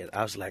make it.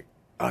 I was like,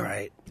 all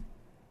right.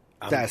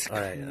 That's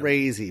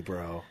crazy,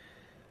 bro.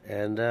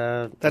 And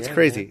that's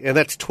crazy, man. And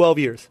that's 12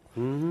 years.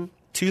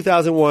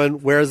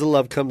 2001, Where's the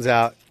Love comes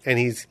out, and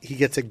he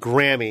gets a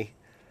Grammy,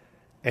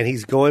 and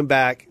he's going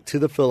back to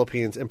the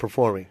Philippines and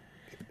performing.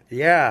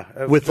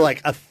 Yeah, with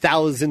like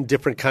 1,000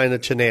 different kind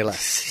of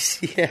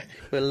chanelas. Yeah,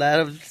 with a lot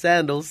of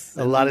sandals.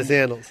 A lot of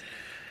sandals.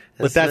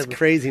 But that's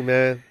crazy,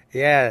 man.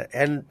 Yeah,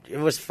 and it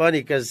was funny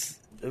because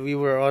we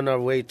were on our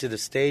way to the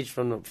stage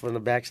from the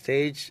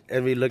backstage,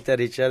 and we looked at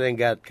each other and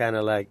got kind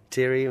of like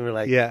teary, and we're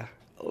like, yeah.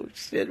 Oh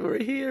shit,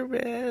 we're here,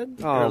 man.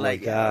 Oh my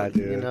God,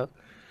 dude. You know,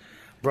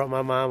 brought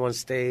my mom on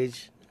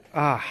stage.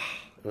 It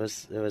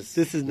was.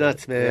 This is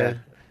nuts,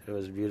 man. Yeah, it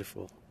was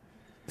beautiful.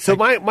 So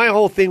my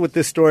whole thing with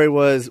this story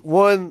was,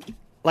 one,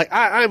 like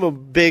I'm a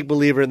big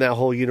believer in that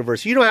whole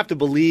universe. You don't have to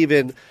believe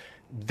in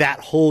that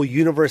whole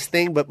universe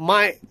thing, but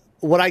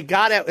what I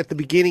got at the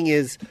beginning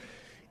is,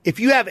 if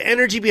you have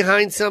energy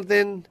behind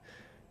something,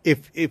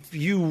 if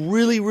you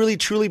really, really,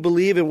 truly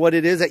believe in what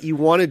it is that you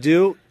want to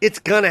do, it's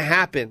gonna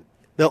happen.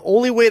 The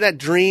only way that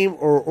dream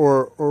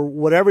or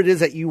whatever it is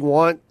that you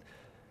want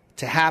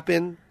to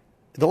happen,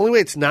 the only way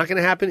it's not going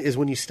to happen is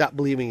when you stop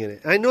believing in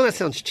it. And I know that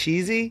sounds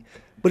cheesy,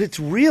 but it's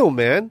real,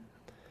 man.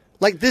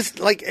 Like this,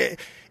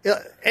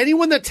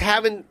 anyone that's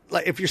having,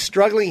 like, if you're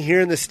struggling here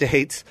in the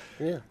States,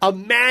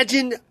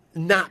 imagine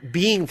not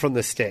being from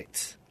the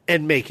States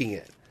and making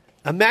it.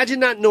 Imagine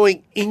not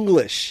knowing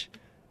English.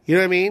 You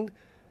know what I mean?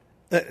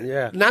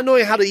 Not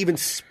knowing how to even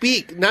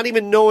speak, not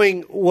even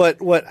knowing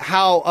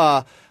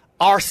how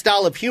our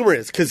style of humor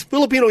is, because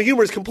Filipino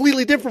humor is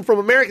completely different from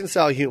American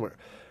style humor.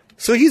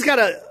 So he's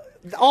got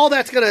all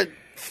that's got to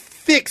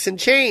fix and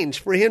change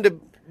for him to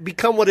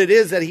become what it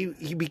is that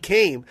he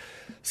became.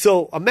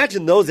 So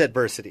imagine those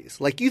adversities.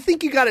 Like, you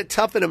think you got it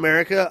tough in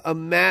America?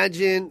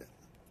 Imagine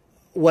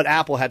what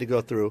Apple had to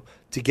go through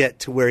to get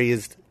to where he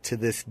is to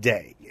this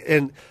day.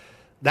 And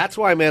that's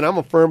why, man, I'm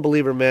a firm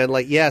believer, man.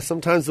 Like, yeah,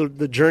 sometimes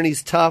the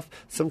journey's tough.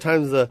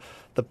 Sometimes the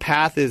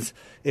path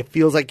it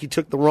feels like you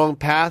took the wrong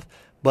path.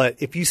 But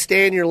if you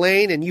stay in your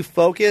lane and you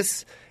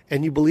focus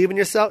and you believe in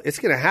yourself, it's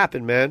going to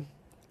happen, man.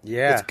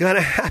 Yeah. It's going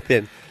to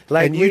happen.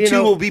 Like, and you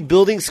too will be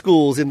building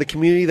schools in the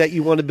community that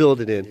you want to build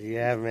it in.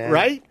 Yeah, man.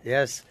 Right?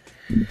 Yes.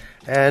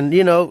 And,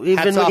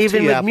 even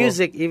with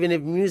music,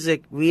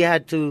 we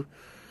had to,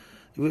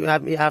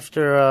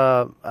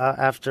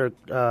 after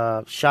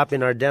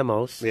shopping our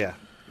demos,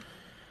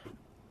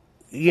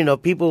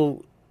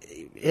 people,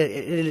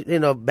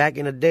 back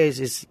in the days,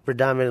 it's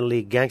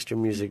predominantly gangster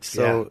music.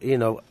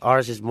 So,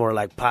 ours is more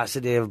like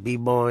positive,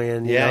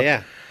 b-boying.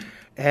 Yeah.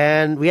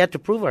 And we had to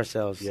prove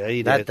ourselves. Yeah,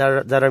 you did.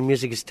 That our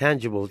music is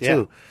tangible,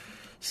 too.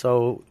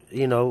 So,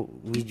 we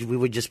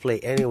would just play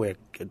anywhere.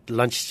 At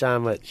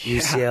lunchtime at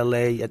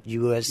UCLA, at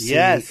USC.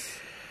 Yes.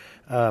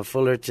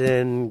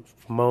 Fullerton,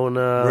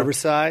 Mona.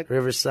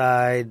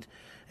 Riverside.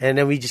 And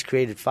then we just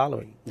created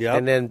following. Yeah.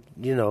 And then,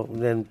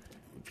 then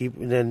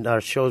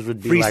our shows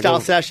would be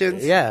freestyle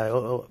sessions.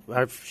 Yeah,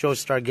 our shows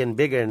start getting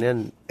bigger, and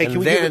then can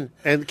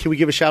we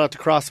give a shout out to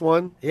Cross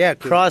One? Yeah,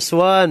 Cross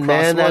One,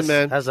 man.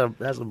 That's a boy.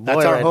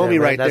 That's our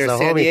homie right there.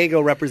 San Diego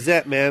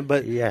represent, man.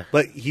 But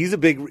he's a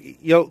big.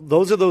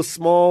 Those are those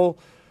small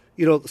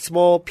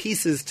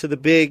pieces to the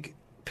big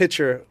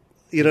picture.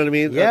 You know what I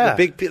mean? Yeah.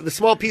 The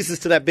small pieces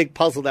to that big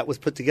puzzle that was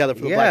put together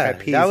for the Black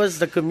Eyed Peas. That was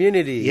the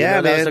community. Yeah,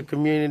 man. That was the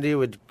community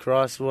with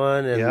Cross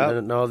One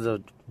and all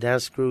the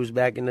dance crews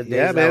back in the days.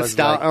 Yeah, man.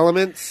 Style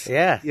Elements.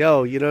 Yeah.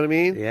 Yo, you know what I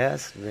mean?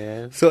 Yes,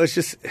 man. So it's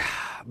just,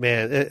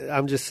 man,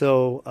 I'm just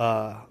so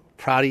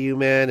proud of you,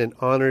 man, and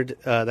honored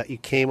that you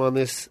came on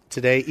this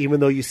today, even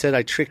though you said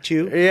I tricked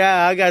you.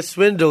 Yeah, I got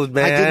swindled,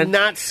 man. I did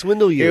not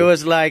swindle you. It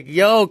was like,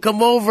 yo,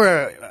 come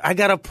over. I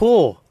got a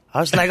pool. I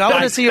was like, I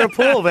want to see your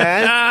pool,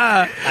 man.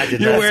 I did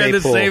You're not wearing say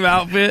the pool. same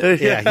outfit?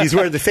 Yeah, he's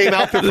wearing the same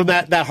outfit from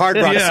that Hard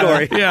Rock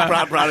story. Yeah.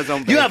 Brought his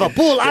own bacon. You have a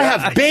pool, I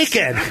have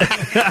bacon.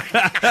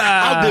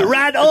 I'll be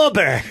right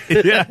over.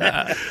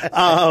 Yeah.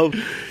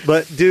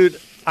 But, dude,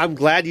 I'm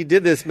glad you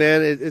did this,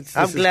 man.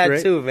 I'm glad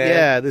great. too,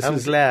 man. Yeah, I'm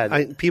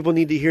glad. People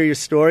need to hear your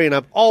story, and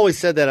I've always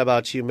said that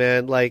about you,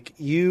 man. Like,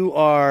 you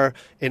are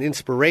an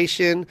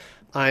inspiration.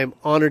 I'm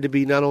honored to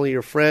be not only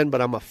your friend, but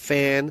I'm a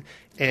fan.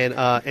 And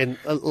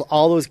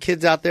all those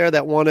kids out there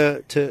that want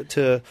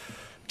to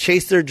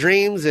chase their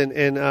dreams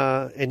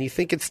and you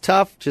think it's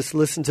tough, just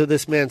listen to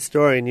this man's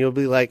story and you'll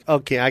be like,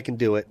 okay, I can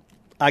do it.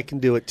 I can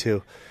do it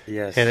too.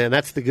 Yes. And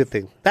that's the good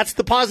thing. That's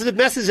the positive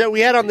message that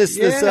we had on this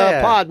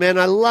pod, man.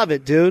 I love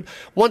it, dude.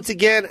 Once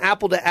again,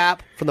 Apple to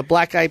App from the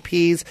Black Eyed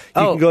Peas.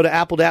 You can go to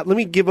Apple to App. Let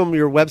me give them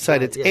your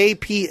website. It's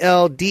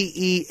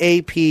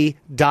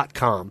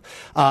APLDEAP.com.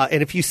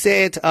 And if you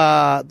say it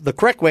the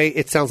correct way,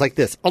 it sounds like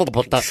this.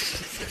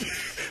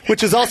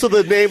 Which is also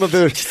the name of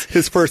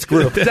his first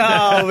group.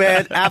 No,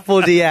 man.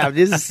 Apple the App.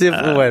 This is a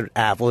simple word.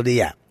 Apple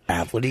the App.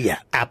 Apple the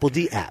App. Apple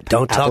the App.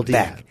 Don't Apple talk the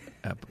back.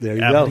 App. There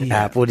you go.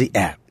 Apple the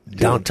App.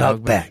 Don't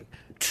talk back.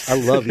 I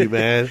love you,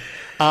 man.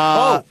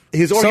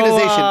 His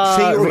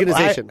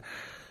organization.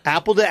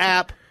 Apple to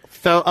App.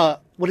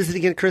 What is it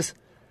again, Chris?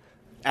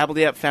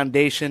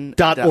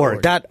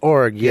 AppleTheAppFoundation.org.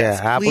 .org, yeah.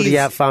 Yes,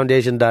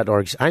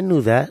 AppleTheAppFoundation.org. I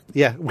knew that.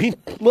 Yeah,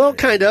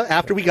 kind of,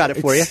 after we got it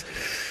for you.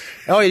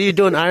 Oh, you're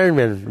doing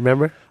Ironman,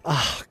 remember?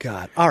 Oh,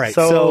 God. All right.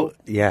 So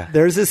yeah.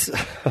 There's this.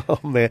 Oh,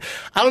 man.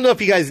 I don't know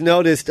if you guys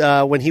noticed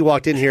when he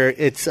walked in here,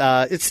 it's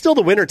still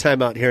the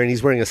wintertime out here, and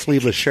he's wearing a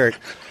sleeveless shirt.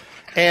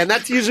 And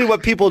that's usually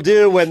what people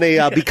do when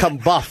they become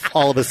buff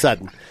all of a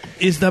sudden.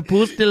 Is the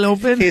pool still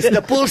open? Is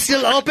the pool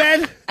still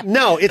open?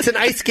 No, it's an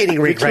ice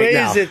skating rink right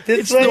now.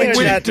 It's the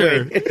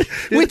winter.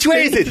 Which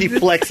way is it? He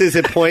flexes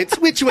and points.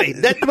 Which way?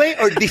 That way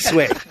or this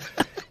way?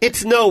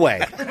 It's no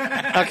way.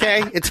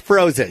 Okay? It's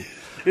frozen.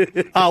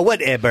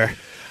 Whatever.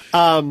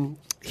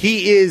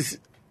 He is.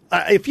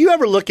 If you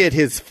ever look at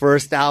his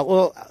first album,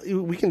 well,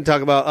 we can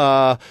talk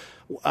about.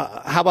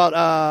 How about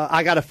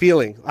I Got a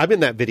Feeling? I'm in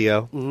that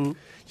video. Mm-hmm.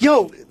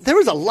 Yo, there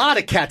was a lot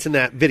of cats in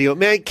that video,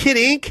 man. Kid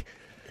Ink.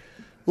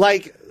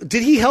 Like,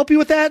 did he help you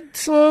with that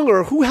song,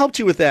 or who helped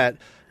you with that?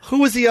 Who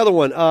was the other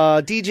one?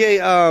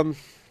 DJ.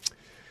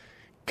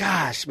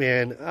 Gosh,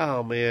 man.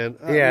 Oh, man.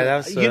 Yeah, that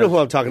was. You know who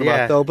I'm talking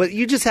about, though. But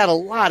you just had a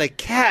lot of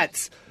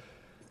cats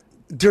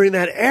during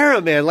that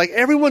era, man. Like,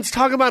 everyone's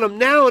talking about them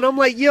now, and I'm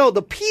like, yo,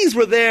 the P's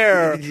were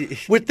there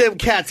with them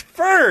cats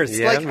first.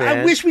 Yeah, like, man.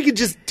 I wish we could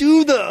just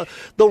do the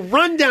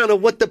rundown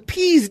of what the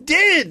P's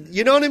did.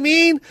 You know what I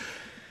mean?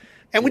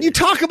 And when you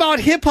talk about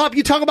hip-hop,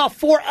 you talk about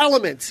 4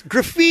 elements.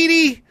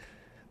 Graffiti,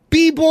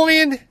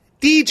 b-boying,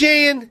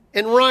 DJing,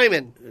 and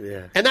rhyming.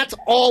 Yeah. And that's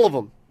all of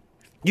them.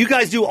 You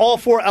guys do all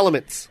 4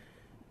 elements.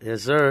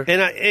 Yes, sir.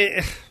 And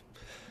I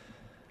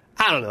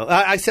don't know.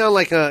 I sound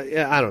like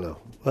I don't know.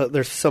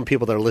 There's some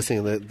people that are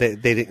listening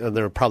that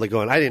they're probably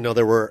going, I didn't know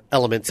there were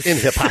elements in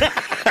hip-hop.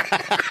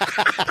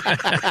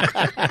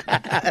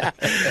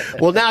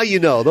 Well, now you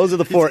know. Those are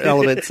the 4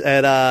 elements.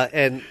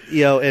 And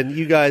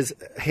you guys,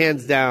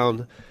 hands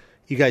down,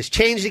 you guys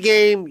changed the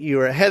game. You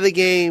were ahead of the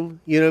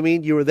game. You know what I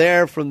mean? You were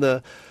there from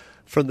the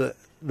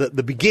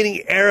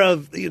beginning era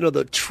of,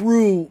 the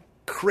true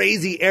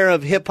crazy era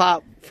of hip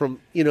hop,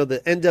 from, the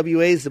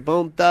NWAs, the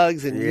Bone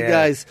Thugs, and you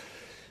guys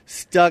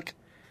stuck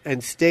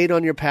and stayed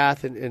on your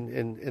path,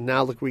 and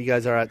now look where you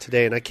guys are at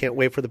today. And I can't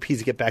wait for the P's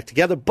to get back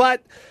together.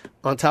 But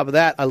on top of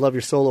that, I love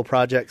your solo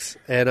projects,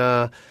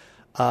 and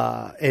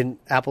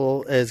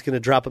Apple is going to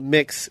drop a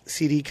mix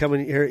CD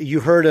coming here.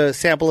 You heard a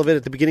sample of it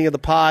at the beginning of the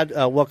pod.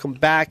 Welcome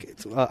back.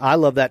 I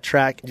love that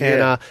track.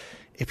 Yeah. And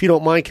if you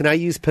don't mind, can I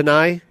use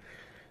Panay?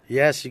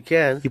 Yes, you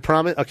can. You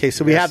promise? Okay,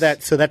 so we have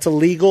that. So that's a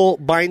legal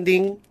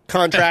binding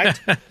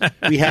contract.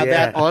 We have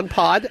that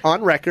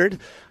on record.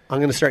 I'm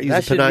going to start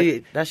using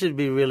Panay. That should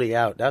be really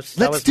out. That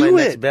was do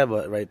my it. next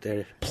beba right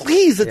there.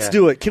 Please, let's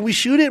do it. Can we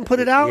shoot it and put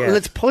it out? Yeah. And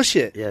let's push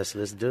it. Yes,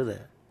 let's do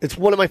that. It's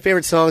one of my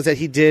favorite songs that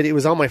he did. It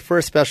was on my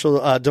first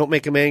special, Don't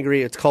Make Him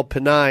Angry. It's called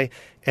Panay.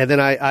 And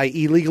then I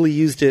illegally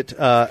used it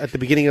at the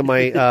beginning of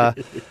my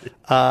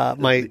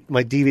my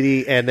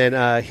DVD, and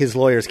then his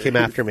lawyers came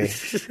after me,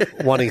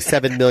 wanting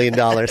 $7 million.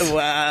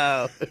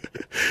 Wow.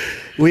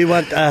 We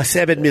want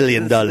 $7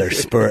 million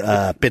for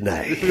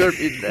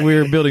Panay.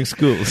 We're building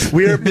schools.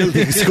 We're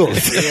building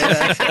schools.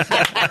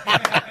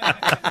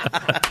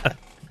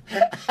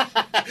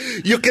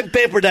 You can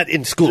pay for that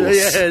in schools.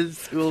 Yes,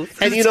 schools.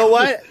 And you know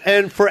what?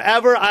 And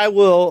forever I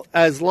will,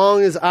 as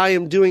long as I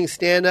am doing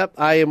stand-up,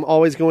 I am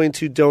always going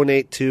to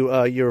donate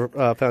to your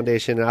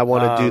foundation. And I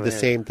want to do the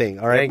same thing.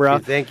 All right, bro?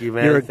 Thank you,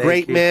 man. You're a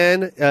great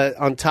man,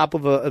 on top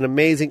of an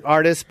amazing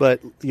artist, but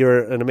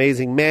you're an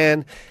amazing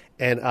man.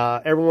 And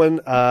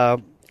everyone,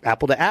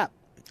 Apple to App,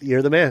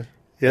 you're the man.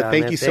 Yeah,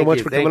 thank you so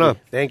much for coming on.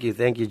 Thank you,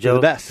 Joe. You're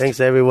the best. Thanks,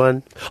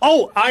 everyone.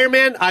 Oh, Iron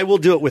Man, I will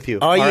do it with you.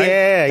 Oh, yeah.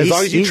 Right? As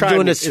long as you he's try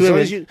doing me. the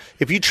swimming.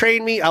 If you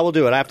train me, I will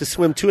do it. I have to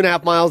swim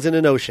 2.5 miles in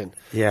an ocean.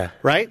 Yeah.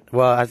 Right?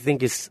 Well, I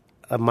think it's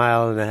 1.5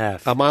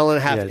 miles. A mile and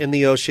a half in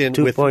the ocean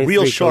with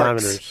real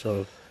sharks.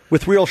 So.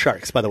 With real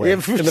sharks, by the way. In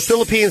the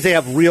Philippines, they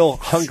have real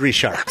hungry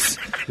sharks.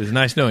 It was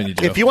nice knowing you,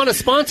 Joe. If you want to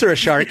sponsor a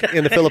shark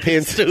in the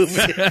Philippines,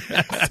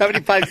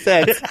 75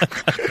 cents.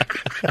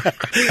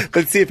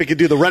 Let's see if it can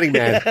do the Running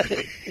Man.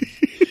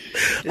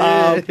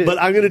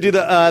 But I'm going to do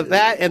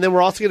that, and then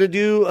we're also going to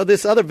do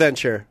this other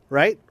venture,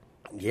 right?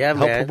 Yeah,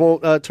 man.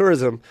 Help promote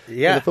tourism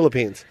in the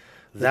Philippines.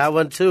 That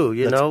one too.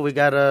 You know, we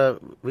gotta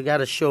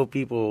show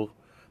people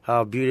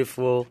how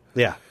beautiful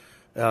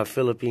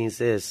Philippines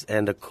is,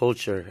 and the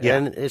culture. Yeah.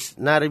 And it's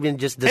not even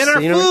just the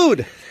scenery. And our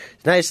food.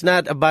 It's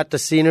not about the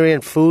scenery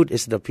and food.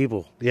 It's the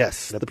people.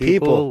 Yes, the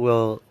people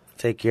will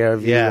take care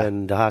of you,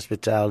 and the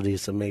hospitality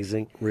is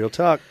amazing. Real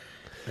talk.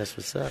 That's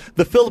what's up.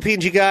 The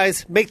Philippines, you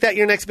guys. Make that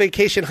your next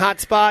vacation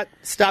hotspot.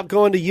 Stop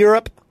going to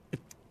Europe.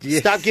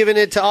 Yes. Stop giving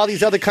it to all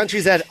these other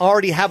countries that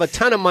already have a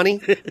ton of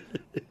money.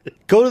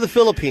 Go to the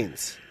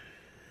Philippines.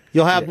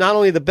 You'll have not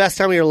only the best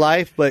time of your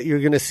life, but you're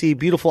going to see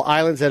beautiful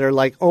islands that are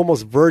like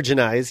almost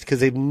virginized because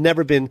they've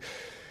never been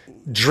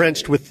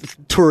drenched with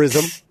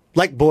tourism,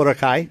 like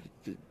Boracay.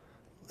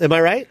 Am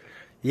I right?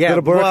 Yeah, Go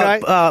to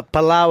Boracay?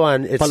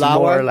 Palawan. It's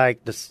more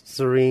like the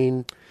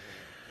serene.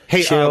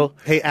 chill.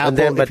 Hey, Apple,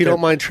 then, if you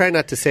don't mind, try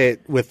not to say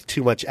it with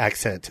too much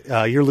accent.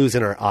 You're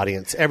losing our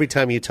audience. Every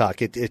time you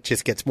talk, it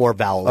just gets more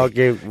vowel.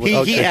 Okay.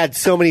 He adds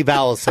so many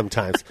vowels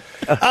sometimes.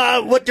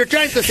 What you're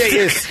trying to say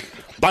is,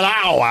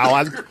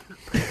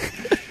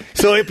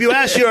 so if you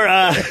ask your...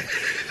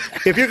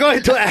 if you're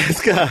going to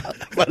ask...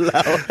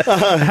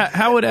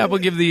 how would Apple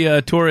give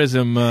the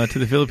tourism to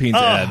the Philippines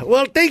ad?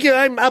 Well, thank you.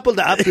 I'm Apple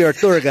the App, your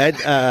tour guide.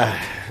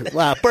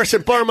 First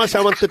and foremost,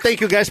 I want to thank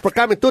you guys for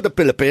coming to the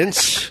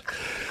Philippines.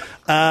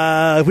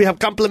 We have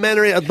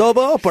complimentary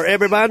adobo for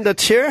everyone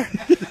that's here.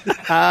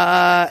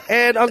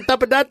 And on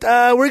top of that,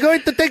 we're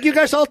going to take you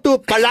guys all to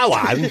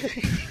Palawan.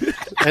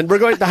 And we're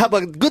going to have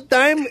a good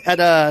time at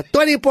a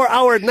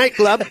 24-hour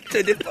nightclub.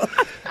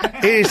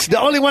 It's the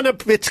only one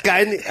of its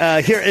kind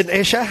here in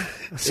Asia.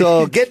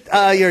 So get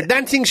your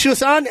dancing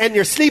shoes on and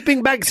your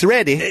sleeping bags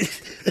ready.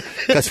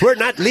 Because we're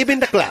not leaving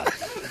the club.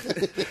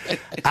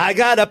 I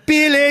got a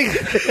feeling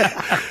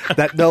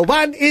that no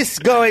one is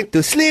going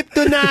to sleep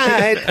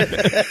tonight.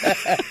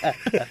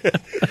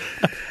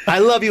 I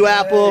love you,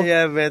 Apple.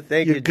 Yeah, man.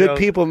 Thank you, You're good Joe.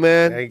 people,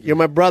 man. You're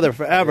my brother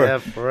forever. Yeah,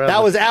 forever.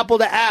 That was Apple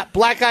the App,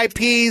 Black Eyed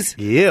Peas,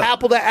 Yeah.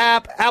 Apple the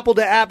App,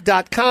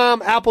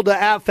 appletheapp.com,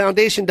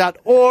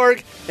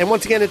 appletheappfoundation.org. And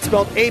once again, it's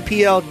spelled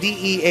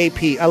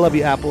APLDEAP. I love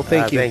you, Apple.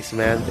 Thank you. Thanks,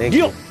 man. Thank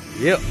you.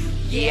 Yeah.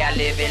 Yeah, I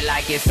live it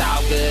like it's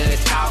all good.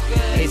 It's all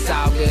good. It's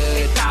all good.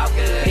 It's all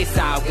good. It's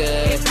all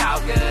good. It's all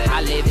good.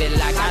 I live it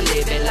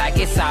like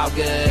it's all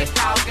good. It's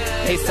all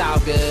good. It's all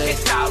good.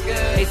 It's all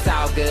good. It's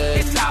all good.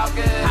 It's all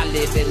good. I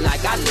live it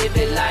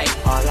like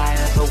all I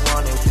ever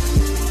wanted.